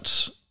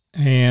limits,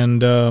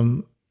 and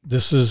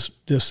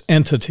this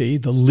entity,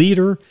 the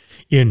leader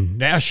in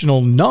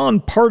national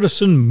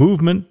nonpartisan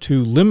movement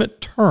to limit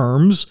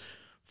terms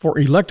for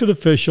elected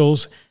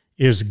officials,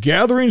 is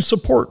gathering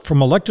support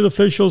from elected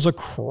officials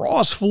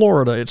across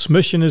Florida. Its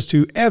mission is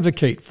to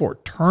advocate for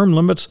term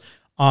limits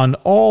on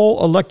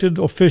all elected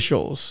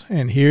officials.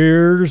 And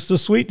here's the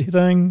sweet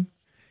thing.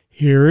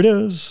 Here it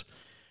is.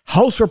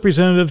 House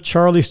Representative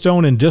Charlie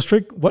Stone in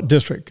what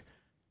district?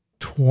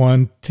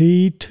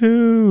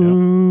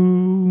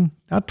 22. Yep.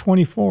 Not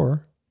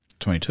 24.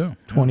 22.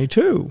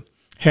 22.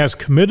 Has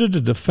committed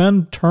to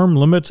defend term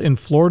limits in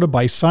Florida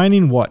by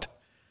signing what?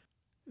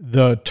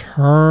 The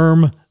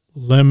Term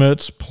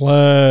Limits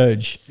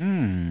Pledge.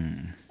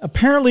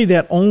 Apparently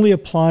that only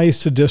applies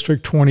to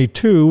District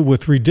 22.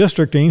 With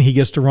redistricting, he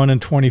gets to run in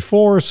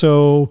 24,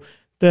 so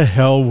the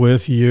hell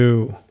with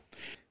you.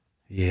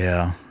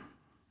 Yeah.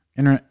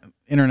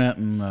 Internet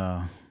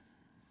and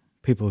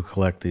people who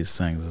collect these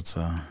things, it's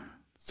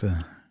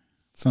an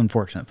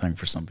unfortunate thing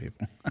for some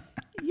people.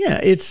 Yeah,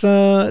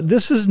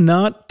 this is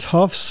not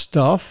tough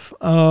stuff.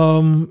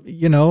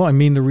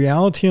 The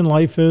reality in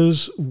life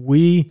is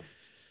we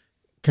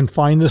can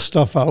find this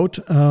stuff out.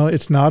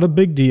 It's not a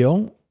big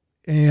deal.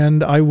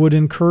 And I would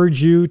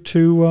encourage you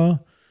to...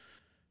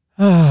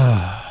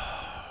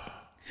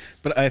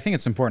 But I think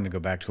it's important to go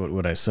back to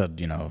what I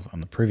said, on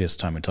the previous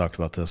time we talked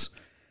about this.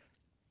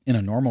 In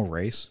a normal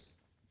race,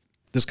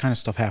 this kind of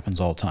stuff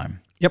happens all the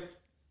time. Yep.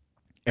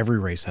 Every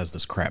race has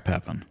this crap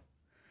happen.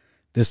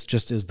 This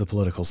just is the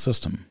political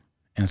system,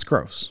 and it's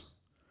gross.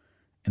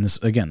 And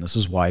this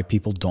is why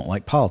people don't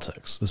like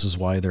politics. This is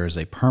why there is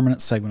a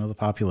permanent segment of the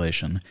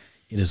population.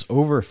 It is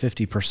over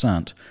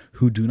 50%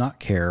 who do not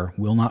care,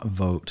 will not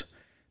vote.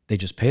 They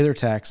just pay their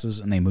taxes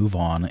and they move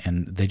on,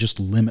 and they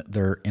just limit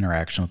their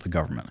interaction with the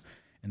government.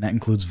 And that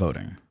includes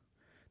voting.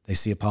 They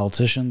see a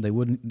politician,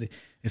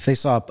 if they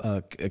saw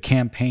a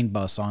campaign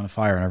bus on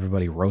fire and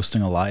everybody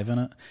roasting alive in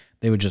it,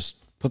 they would just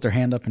put their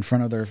hand up in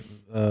front of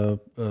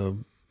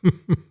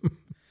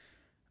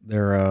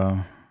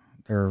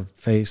their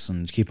face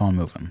and keep on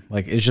moving.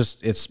 Like,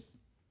 it's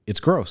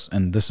gross,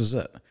 and this is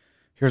it.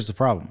 Here's the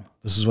problem.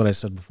 This is what I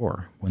said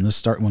before. When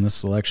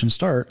this election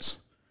starts,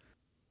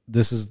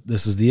 this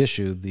is the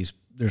issue.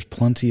 There's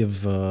plenty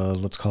of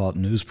let's call it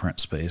newsprint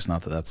space.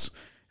 Not that it's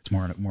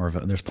more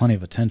of there's plenty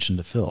of attention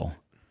to fill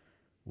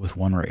with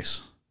one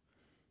race.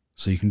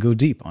 So you can go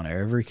deep on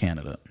every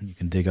candidate. You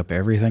can dig up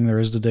everything there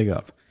is to dig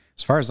up.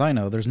 As far as I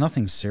know, there's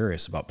nothing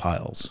serious about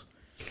Piles.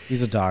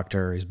 He's a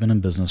doctor. He's been in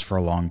business for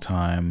a long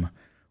time.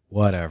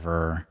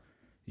 Whatever.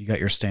 You got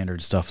your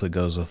standard stuff that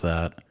goes with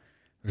that.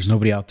 There's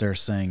nobody out there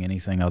saying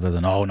anything other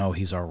than, oh no,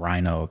 he's our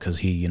rhino, because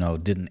he,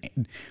 didn't.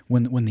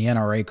 When the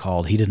NRA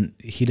called, he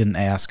didn't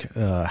ask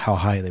how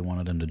high they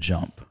wanted him to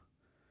jump.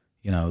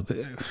 And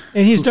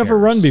he's never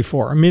run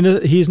before. I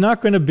mean, he's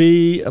not going to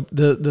be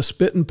the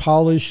spit and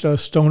polish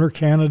stoner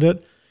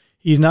candidate.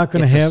 He's not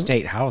going to have a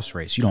state house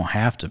race. You don't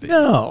have to be.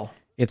 No,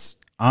 it's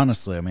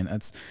honestly. I mean,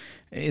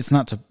 it's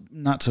not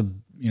to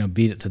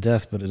beat it to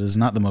death, but it is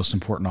not the most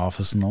important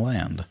office in the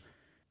land.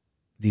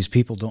 These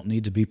people don't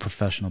need to be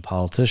professional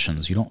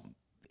politicians.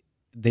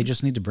 They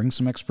just need to bring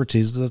some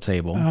expertise to the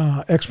table.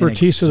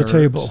 Expertise to the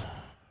table.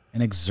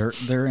 And exert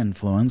their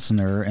influence and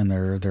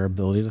their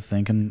ability to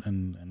think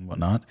and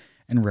whatnot,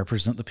 and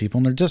represent the people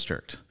in their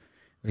district.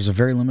 There's a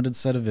very limited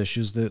set of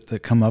issues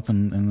that come up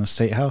in the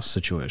state house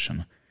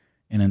situation.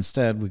 And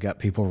instead, we got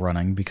people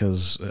running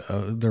because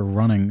they're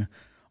running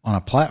on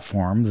a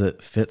platform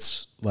that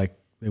fits, like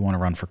they want to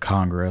run for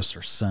Congress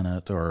or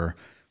Senate or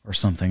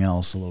something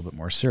else a little bit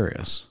more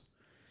serious.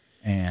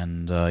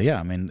 And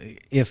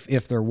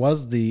if there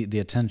was the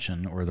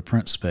attention or the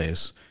print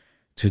space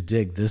to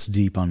dig this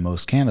deep on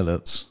most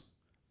candidates,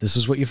 this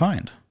is what you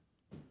find,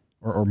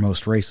 or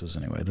most races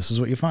anyway. This is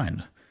what you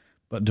find.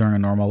 But during a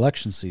normal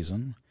election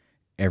season,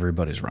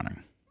 everybody's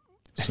running,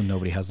 so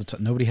nobody has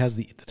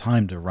the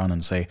time to run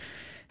and say,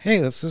 "Hey,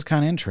 this is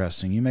kind of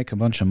interesting. You make a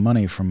bunch of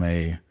money from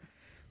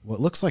what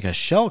looks like a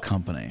shell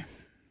company.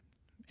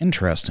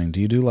 Interesting. Do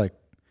you do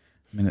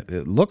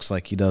it looks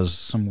like he does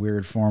some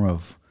weird form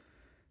of,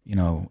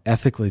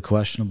 ethically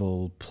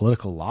questionable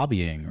political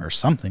lobbying or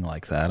something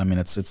like that. I mean,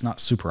 it's not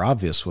super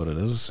obvious what it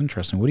is. It's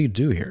interesting. What do you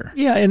do here?"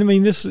 Yeah, and I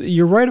mean,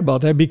 you're right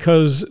about that,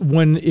 because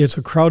when it's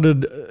a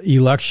crowded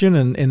election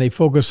and they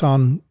focus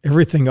on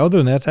everything other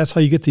than that, that's how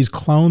you get these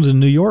clowns in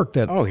New York.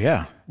 Oh,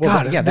 yeah.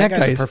 Well, that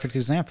guy's a perfect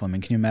example. I mean,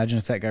 can you imagine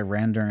if that guy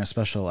ran during a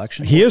special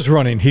election? He is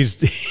running.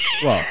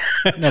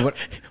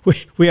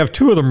 We have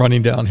two of them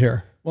running down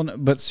here. Well, no,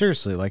 but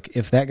seriously,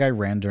 if that guy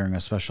ran during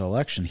a special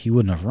election, he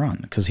wouldn't have run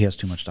because he has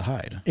too much to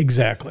hide.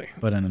 Exactly.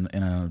 But in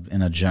a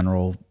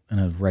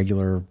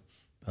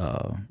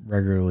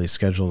regularly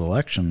scheduled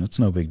election, it's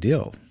no big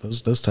deal.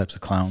 Those types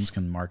of clowns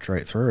can march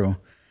right through,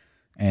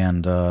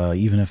 and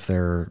even if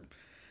their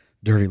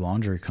dirty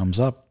laundry comes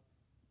up,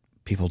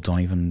 people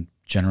don't even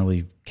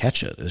generally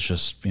catch it. It's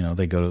just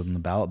they go in the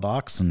ballot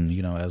box, and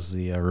as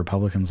the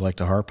Republicans like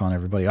to harp on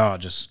everybody,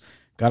 just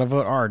got to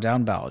vote R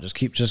down ballot.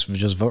 Just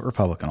vote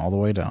Republican all the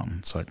way down.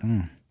 It's like,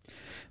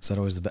 is that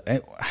always the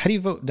best? How do you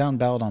vote down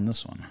ballot on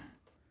this one?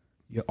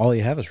 All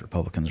you have is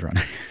Republicans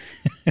running.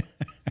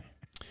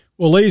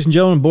 Well, ladies and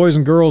gentlemen, boys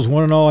and girls,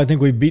 one and all, I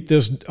think we beat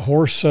this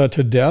horse to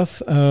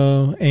death.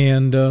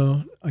 And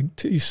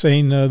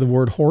saying the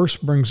word horse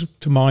brings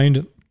to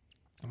mind,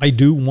 I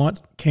do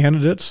want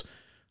candidates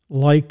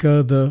like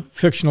the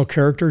fictional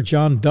character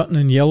John Dutton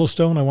in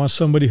Yellowstone. I want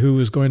somebody who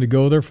is going to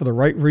go there for the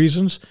right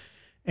reasons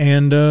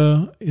and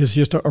is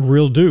just a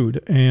real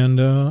dude.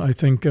 And I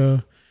think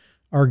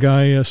our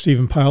guy,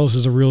 Stephen Piles,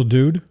 is a real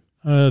dude.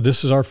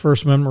 This is our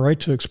First Amendment right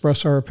to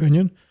express our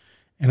opinion.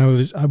 And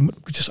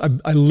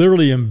I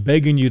literally am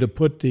begging you to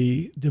put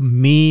the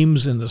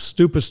memes and the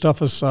stupid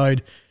stuff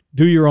aside,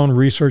 do your own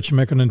research and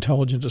make an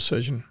intelligent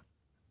decision.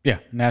 Yeah,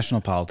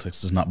 national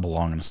politics does not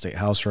belong in a state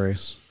house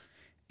race.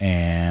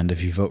 And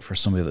if you vote for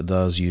somebody that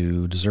does,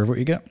 you deserve what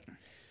you get.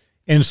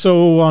 And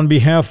so on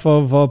behalf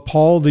of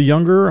Paul the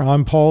Younger,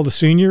 I'm Paul the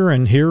Senior,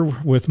 and here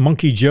with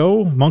Monkey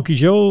Joe. Monkey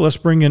Joe, let's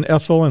bring in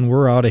Ethel, and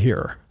we're out of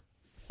here.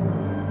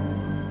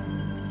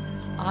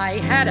 I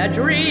had a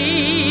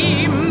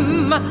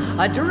dream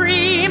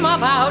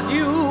about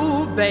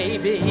you,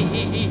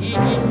 baby.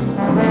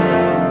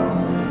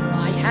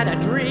 I had a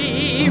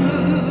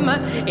dream,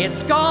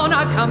 it's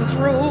gonna come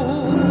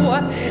true.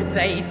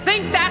 They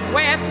think that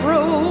we're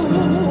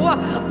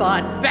through,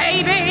 but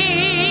baby,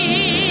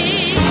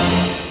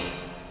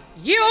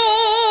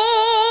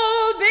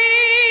 you'll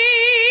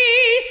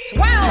be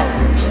swell,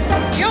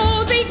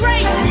 you'll be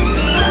great,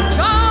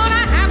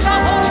 gonna have the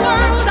whole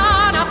world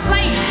on a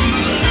plate.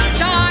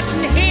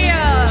 Starting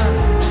here,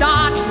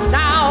 starting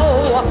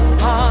now,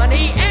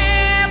 honey,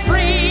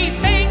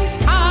 everything's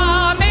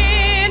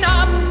coming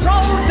up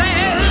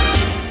roses.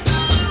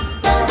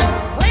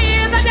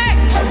 Clear the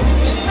decks,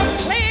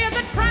 clear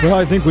the tracks. Well,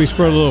 I think we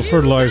spread a little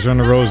fertilizer on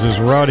the roses.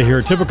 We're out of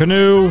here.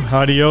 Tippecanoe,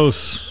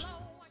 adios.